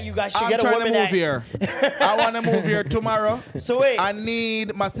 told that you guys should I'm get a trying to woman move that. here. I want to move here tomorrow. So wait. I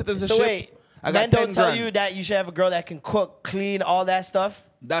need my citizenship. So wait. I Men got don't 10 tell grand. you that you should have a girl that can cook, clean, all that stuff.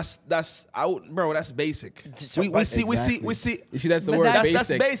 Bro. That's basic. So We what- see. You see, that's the But word that's-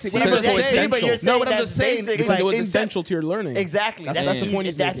 basic. That's basic. See, But but I'm just that's- saying- but you're no, but I'm saying just saying. that's basic, because it was in essential to your learning. Exactly. That's That's the point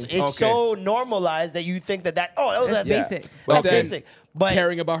he's that's making. it's so normalized that you think that that's That's basic. basic. But That's then basic. But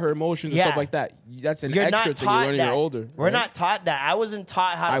caring about her emotions and Yeah. stuff like that. That's an you're extra not thing taught you're learning that. you're older. We're right? not taught that. I wasn't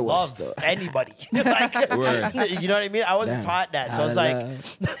taught how I to was, love though. anybody. Like, you know what I mean? I wasn't Damn. taught that. So How it's to like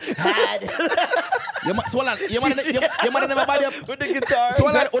love. had Your man never body up. with the guitar. So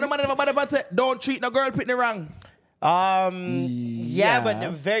when the man never body up, say, don't treat no girl pitney wrong. Yeah, but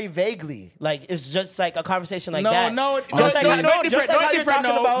very vaguely. Like it's just like a conversation like that. No, Just like how no, just like how you're talking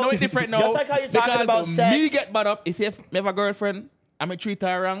about. No, it's different. No, Just like how you're talking because about sex. me get bad up. If me have a girlfriend, I may treat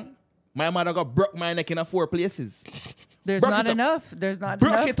her wrong. My mother got broke my neck in 4 places. There's Broke not it up. enough. There's not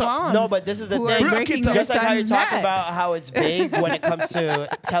Broke enough it up. moms. No, but this is the who thing. are breaking their Just like how you're son's talking necks. about how it's big when it comes to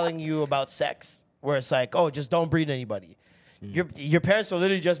telling you about sex, where it's like, oh, just don't breed anybody. Your parents will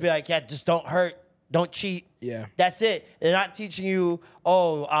literally just be like, yeah, just don't hurt Don't cheat. Yeah. That's it. They're not teaching you,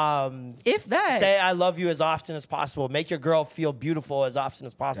 If that. say I love you as often as possible. Make your girl feel beautiful as often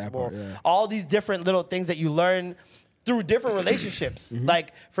as possible. part, yeah. All these different little things that you learn through different relationships.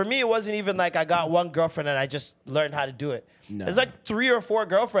 Like, for me, it wasn't even like I got one girlfriend and I just learned how to do it. No. It's like 3 or 4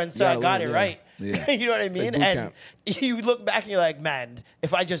 girlfriends till I gotta got learn, it yeah. right. Yeah. You know what I like mean? boot And camp. you look back and you're like, man,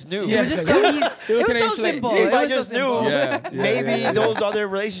 if I just knew. It was just so easy. It was so simple. If It I was so just knew, simple. Yeah. maybe those other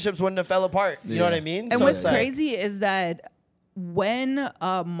relationships wouldn't have fell apart. You know what I mean? And So what's it's like- crazy is that when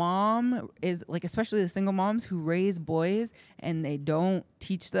a mom is like, especially the single moms who raise boys and they don't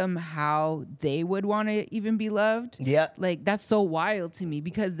teach them how they would want to even be loved. Yeah. Like, that's so wild to me,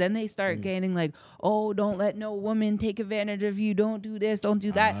 because then they start getting like, oh, don't let no woman take advantage of you. Don't do this. Don't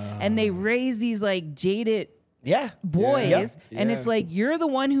do that. And they raise these like jaded Yeah. boys. Yeah. And Yeah. it's like, you're the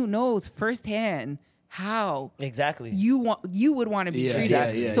one who knows firsthand how Exactly. you would want to be Yeah, treated.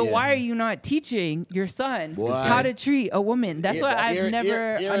 yeah, yeah, So yeah. why are you not teaching your son Boy. how to treat a woman? That's what I've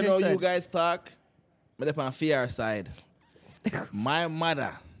never You know, understood. you guys talk. But if on fear side, my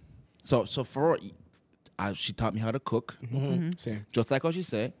mother. So for she taught me how to cook. Same. Just like how she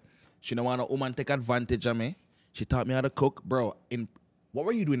said, she don't want a woman take advantage of me. She taught me how to cook, bro. What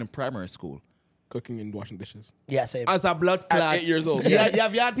were you doing in primary school? Cooking and washing dishes. Yeah, same. As a blood clot. 8 years old. Yeah,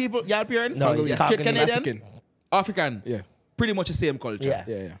 you have people, you have parents? No, he's Straight Congolese. Canadian? African. African. Yeah. Pretty much the same culture. Yeah.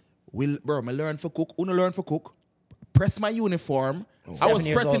 Yeah. Bro, I learn for cook. Uno learn for cook. Press my uniform. I 7 was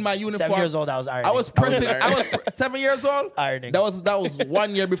years pressing old. my uniform. 7 years old, I was ironing. I was pressing. I was 7 years old. Ironing. That was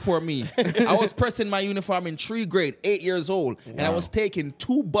 1 year before me. I was pressing my uniform in 3rd grade, 8 years old, and I was taking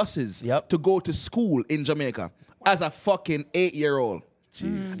 2 buses Yep. to go to school in Jamaica as a fucking 8-year-old.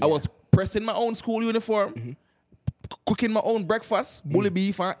 I was pressing my own school uniform. Cooking my own breakfast, bully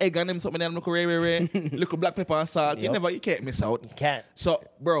beef and egg and them something and little black pepper and salt. You can't miss out. Can't. So,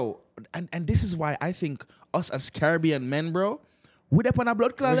 bro, and this is why I think us as Caribbean men, bro, we're up on a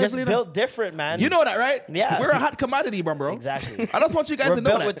blood clot We're just level, you know? built different, man. You know that, right? Yeah. We're a hot commodity, bro. Exactly. I just want you guys We're to know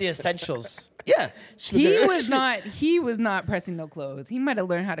built that. with the essentials. Yeah. He was not pressing no clothes. He might have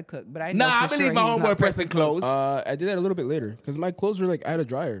learned how to cook, but I know Nah, I for believe sure my he was homeboy not pressing clothes. I did that a little bit later because my clothes were like I had a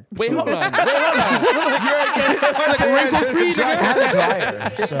dryer. Wait, hold on. Wrinkle-free, I have a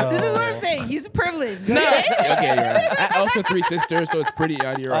dryer. So. This is what I'm saying. He's privileged. Nah. okay? Okay, you're right. I also 3 sisters, so it's pretty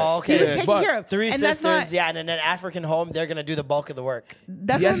on your right. Oh, okay. He was Yeah. taken But care of. 3 and that's sisters, not, yeah, and in an African home, they're gonna do the bulk of the work.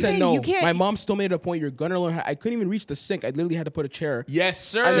 That's what I'm Yes and saying. no. You can't. My mom still made it a point. You're gonna learn how. I couldn't even reach the sink. I literally had to put a chair. Yes,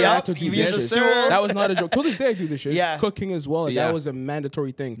 sir. And then I had to Yep, do you use dishes. the stool. That was not a joke. Till this day, I do dishes. Yeah. Cooking as well. Like, Yeah. That was a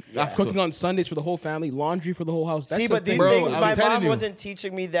mandatory thing. Cooking on Sundays for the whole family. Laundry for the whole house. That's See, a but these thing. Bro, things, I'm my telling mom you. wasn't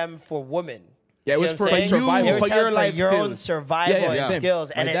teaching me them for women. Yeah, it See was what for I'm saying? survival. They were For telling your for life your skills. own survival Yeah, and yeah.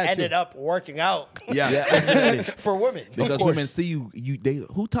 skills, and My it dad, ended too. up working out. Yeah. Definitely. For women. Because course. women see you,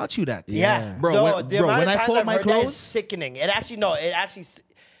 who taught you that? Yeah, Bro, no, when, the bro, amount when of I times fold I've my heard that is clothes, sickening. It actually,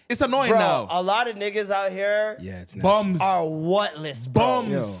 it's annoying bro, now. a lot of niggas out here Yeah, it's nasty. Bums. are whatless, bro.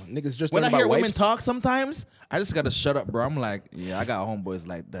 Bums. Yo, niggas just When I learned hear about women wipes. talk sometimes, I just gotta shut up, bro. I'm like, yeah, I got homeboys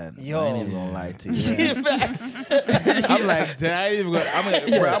like that. Yo. I ain't even gonna lie to you. Facts. I'm like, damn, I ain't even gonna,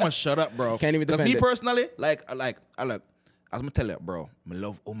 I'm gonna shut up, bro. Can't even Because defend me it. personally, I look, as I'm tell you, bro, I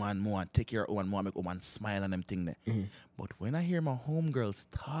love woman more and take care of woman more, make woman smile and them thing there. Mm-hmm. But when I hear my homegirls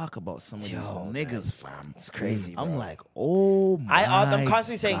talk about some of these niggas, fam, It's crazy, I'm bro. like, oh my I'm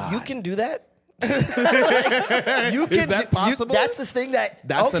constantly saying, God. you can do that? Like, you can that do- possible? that's the thing that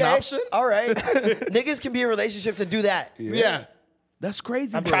That's an okay, option? All right. Niggas can be in relationships and do that. Yeah. That's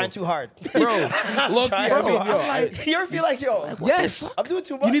crazy, I'm bro. trying too hard. Bro, Look, Trying bro, too hard. yo, You ever feel like, yo, yes. I'm doing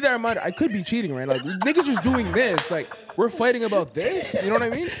too much? You need that reminder. I could be cheating, right? Like niggas just doing this. Like we're fighting about this. You know what I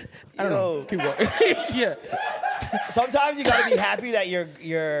mean? I don't know. Yo. Keep going. Yeah. Sometimes you gotta be happy that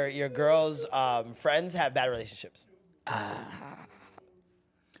your girl's friends have bad relationships.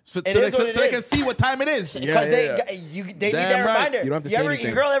 so It they, is what it they is. can see what time it is. Because they need Damn that right. reminder. You don't have to say Your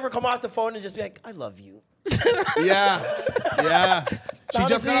anything. girl ever come off the phone and just be like, I love you. Yeah. She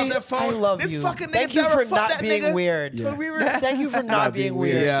just got Honestly, off that phone. I love this you. fucking nigga Thank you never for fucked not that being nigga. weird. Yeah. Thank you for not being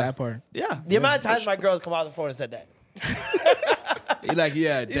weird. Yeah. That part. Yeah. The amount of times my girls come off the phone and said that. You're like,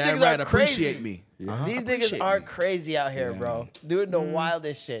 yeah, damn niggas right, are appreciate crazy. me. These Appreciate niggas are me. crazy out here, bro. Doing the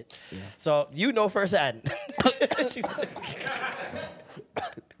wildest shit. So you know firsthand. She's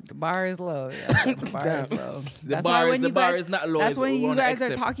The bar is low. Yeah, the bar is low. That's bar why is- when the you bar guys- is not low, That's it's when what we you wanna guys are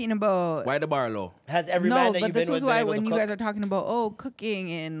accept. talking about. Why the bar low? Has every No, man that but you've this been was with been why able when to you cook? guys are talking about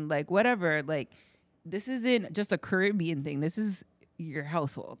cooking and like whatever, like this isn't just a Caribbean thing. This is your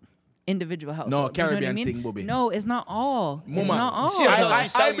household. individual households. No, You know what I Caribbean mean? thing, Bobby. No, it's not all. It's Mama, not all. She's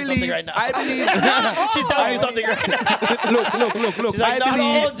telling you something right now. I believe. She's telling you something right now. Look. She's like, not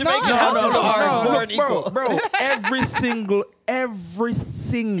all Jamaican houses are born equal. Bro. Every single.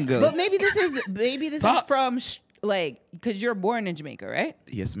 But maybe this is from because you're born in Jamaica, right?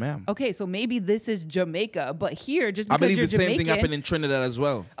 Yes, ma'am. Okay, so maybe this is Jamaica, but here just I because believe you're the same Jamaican, thing happened in Trinidad as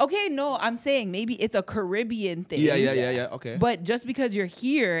well. Okay, no, I'm saying maybe it's a Caribbean thing. Yeah. Okay. But just because you're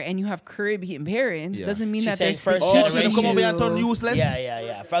here and you have Caribbean parents doesn't mean She's that they're saying first teaching generation. Come over here and you. turn useless.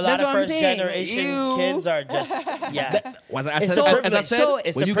 Yeah. For a lot That's of what I'm first saying. generation kids are just As the I privilege. said,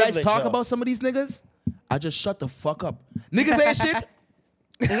 It's when the you guys privilege, talk yo. about some of these niggas, I just shut the fuck up. Niggas ain't shit.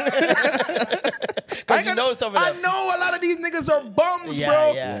 because you know some of them. I know a lot of these niggas are bums, Yeah,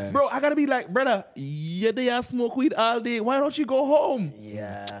 bro. yeah. Bro, I gotta be like, brother, they are smoke weed all day. Why don't you go home?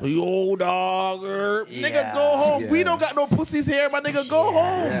 Yeah. Yo, dog. Yeah. Nigga, go home. We don't got no pussies here, my nigga. Go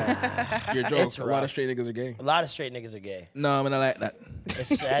home. Your joke. It's A lot rough. of straight niggas are gay. A lot of straight niggas are gay. No, I mean, I like that.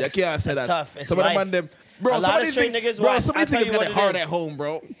 It's You can't say it's that. tough. It's some of life. them, them, bro. A Some lot of of these straight niggas, niggas, bro. watch, Some I'll of these tell you niggas got what it it hard is. at home,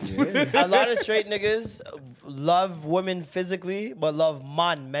 bro. A lot of straight niggas love women physically, but love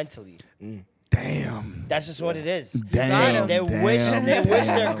man mentally. Damn. That's just what it is. Damn. They wish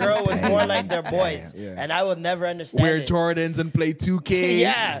their girl was more like their Damn. boys, Yeah. and I will never understand Wear it. Jordans and play 2K.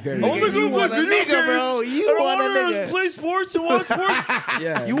 Yeah. Very Oh my good. God, You want a video nigga, games. bro. You I don't want a wanna nigga. play sports and watch sports.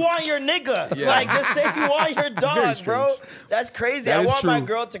 Yeah. You want your nigga. Yeah. Like, just say you want your dog, strange. bro. That's crazy. That I is want my true.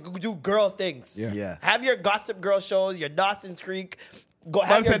 girl to do girl things. Yeah. Yeah. Have your Gossip Girl shows, your Dawson's Creek. Go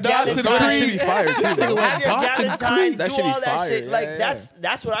have your said Dawson's That shit Galentines. be fire too, bro. Have your Dawson Galentines. That Do shit be all that fire. shit. Yeah, Like, yeah.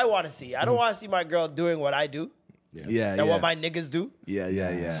 that's what I want to see. I don't want to see my girl doing what I do Yeah, and what my niggas do.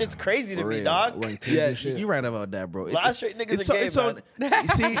 yeah. Shit's crazy to For me, real. dog. Wearing tees Yeah, and shit. you're right about that, bro. A lot of straight niggas are gay, you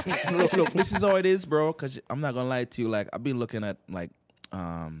see, look, this is how it is, bro. Because I'm not gonna lie to you. Like, I've been looking at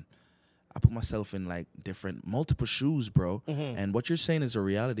I put myself in like multiple shoes, bro. And what you're saying is a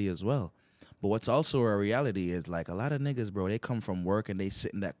reality as well. But what's also a reality is like a lot of niggas, bro, they come from work and they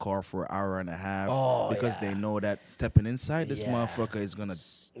sit in that car for an hour and a half because they know that stepping inside this motherfucker is gonna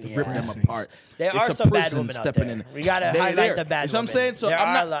rip them apart. There It's are a some bad prison women out stepping there. in. We gotta highlight the bad You know what I'm women. saying? So There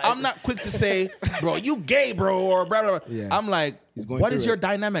are like- I'm not quick to say, bro, you gay, bro, or blah blah blah. Yeah. I'm like, He's going what through is your it.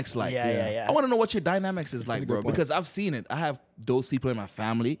 dynamics like? Yeah. I want to know what your dynamics is like, a good bro, point. because I've seen it. I have those people in my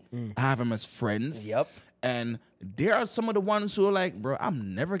family. I have them as friends. Yep. And there are some of the ones who are like, bro,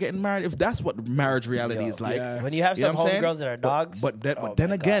 I'm never getting married. If that's what marriage reality is like. Yeah. When you have You know some what I'm saying? homegirls that are dogs. But oh then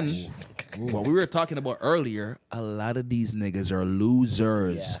my again, gosh. what we were talking about earlier, a lot of these niggas are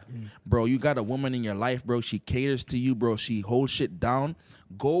losers. Yeah. Bro, you got a woman in your life, bro. She caters to you, bro. She holds shit down.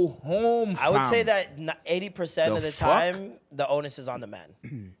 Go home, I would fam. say that 80% of The the fuck? time, the onus is on the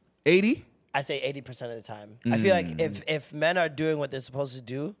man. 80? I say 80% of the time. I feel like if men are doing what they're supposed to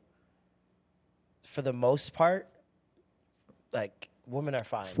do, for the most part, like women are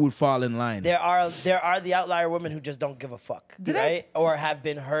fine. Would fall in line. There are the outlier women who just don't give a fuck, Did I- right? Or have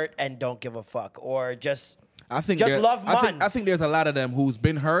been hurt and don't give a fuck, or just I think just there- love man. I think there's a lot of them who's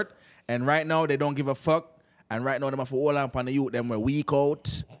been hurt, and right now they don't give a fuck. And right now them have to hold on upon the youth. Them were weak out.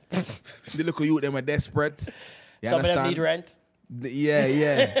 The look of youth, them were desperate. You Some of them understand? need rent.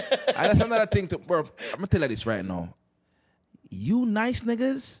 Yeah. And that's another thing to, bro. I'm gonna tell you this right now. You nice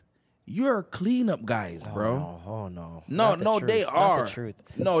niggas, you're cleanup guys, bro. Oh no. No, Not the no, truth. they Not are. the truth.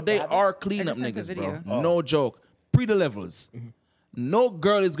 No, they are I cleanup just sent a niggas, bro. video. Oh. No joke. Pre the levels. No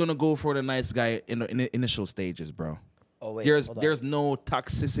girl is gonna go for the nice guy in the initial stages, bro. Oh wait. There's hold on. there's no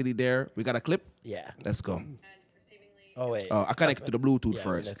toxicity there. We got a clip. Yeah. Let's go. Oh wait. Oh, I connected to the Bluetooth Yeah,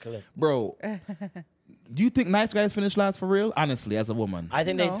 first, the clip. bro. Do you think nice guys finish last for real? Honestly, as a woman, I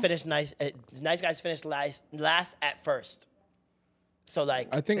think No. they finished nice. Nice guys finished last at first. So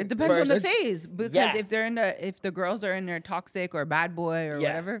like, I think It depends on the First- phase because Yeah. if the girls are in their toxic or bad boy or Yeah.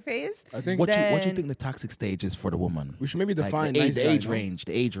 whatever phase, I think what you then- think the toxic stage is for the woman? we should maybe Like, define the age, nice the guy, age no? range,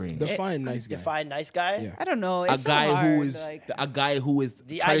 the age range. Define nice guy. define nice guy. Yeah. I don't know. A It's so guy hard, who is like, a guy who is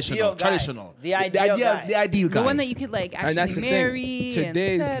The traditional, ideal guy. traditional, The ideal guy. the ideal guy, the one that you could like And that's actually the marry thing.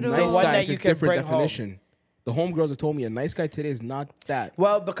 Today's and settle. nice one guy that is you a can different bring home. definition. The homegirls have told me a nice guy today is not that.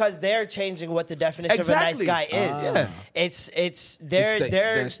 Well, because they're changing what the definition Exactly. of a nice guy is. Yeah. It's they're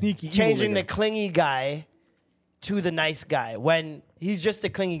the sneaky evil changing nigga. the clingy guy to the nice guy when he's just a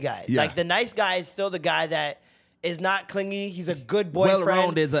clingy guy. Yeah. Like the nice guy is still the guy that is not clingy. He's a good boyfriend.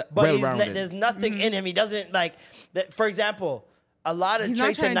 Well-rounded, but well-rounded. there's nothing in him. He doesn't like. For example, a lot of He's not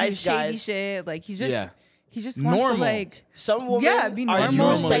traits of trying to do nice shady guys. shit. Like he's just Yeah. he just wants Normal. to like Some women Yeah, be are normal,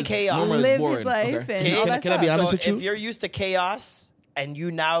 used to like, chaos. normal is live boring. his life Okay. and all that Can I be stuff. honest So with you? if you're used to chaos and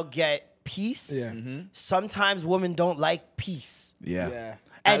you now get peace, Yeah. sometimes women don't like peace. Yeah.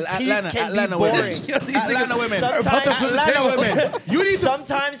 And peace can be boring. Atlanta women. Atlanta women. You need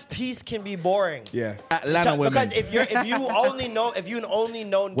sometimes peace can be boring. Yeah. Atlanta women. Because if you only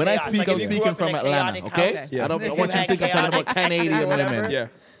know When I chaos, speak, like I'm if you grew speaking up in from a Atlanta, chaotic okay? house, I don't if want you had to think I'm talking about chaotic exes Canadian or whatever, women. Yeah.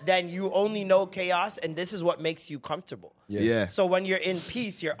 then you only know chaos, and this is what makes you comfortable. Yeah. So when you're in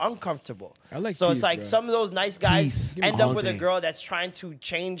peace, you're uncomfortable. I like so it's peace, like bro. some of those nice guys Peace. end All up with a day. girl that's trying to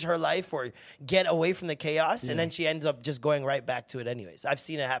change her life or get away from the chaos, and then she ends up just going right back to it anyways. I've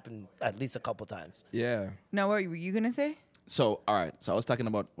seen it happen at least a couple times. Yeah. Now, what were you gonna say? So, all right. So I was talking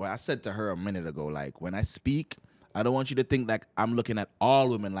about what I said to her a minute ago. Like, when I speak, I don't want you to think like I'm looking at all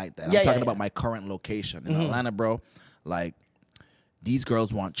women like that. I'm talking about my current location in Atlanta, bro. Like, these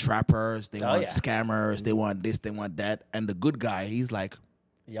girls want trappers, they want scammers, they want this, they want that. And the good guy, he's like,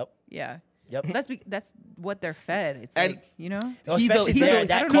 Yep. Yeah. Yep. That's what they're fed. It's And- like, you know? Especially there,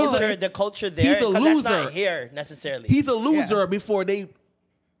 that culture, the culture there, he's a 'cause loser. that's not here necessarily. he's a loser before they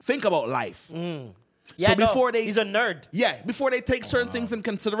think about life. So before he's a nerd. Yeah, before they take certain things in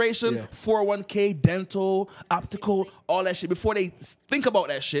consideration, Yeah. 401k, dental, optical, all that shit, before they think about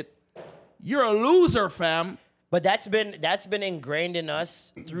that shit, you're a loser, fam. But that's been ingrained in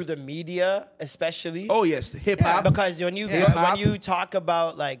us through the media, especially. Oh, yes, hip-hop. Because when you Hip-hop. when you talk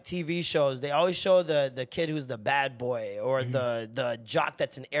about like TV shows, they always show the kid who's the bad boy or the jock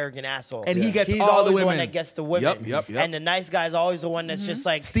that's an arrogant asshole. And he gets He's all the always the one women. that gets the women. Yep. And the nice guy's always the one that's just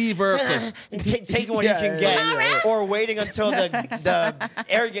like Steve Urkel. taking what he can get, or waiting until the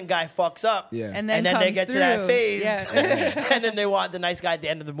arrogant guy fucks up. Yeah. And then they comes get to that through. phase, Yeah. and then they want the nice guy at the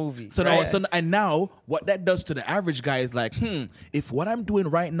end of the movie. So now what that does to the average guy is like, if what I'm doing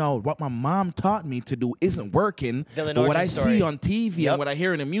right now, what my mom taught me to do isn't working, Villain but what I origin story. see on TV Yep. and what I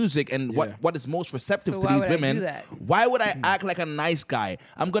hear in the music and Yeah. what is most receptive So to why these would I women, do that? why would I act like a nice guy?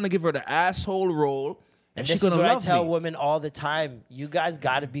 I'm going to give her the asshole role and And she's this going is to what I love tell me. women all the time. You guys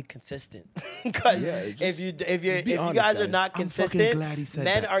got to be consistent, because if you honest, guys are guys. not I'm fucking consistent, glad he said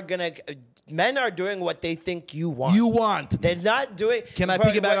men that. men are doing what they think you want. You want. They're not doing. Can I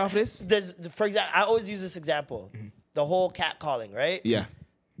piggyback off this? For example, I always use this example: the whole cat calling, right? Yeah.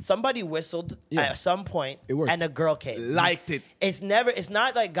 Somebody whistled Yeah. at some point, It worked. and a girl came. Liked it. It's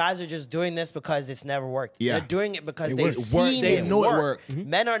not like guys are just doing this because it's never worked. Yeah. They're doing it because It they've worked. seen They it know it work. worked.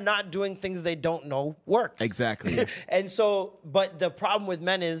 Men are not doing things they don't know works. Exactly. And so, but the problem with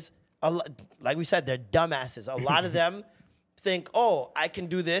men is, like we said, they're dumbasses. A lot of them think, oh, I can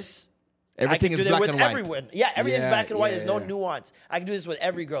do this. Everything I is can do that black with and white. everyone. Yeah, everything's Yeah, black and white. yeah, There's no yeah. nuance. I can do this with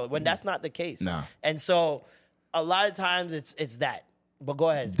every girl. When that's not the case. No. And so, a lot of times it's that. But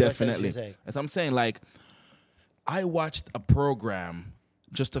go ahead. What you Definitely. say? As I'm saying, like, I watched a program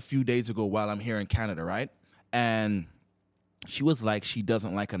just a few days ago while I'm here in Canada, right? And she was like, she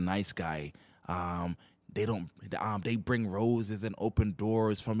doesn't like a nice guy. They bring roses and open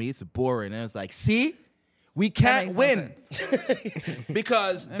doors for me. It's boring. And it's like, see, we can't makes no win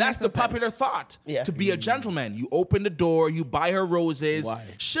because that's the popular thought. Yeah. To be a gentleman, you open the door, you buy her roses, Why?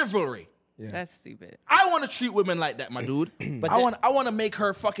 chivalry. That's stupid. I want to treat women like that, my dude. I want to make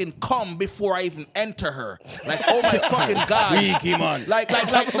her fucking come before I even enter her. Like, oh my fucking god, Freaky, man. no,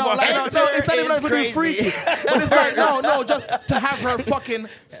 it's not even like being freaky, but it's like no, just to have her fucking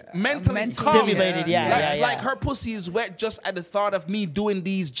mentally come. Stimulated, yeah. Like her pussy is wet just at the thought of me doing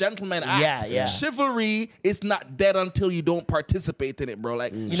these gentleman acts. Yeah. Chivalry is not dead until you don't participate in it, bro.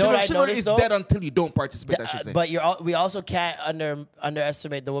 Like, You know what I chivalry noticed, is though? dead until you don't participate. I should say. But we also can't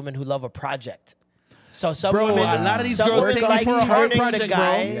underestimate the women who love a project. So some Bro, women, a lot of these some girls women take me like for a hard turning project, the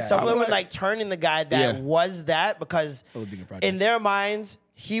guy. bro. Yeah. Some women like turning the guy that Yeah. was that because Oh, being a project. in their minds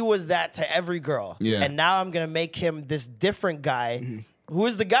he was that to every girl. Yeah. And now I'm gonna make him this different guy. Who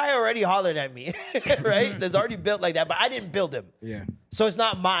is the guy already hollered at me, right? That's already built like that, but I didn't build him. Yeah. So it's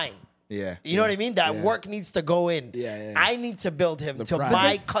not mine. Yeah. You know what I mean? That Yeah. work needs to go in. Yeah. I need to build him to pride.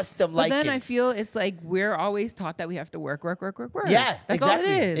 my custom But likings. then I feel it's like we're always taught that we have to work. Yeah, That's all it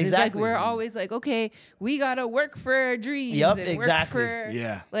exactly, is. It's like exactly. we're always like, okay, we gotta work for our dreams. Yep, and exactly. Work for,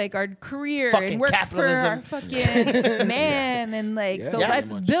 Yeah. like our career Fucking and work capitalism. for our fucking man and like so Yeah.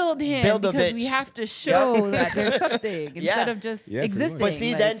 let's Pretty much. build him Build a because bitch. we have to show that there's something instead of just Yeah, pretty much. existing. But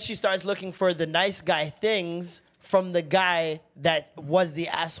see, like, then she starts looking for the nice guy things from the guy that was the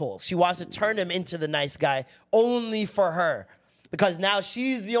asshole. She wants to turn him into the nice guy only for her. Because now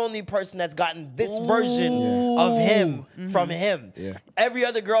she's the only person that's gotten this version of him from him. Yeah. Every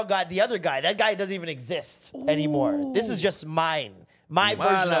other girl got the other guy. That guy doesn't even exist anymore. This is just mine. My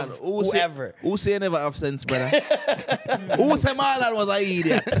version of whoever. Who say never have sense, brother? Who say Marlon was an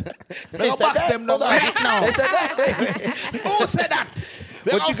idiot? They go box them Hold on. right now. They said that. Who said that?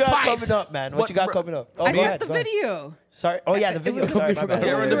 What you got coming up, man? What you got coming up? Oh, I go sent ahead, the go ahead. video. Sorry. Oh, yeah, the video. Sorry, my bad.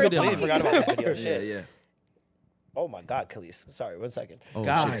 Yeah, we're in the video. I forgot about this video. Shit. Yeah. Oh, my God, Khalees. Sorry, 1 second. Oh,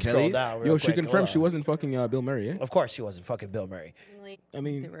 God, shit, Scroll Kelly's. down real Yo, she quick. confirmed Hold she on. wasn't fucking Bill Murray, eh? Of course she wasn't fucking Bill Murray. I They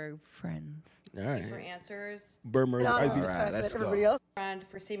mean, were friends. all right. For answers, Bill Murray. I'd be- All right, let's go. friend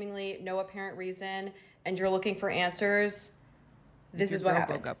for seemingly no apparent reason, and you're looking for answers. This Your is what girl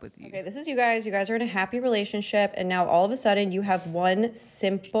happened. broke up with you. Okay, this is you guys. You guys are in a happy relationship, and now all of a sudden you have one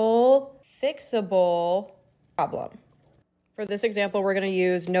simple, fixable problem. For this example, we're going to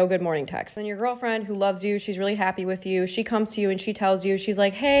use no good morning text. And your girlfriend who loves you, she's really happy with you. She comes to you and she tells you, she's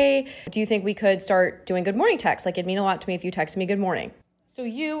like, hey, do you think we could start doing good morning texts? Like, it'd mean a lot to me if you text me good morning. So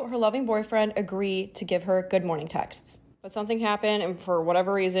you, her loving boyfriend, agree to give her good morning texts. But something happened, and for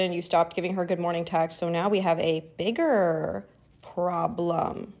whatever reason, you stopped giving her good morning texts. So now we have a bigger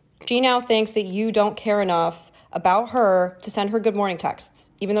problem. She now thinks that you don't care enough about her to send her good morning texts,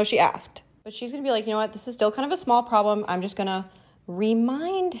 even though she asked. But she's gonna be like, you know what, this is still kind of a small problem. I'm just gonna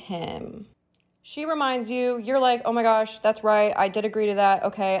remind him. She reminds you, you're like, oh my gosh, that's right, I did agree to that.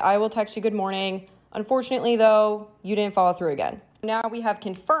 Okay, I will text you good morning. Unfortunately though, you didn't follow through again. Now we have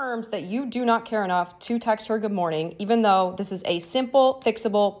confirmed that you do not care enough to text her good morning, even though this is a simple,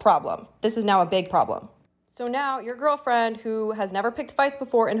 fixable problem. This is now a big problem. So now your girlfriend, who has never picked fights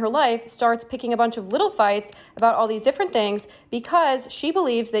before in her life, starts picking a bunch of little fights about all these different things because she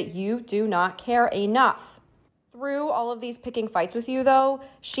believes that you do not care enough. Through all of these picking fights with you, though,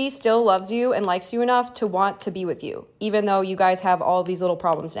 she still loves you and likes you enough to want to be with you, even though you guys have all these little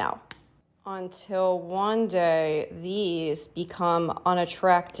problems now. Until one day, these become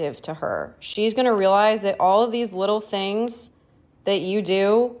unattractive to her. She's going to realize that all of these little things that you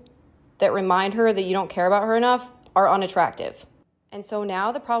do that remind her that you don't care about her enough are unattractive. And so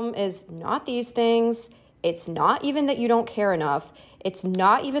now the problem is not these things. It's not even that you don't care enough. It's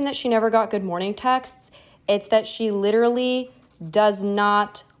not even that she never got good morning texts. It's that she literally does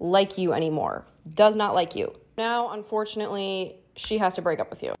not like you anymore. Does not like you. Now, unfortunately, she has to break up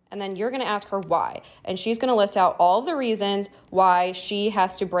with you. And then you're gonna ask her why. And she's gonna list out all of the reasons why she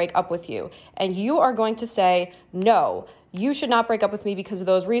has to break up with you. And you are going to say, no, you should not break up with me because of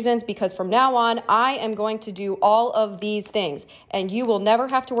those reasons, because from now on, I am going to do all of these things. And you will never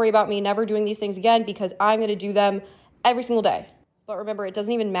have to worry about me never doing these things again because I'm going to do them every single day. But remember, it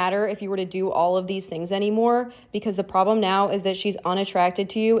doesn't even matter if you were to do all of these things anymore, because the problem now is that she's unattracted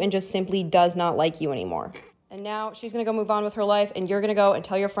to you and just simply does not like you anymore. And now she's going to go move on with her life, and you're going to go and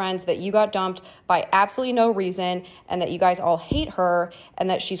tell your friends that you got dumped by absolutely no reason and that you guys all hate her and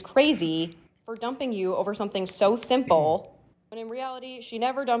that she's crazy for dumping you over something so simple. When in reality, she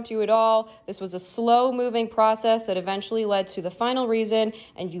never dumped you at all. This was a slow-moving process that eventually led to the final reason,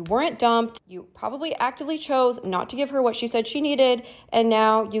 and you weren't dumped. You probably actively chose not to give her what she said she needed, and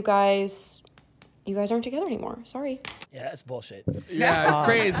now you guys aren't together anymore. Sorry. Yeah, that's bullshit. Yeah,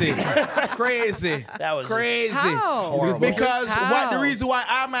 crazy. Crazy. That was crazy. How? Horrible. Because How? the reason why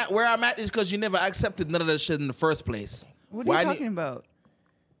I'm at where I'm at is because you never accepted none of that shit in the first place. What are you talking about?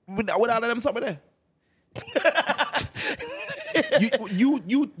 With all of them something there.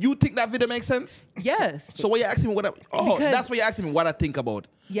 you think that video makes sense? Yes. So what you asking me Because- that's what you're asking me what I think about.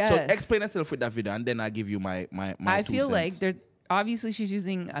 Yes. So explain yourself with that video and then I give you my I 2 feel cents. like there's obviously she's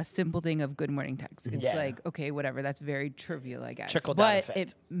using a simple thing of good morning text. It's Yeah. like, okay, whatever. That's very trivial, I guess. Trickle-down but effect.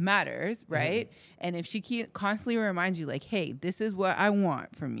 it matters, right? And if she constantly reminds you, like, hey, this is what I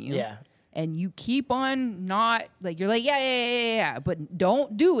want from you. Yeah. And you keep on not like you're like yeah, but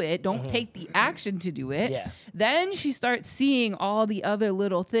don't do it. Don't take the action to do it. Yeah. Then she starts seeing all the other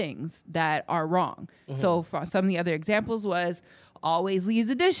little things that are wrong. So for some of the other examples was always leaves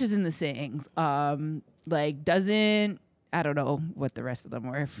the dishes in the sinks. Like doesn't. I don't know what the rest of them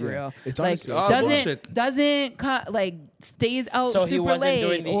were for real. It's like honestly all bullshit. doesn't like stays out So he super wasn't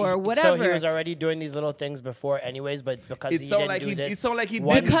late doing or whatever. So he was already doing these little things before, anyways. But because It he sound didn't like do he- this, it sound like he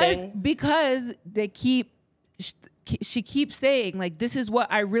one didn't. thing, because they keep she keeps saying like this is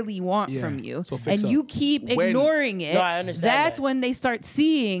what I really want Yeah. from you, So fix and up. you keep When- ignoring it. No, I understand That's that. when they start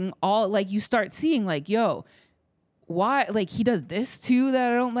seeing all like you start seeing like yo. Why like he does this too that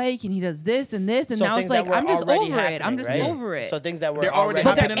I don't like, and he does this and this, and So now it's things that like were I'm just already over it. I'm happening, just right? over it. So things that were They're already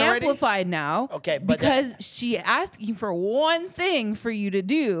But they're happening already? amplified now, Okay, but because she asking for one thing for you to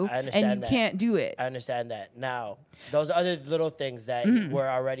do, I and understand you that. can't do it. I understand that. Now, those other little things that were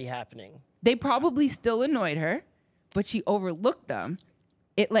already happening. They probably still annoyed her, but she overlooked them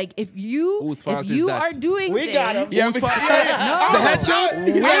if you are doing we things, got him. Yeah, I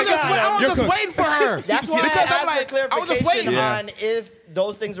was just waiting for her. That's why I asked for clarification Yeah. on if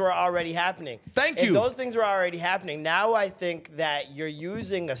those things were already happening. Thank if you. those things were already happening, now I think that you're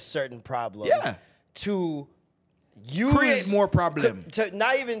using a certain problem to create more problem.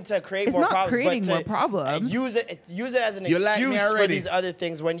 Not even to create It's more not problems, creating but more to problems. Use it as an You like me excuse for already. these other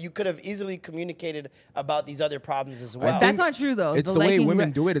things when you could have easily communicated about these other problems as well. That's not true though. it's the way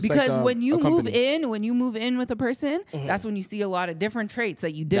women do it. It's because like, when you a move company. in with a person, that's when you see a lot of different traits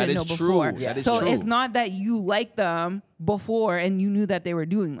that you didn't know is true. before. That is so true. it's not that you like them before and you knew that they were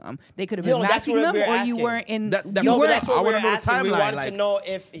doing them. They could have been that's masking what them, we're or you asking. weren't in. That- you no, No, but weren't. that's what I we're wanna know the asking. We timeline, want to like- know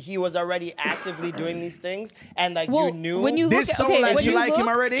if he was already actively doing these things and Well, you knew. when you This look at, sound okay, like when you you like him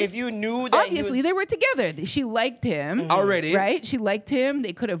look- already? if you knew that Obviously, they were together. She liked him Already. right? She liked him.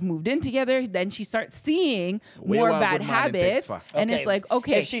 They could have moved in together. Then she starts seeing Where more you want bad good man in text habits, for? and Okay. it's like,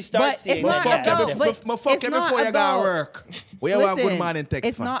 okay, If she starts but seeing it's more not bad habits, about. But fuck it's you not before you about, got work. Where you want good listen, man in text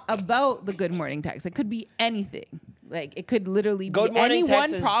it's for? not about the good morning text. It could be anything. Like it could literally Good be morning any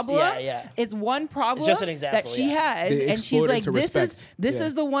text one is- problem. yeah. It's one problem just an example, that she yeah. has, They and she's explode like, into respect. this Yeah.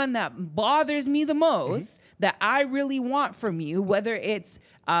 is the one that bothers me the most. That I really want from you, whether it's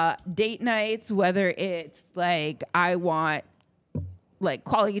date nights, whether it's like I want like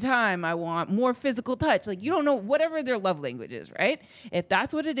quality time, I want more physical touch. Like you don't know whatever their love language is, right? If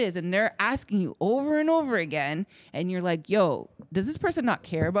that's what it is, and they're asking you over and over again, and you're like, "Yo, does this person not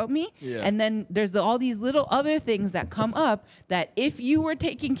care about me?" Yeah. And then there's all these little other things that come up that if you were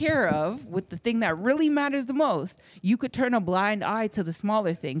taken care of with the thing that really matters the most, you could turn a blind eye to the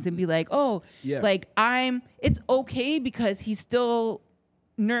smaller things and be like, "Oh, Yeah. like it's okay because he's still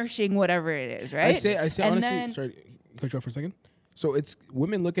nourishing whatever it is, right?" I say And honestly, then- sorry, cut you off for a second. So it's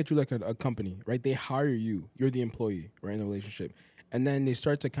women look at you like a company, right? They hire you. You're the employee, right, in the relationship. And then they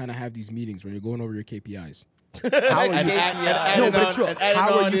start to kind of have these meetings where you're going over your KPIs. How are you? No, but it's true.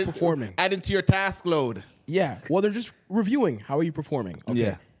 How are you performing? Adding to your task load. Yeah. Well, they're just reviewing. How are you performing? Okay.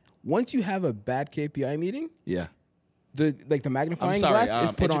 Yeah. Once you have a bad KPI meeting, Yeah. the magnifying I'm sorry. glass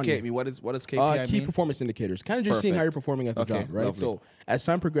is put on you. Educate me. What is KPI Key mean? performance indicators. Kind of just seeing how you're Perfect. performing at the Okay, job, right? lovely. So as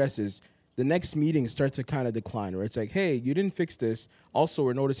time progresses, the next meeting starts to kind of decline, where it's like, hey, you didn't fix this. Also,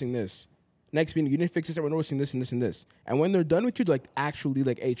 we're noticing this. Next meeting, you didn't fix this, and we're noticing this and this and this. And when they're done with you, like actually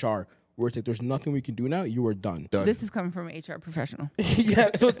like HR, where it's like, there's nothing we can do now, you are done. This is coming from an HR professional. Yeah,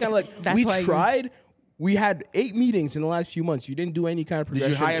 so it's kind of like, That's we why you- tried. We had 8 meetings in the last few months. You didn't do any kind of Did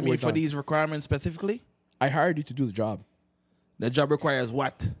progression. you hire me we're for done. these requirements specifically? I hired you to do the job. The job requires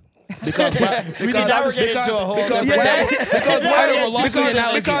what? Because now we're getting into a whole different-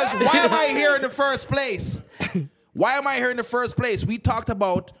 because why am I here in the first place? Why am I here in the first place? We talked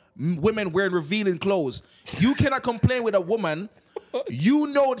about women wearing revealing clothes. You cannot complain with a woman. You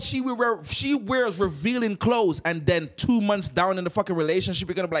know that she wears revealing clothes, and then 2 months down in the fucking relationship,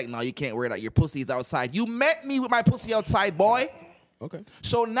 you're gonna be like, no, you can't wear that. Your pussy's outside. You met me with my pussy outside, boy. Okay.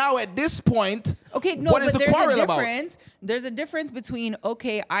 So now at this point, Okay, no, what is but the there's quarrel a about? difference. There's a difference between,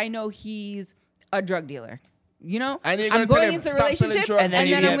 okay, I know he's a drug dealer. You know, And you're gonna I'm tell going him, into a "Stop selling relationship, drugs," and and then then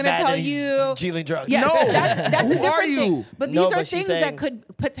you I'm get going to mad tell that he's you, dealing drugs. Yeah, No. that's a Who different are thing. you? But these No, are but she's things saying- that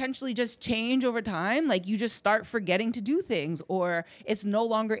could potentially just change over time. Like you just start forgetting to do things, or it's no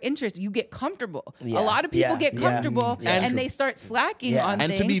longer interest. You get comfortable. Yeah, A lot of people yeah, get yeah. comfortable, Yeah. and True. they start slacking Yeah. on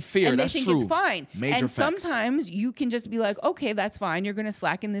And to things. be fair, and they that's think true. it's fine. Major and facts. sometimes you can just be like, okay, that's fine. You're going to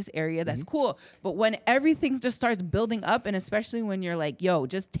slack in this area. That's Mm-hmm. cool. But when everything just starts building up, and especially when you're like, yo,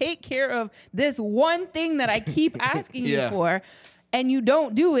 just take care of this one thing that I keep asking you Yeah. for, and you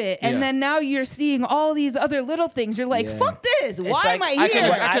don't do it, and Yeah. then now you're seeing all these other little things. You're like, Yeah. fuck this. Why It's am like- I I can-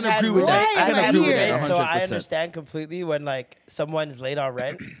 here? I can I've had agree with that. roommates- I I've can had agree with that roommates, So I 100%. understand completely when like someone's late on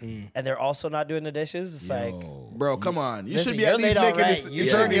rent and they're also not doing the dishes. It's like, Bro, come on. You listen, should be you're at least late on making rent. this You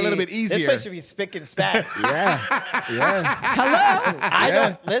journey should a little be- bit easier. This place should be spick and span. Yeah. Hello? I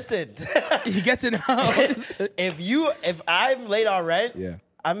don't listen. He gets it out. If I'm late on rent, Yeah.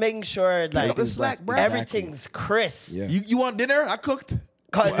 I'm making sure like up the slack, bro. everything's crisp. Yeah. You want dinner? I cooked.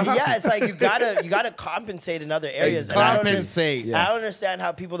 'Cause, yeah, it's like you gotta compensate in other areas. And I don't Compensate. I don't understand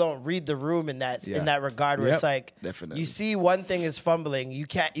how people don't read the room in that regard. Where it's like Definitely. you see one thing is fumbling, you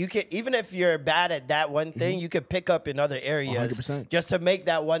can even if you're bad at that one thing, you can pick up in other areas 100%. just to make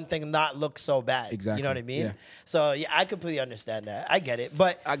that one thing not look so bad. Exactly. You know what I mean? Yeah. So yeah, I completely understand that. I get it,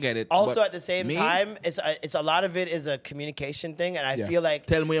 but I get it, Also but at the same me? time, it's a lot of it is a communication thing, and I Yeah. feel like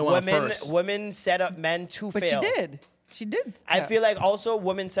Tell me what first. women set up men to But fail. you did. She did. I feel like also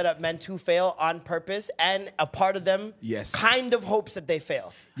women set up men to fail on purpose, and a part of them kind of hopes that they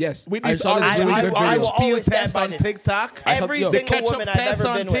fail. Yes. With I these saw this really good I video. will always stand tests by on this. TikTok. Every The single ketchup woman I've tests ever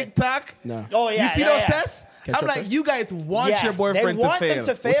on been with. TikTok. No. Oh yeah, You see those tests? Ketchup I'm like, test? you guys want your boyfriend they want to fail. them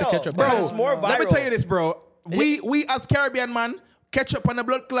to What's the fail, ketchup bro. test? It's more viral. Let me tell you this, bro. We as Caribbean man, ketchup on the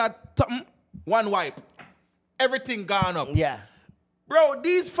blood clot, something, one wipe. Everything gone up. Yeah. Bro,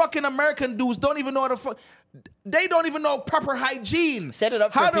 these fucking American dudes don't even know how to fuck. They don't even know proper hygiene. Set it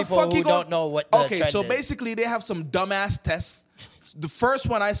up for How the people fuck who you gon- don't know what the Okay, trend so is. basically they have some dumbass tests. The first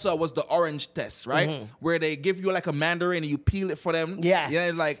one I saw was the orange test, right? Where they give you like a mandarin and you peel it for them. Yeah.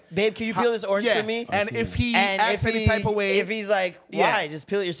 Yeah, like, Babe, can you peel this orange for me? And if he And acts any type of way, if he's like, why? Yeah. Just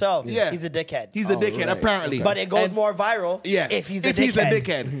peel it yourself. Yeah. He's a dickhead. he's a dickhead, right. apparently. Okay. But it goes And- more viral Yeah, if he's a if dickhead. he's a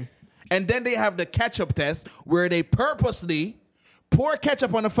dickhead. And then they have the ketchup test where they purposely pour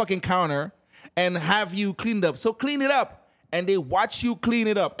ketchup on the fucking counter and have you cleaned up. So clean it up. And they watch you clean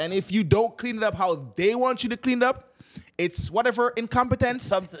it up. And if you don't clean it up how they want you to clean it up, it's whatever incompetence.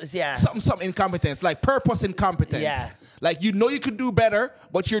 Something Incompetence, like purpose incompetence. Yeah. Like you know you could do better,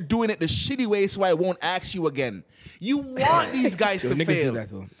 but you're doing it the shitty way so I won't ask you again. You want these guys to niggas do fail. that,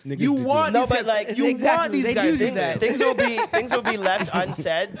 though. Niggas You do want that. these No, but like you want these they guys do to that. fail. things will be left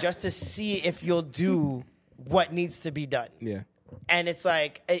unsaid just to see if you'll do what needs to be done. Yeah. And it's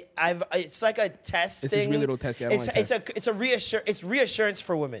like it's like a test It's thing. this really little test. Yeah, I don't like tests. It's reassurance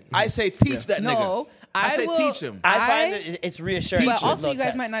for women. I say teach that nigga. No, I say will- teach him. I find that it's reassurance. Teach But him. also, with you no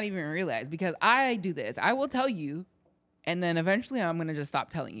guys might tests. not even realize because I do this. I will tell you, and then eventually I'm gonna just stop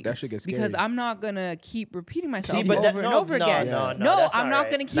telling you. That shit gets because scary. I'm not gonna keep repeating myself See, but over that- and no, over no, again. no, that's I'm not not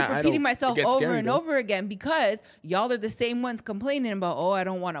right. gonna keep Nah, I repeating don't. myself It gets over scary, and though. over again because y'all are the same ones complaining about, oh, I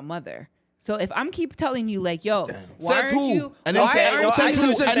don't want a mother. So if I'm keep telling you like, yo, why Says aren't who? you? And then why say- aren't no, you? says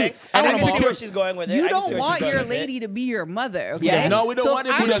who, says who. I And can then see mom- where she's going with it. You I can don't see where she's want going your with it. lady to be your mother, okay? Yeah. No, we don't so want it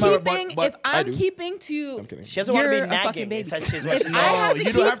to I'm be your mother, keeping, but if I'm do. keeping to, I'm kidding. She doesn't want to be you're a fucking nagging. baby. Essentially, is what If she's I saying. have to you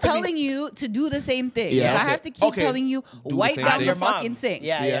don't keep have to be- telling you to do the same thing, Yeah. if I have to keep Okay. telling you the wipe same down thing. your Your mom. fucking sink,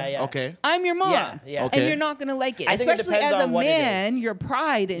 Yeah. Okay. I'm your mom. Yeah. Okay. And you're not gonna like it. I think it Especially depends as a on what it man, is. your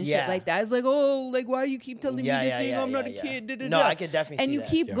pride and Yeah. shit like that. It's like, oh, like why you keep telling me this thing? I'm not a kid. Da, da, No, da. I could definitely and see you that.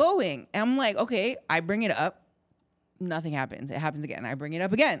 keep Yeah. going. And I'm like, okay, I bring it up. Nothing happens. It happens again. I bring it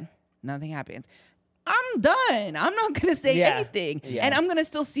up again. Nothing happens. I'm done. I'm not gonna say Yeah. anything, Yeah. and I'm gonna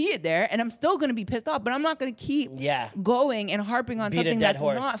still see it there, and I'm still gonna be pissed off. But I'm not gonna keep going and harping on Beat a something dead that's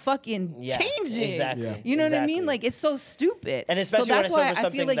horse. not fucking Yeah, changing. exactly. Yeah. You know what I Exactly. mean? Like it's so stupid. And especially so when that's it's why over I feel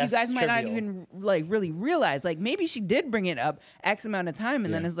something like you that's guys might not trivial. even like really realize. Like maybe she did bring it up X amount of time,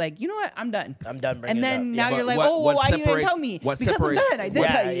 and then it's like, you know what? I'm done. I'm done bringing And it then up. now But you're like, what- oh, what well, why you didn't separates- tell me? what Because separates- I'm done. I did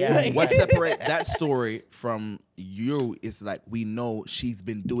Yeah, tell you. yeah, Like- What separate that story from you is like we know she's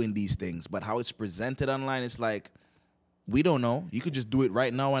been doing these things, but how it's presented online is like we don't know. You could just do it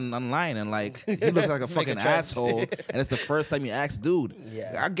right now and online, and like you look like a fucking choice. asshole, and it's the first time you ask, dude.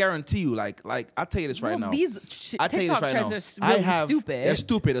 Yeah. I guarantee you, like I'll tell you this right Well, now. these I'll tell you this TikTok right trends now. are really stupid. They're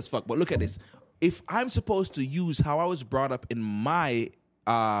stupid as fuck. But look at this. If I'm supposed to use how I was brought up in my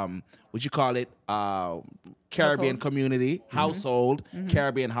what you call it, Caribbean Household. community, household,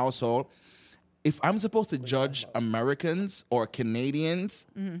 Caribbean household. If I'm supposed to judge Americans or Canadians,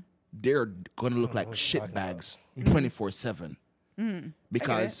 they're gonna look like shitbags 24/7.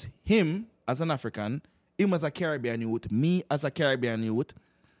 Because him as an African, him as a Caribbean youth, me as a Caribbean youth,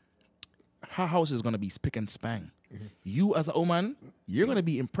 her house is gonna be spick and span. You as a woman, you're gonna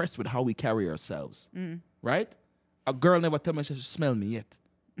be impressed with how we carry ourselves, right? A girl never tell me she should smell me yet.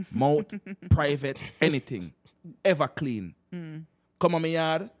 Mouth, private, anything, ever clean. Come on my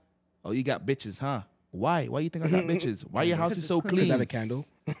yard. Oh, you got bitches, huh? Why? Why you think I got bitches? Why your house is so Is clean? that a candle?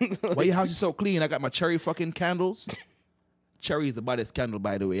 Why your house is so clean? I got my cherry fucking candles. Cherry is the baddest candle,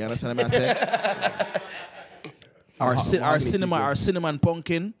 by the way. You understand what I'm saying? our cinnamon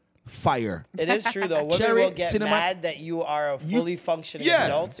pumpkin, fire. It is true though. Women Cherry, will get cinnamon- mad that you are a fully functioning Yeah,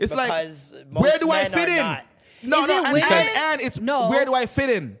 adult it's like, because most where do I men fit are in? not. No, Is no, it and, women? and it's No. where do I fit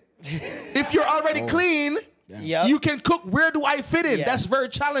in? If you're already clean, Yep. you can cook. Where do I fit in? Yeah. That's very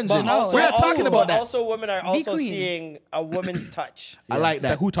challenging. Also, We're not talking about that. Also, women are also clean. seeing a woman's touch. I like It's that.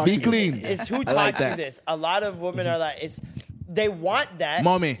 like, who taught Be you this? clean. It's who I taught like you that. this. A lot of women are like, they want that.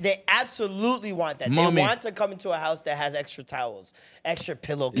 Mommy. They absolutely want that. Mommy. They want to come into a house that has extra towels, extra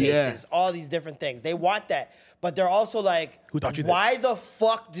pillowcases, all these different things. They want that. But they're also like, Who taught you this? why the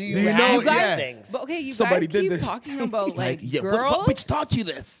fuck do you Do you have know- these Yeah. things? But okay, you Somebody guys did keep this. talking about like Yeah, girls. what bitch taught you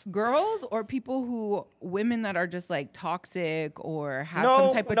this? Girls or people who women that are just like toxic or have No,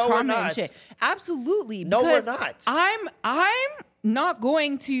 some type of no, we're trauma and not. shit. Absolutely. No, we're because not. I'm not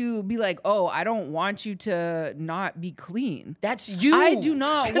going to be like, oh, I don't want you to not be clean. That's you. I do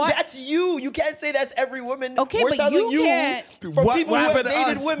not want. That's you. You can't say that's every woman. Okay, We're but telling you can't. For people who have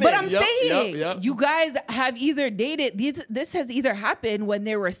dated women. But I'm saying, you guys have either dated. This has either happened when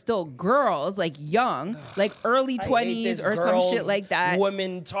they were still girls, like young, like early 20s or some shit like that.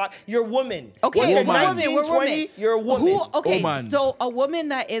 Woman talk. You're a woman. Okay, you're 19, 20, you're a woman. So a woman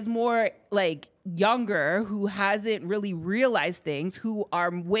that is more like younger, who hasn't really realized things, who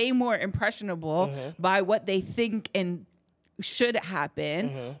are way more impressionable by what they think and should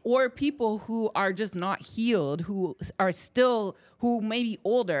happen, or people who are just not healed, who may be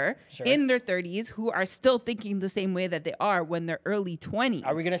older in their 30s, who are still thinking the same way that they are when they're early 20s.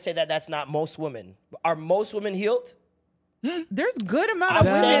 Are we going to say that that's not most women? Are most women healed? There's a good amount of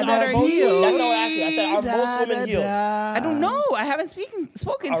women that are healed. That's not what I asked you. I said, are most women healed? I don't know. I haven't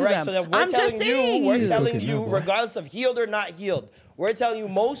spoken to them. So then we're telling you, regardless of healed or not healed, we're telling you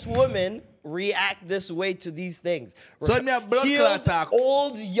most women react this way to these things. So me have blood clot talk.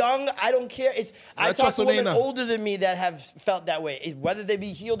 Old, young, I don't care. I talk to women older than me that have felt that way. Whether they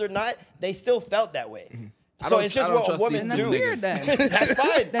be healed or not, they still felt that way. So it's just what women do. That's weird then. That's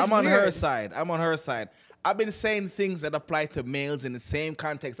fine. I'm on her side. I've been saying things that apply to males in the same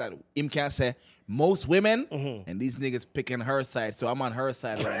context that him can say most women, and these niggas picking her side, so I'm on her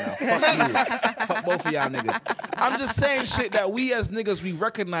side right now. Fuck you. Fuck both of y'all niggas. I'm just saying shit that we as niggas, we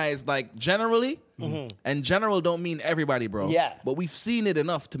recognize like generally, and general don't mean everybody, bro. Yeah. But we've seen it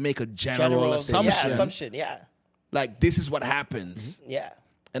enough to make a general assumption. Yeah, assumption, yeah. Like, this is what happens. Yeah.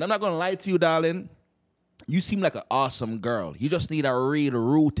 And I'm not going to lie to you, darling. You seem like an awesome girl. You just need a real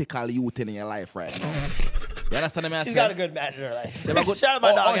rutical youth in your life right now. You understand what I'm saying? She's got a good man in her life. Shout out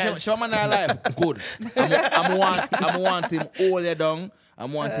my dog. Shout out my man in her life. Good. I'm want him hold you down. I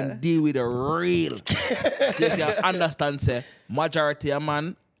want him deal with the real. So if you understand, say, majority of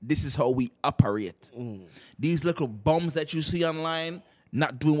man, this is how we operate. These little bums that you see online,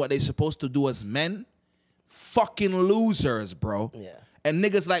 not doing what they're supposed to do as men, fucking losers, bro. Yeah. And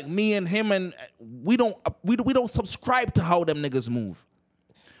niggas like me and him, and we don't subscribe to how them niggas move.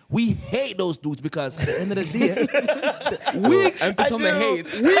 We hate those dudes because at the end of the day, we get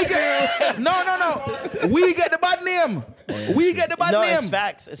the bad name. We get the bad name. It's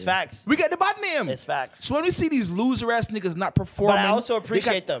facts. It's facts. We get the bad name. It's facts. So when we see these loser ass niggas not performing, but I also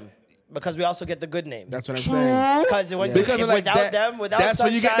appreciate them. Because we also get the good name. That's what I'm saying. Because without them, without that's sunshine,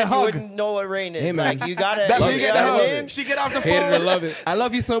 when you get the hug. You wouldn't know what rain is. Hey, man. Like, you gotta. That's when you get the hug. I mean? She get off the Hate phone. it or love it. I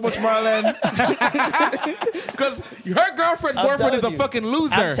love you so much, Marlon. Because her boyfriend is a fucking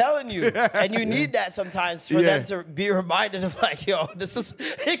loser. I'm telling you. And you need that sometimes for them to be reminded of like, yo,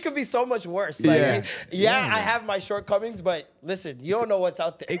 it could be so much worse. Like, I have my shortcomings, but listen, you don't know what's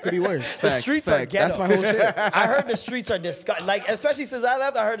out there. It could be worse. The streets are ghetto. That's my whole shit. I heard the streets are disgusting. Like, especially since I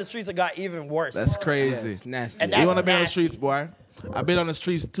left, I heard the streets have got even worse. That's crazy. Yeah, it's nasty. And you want to be on the streets, boy? I've been on the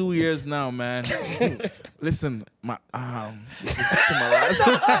streets 2 years now, man. Listen, my this is to my last.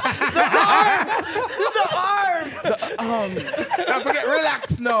 The arm. Don't forget,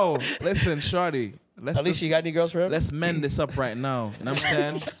 relax. No, listen, shorty. At least you got any girls for him? Let's mend this up right now. You know what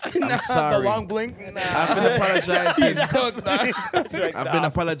I'm saying? I'm sorry. The long blink. I've been apologizing. I've been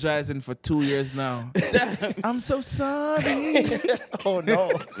apologizing for 2 years now. I'm so sorry. Oh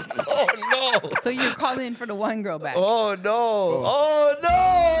no. Oh no. So you're calling for the one girl back. Oh no. Oh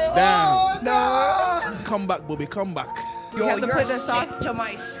no. Damn. Oh no. Come back, Bobby. Come back. You have to put the socks to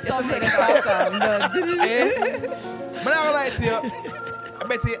my stomach. Put the socks on. But I like to you. I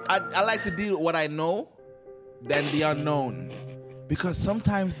bet you, I like to deal with what I know than the unknown. Because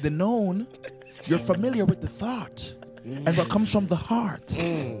sometimes the known, you're familiar with the thought. And what comes from the heart.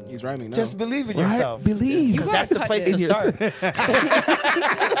 He's rhyming now. Just believe in yourself. Believe. Because that's the place to start.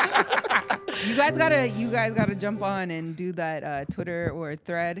 You guys gotta jump on and do that Twitter or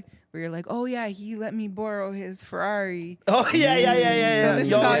thread where you're like, oh yeah, he let me borrow his Ferrari. Oh yeah. So this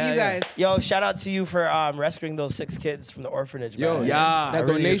is all you guys. Yo, shout out to you for rescuing those 6 kids from the orphanage. Yo, man. yeah. That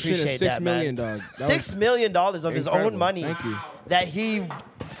really donation is appreciate $6 million, dog. $6 million of his own money. Thank you. That he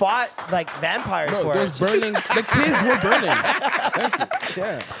fought like vampires for. There's burning. The kids were burning. Thank you.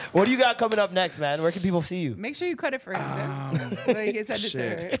 Yeah. What do you got coming up next, man? Where can people see you? Make sure you cut it for him. So you can send it to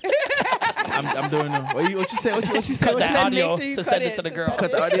her. I'm doing it. What you say? What you say? Cut that audio make sure you to cut send it it. to the girl.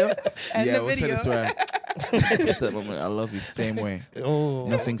 Cut the audio? And Yeah, the we'll send it to her. I love you same way. Oh.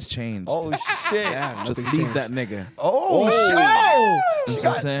 Nothing's changed. Oh shit. Yeah. Just nothing's leave changed. that nigga. Oh shit. You know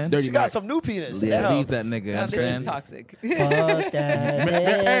what I'm saying? Dirty She got Mac. some new penis. Yeah, Damn. leave that nigga. You know No, what I'm this is saying? toxic. Fuck that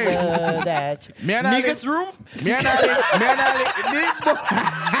nigga, that Me and Ali- Negus room? Me and Ali.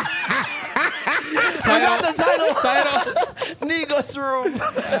 We got the title. Negus room.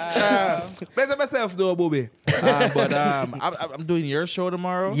 Bless myself though, booby. But I'm doing your show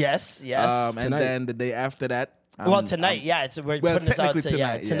tomorrow. Yes. And then the day after that. Tonight. We're putting this out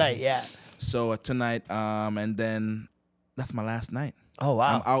tonight. Yeah. So tonight, and then that's my last night. Oh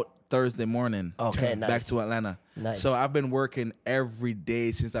wow. I'm out Thursday morning. Okay, nice. Back to Atlanta. Nice. So I've been working every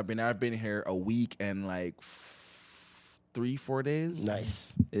day since I've been here a week and like 3-4 days.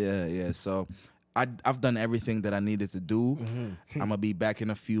 Nice. Yeah. So I've done everything that I needed to do. I'm gonna be back in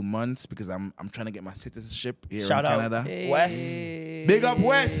a few months because I'm trying to get my citizenship here Shout in out. Canada. Wes. Big up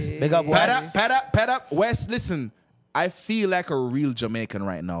Wes. Big up Wes. Pat up. Wes, listen, I feel like a real Jamaican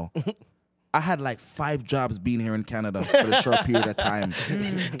right now. I had like 5 jobs being here in Canada for a short period of time.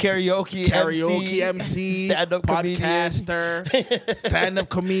 Karaoke MC, stand-up podcaster, stand-up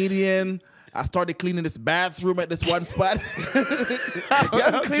comedian. I started cleaning this bathroom at this one spot.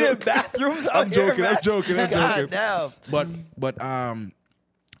 I'm cleaning bathrooms out here, man. I'm joking. God damn. But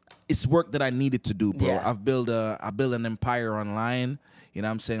it's work that I needed to do, bro. Yeah. I built an empire online. You know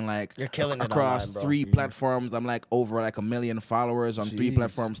what I'm saying? Like You're killing it across online, bro. 3 platforms. I'm like over like 1 million followers on 3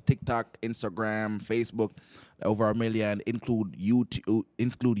 platforms: TikTok, Instagram, Facebook, over 1 million. Include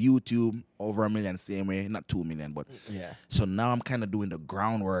YouTube, over 1 million, same way. Not 2 million, but yeah. So now I'm kind of doing the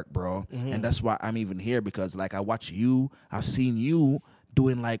groundwork, bro. And that's why I'm even here, because like I watch you, I've seen you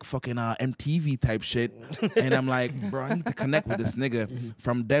doing like fucking MTV type shit. And I'm like, bro, I need to connect with this nigga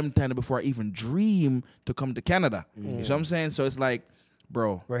from them time before I even dream to come to Canada. You know what I'm saying? So it's like,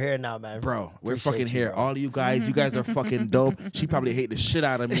 bro, We're here now, man. bro, we're Appreciate fucking you, here. bro. All you guys are fucking dope. She probably hate the shit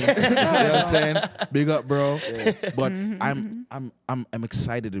out of me. You know what I'm saying? Big up, bro. But I'm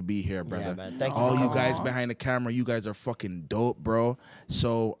excited to be here, brother. Yeah, man. Thank you All for you coming. guys behind the camera, you guys are fucking dope, bro.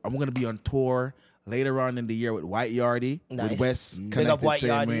 So I'm gonna be on tour later on in the year with White Yardie, Nice. with Wes Big up connected White same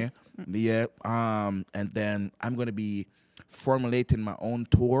Yardie. way. Yeah. And then I'm gonna be formulating my own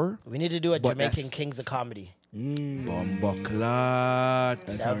tour. We need to do a But Jamaican that's- Kings of Comedy. Bomboclat.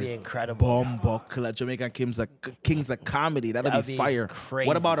 That would be incredible. Bomboclat. Jamaican Kings of Comedy. That'll That'd be be fire. crazy.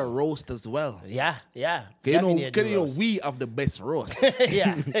 What about a roast as well? Yeah. You Definitely a know, roast. we have the best roast.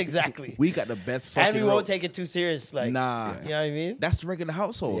 Yeah, exactly. We got the best fucking And we won't roast. take it too serious. Like, Nah. you know what I mean? That's the regular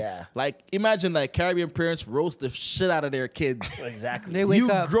household. Yeah. Like, imagine like Caribbean parents roast the shit out of their kids. Exactly. They wake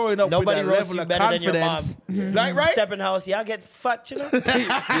You up. growing up Nobody with that roasts level you of better than your mom. confidence. Like, right? Step in the house, y'all get fucked, you know? Yeah.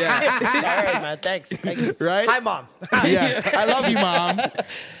 All right, man. Thanks. Thank you. Right? Hi, mom. Yeah. I love you, mom.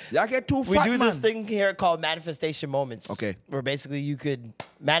 Y'all get too We fat, do man. this thing here called manifestation moments. Okay. Where basically you could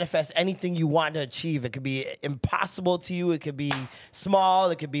manifest anything you want to achieve. It could be impossible to you. It could be small.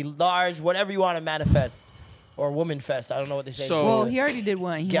 It could be large. Whatever you want to manifest. Or woman fest. I don't know what they say. So- Well, he already did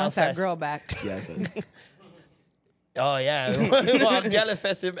one. He Gal wants that fest. girl back. Oh, yeah. Well,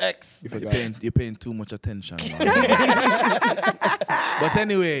 Galifest him X. You're paying too much attention, man. But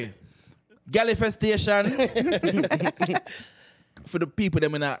anyway, Galifestation. For the people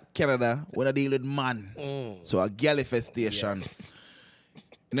them in Canada, when I deal with man. So a Galifestation. Yes.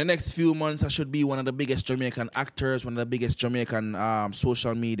 In the next few months, I should be one of the biggest Jamaican actors, one of the biggest Jamaican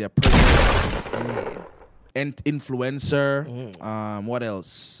social media presence. And influencer. What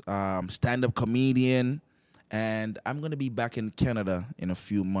else? Stand-up comedian. And I'm going to be back in Canada in a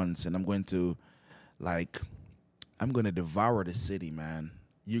few months. And I'm going to devour the city, man.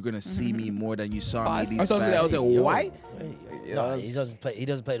 You're going to see me more than you saw me these past why? No, he doesn't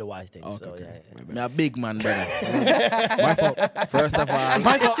play the wise thing. So, okay. yeah. I'm a big man, brother. My fault. First of all,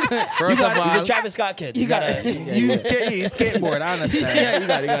 He's a Travis Scott kid. You got to. you skateboard, I understand. You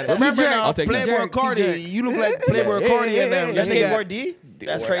got it. Remember now, I'll take that. Playboy Cardi. You look like Playboy Cardi and them. Your That nigga- skateboard D?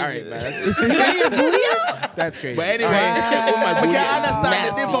 That's crazy. That's crazy. But anyway, we can understand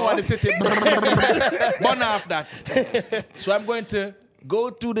the different one. The city. Burn off that. So I'm going to go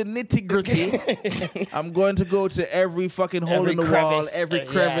to the nitty gritty. I'm going to go to every fucking hole Every in the crevice. wall, every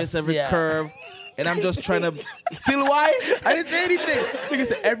crevice, Yes, every yeah. curve. And I'm just trying to. Still why? I didn't say anything. Nigga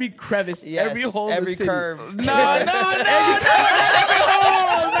said every crevice, Yes, every hole, in every the city. curve. No. Every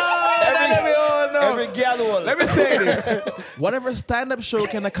hole. No. Every hole. No. Every gallows. Let me say this. Whatever stand-up show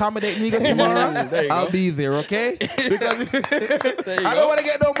can accommodate Negus tomorrow, There you I'll go. be there, okay? Because I don't want to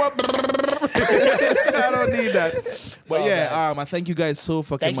get no more. I don't need that. But yeah, I thank you guys so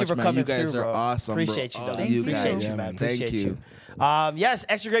fucking Thank you much, for man. coming You guys through, are bro. awesome, Appreciate bro. you, dog. You Appreciate guys, you, man. Thank Appreciate you. Yes,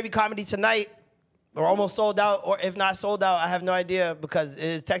 Extra Gravy Comedy tonight. We're almost sold out, or if not sold out, I have no idea because it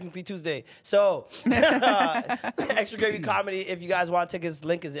is technically Tuesday. So, Extra Gravy Comedy, if you guys want tickets,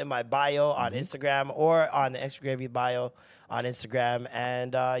 link is in my bio on Instagram or on the Extra Gravy bio on Instagram.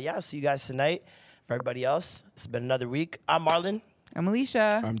 And I'll see you guys tonight. For everybody else, it's been another week. I'm Marlon. I'm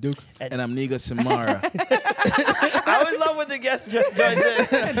Alicia. I'm Duke. And I'm Negus Imara. I always love when the guest joins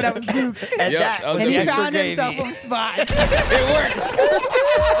in. That was Duke. And Yep, that was And he extra found gravy. himself on the spot. It works.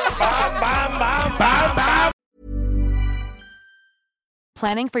 Bam, bam, bam, bam, bam.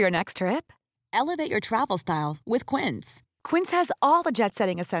 Planning for your next trip? Elevate your travel style with Quince. Quince has all the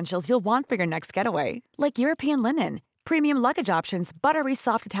jet-setting essentials you'll want for your next getaway, like European linen, premium luggage options, buttery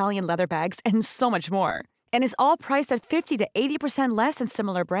soft Italian leather bags, and so much more. And is all priced at 50 to 80% less than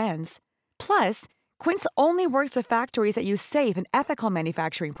similar brands. Plus, Quince only works with factories that use safe and ethical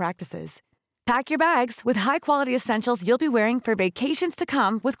manufacturing practices. Pack your bags with high-quality essentials you'll be wearing for vacations to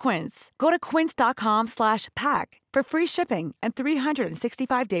come with Quince. Go to quince.com/pack for free shipping and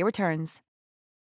 365-day returns.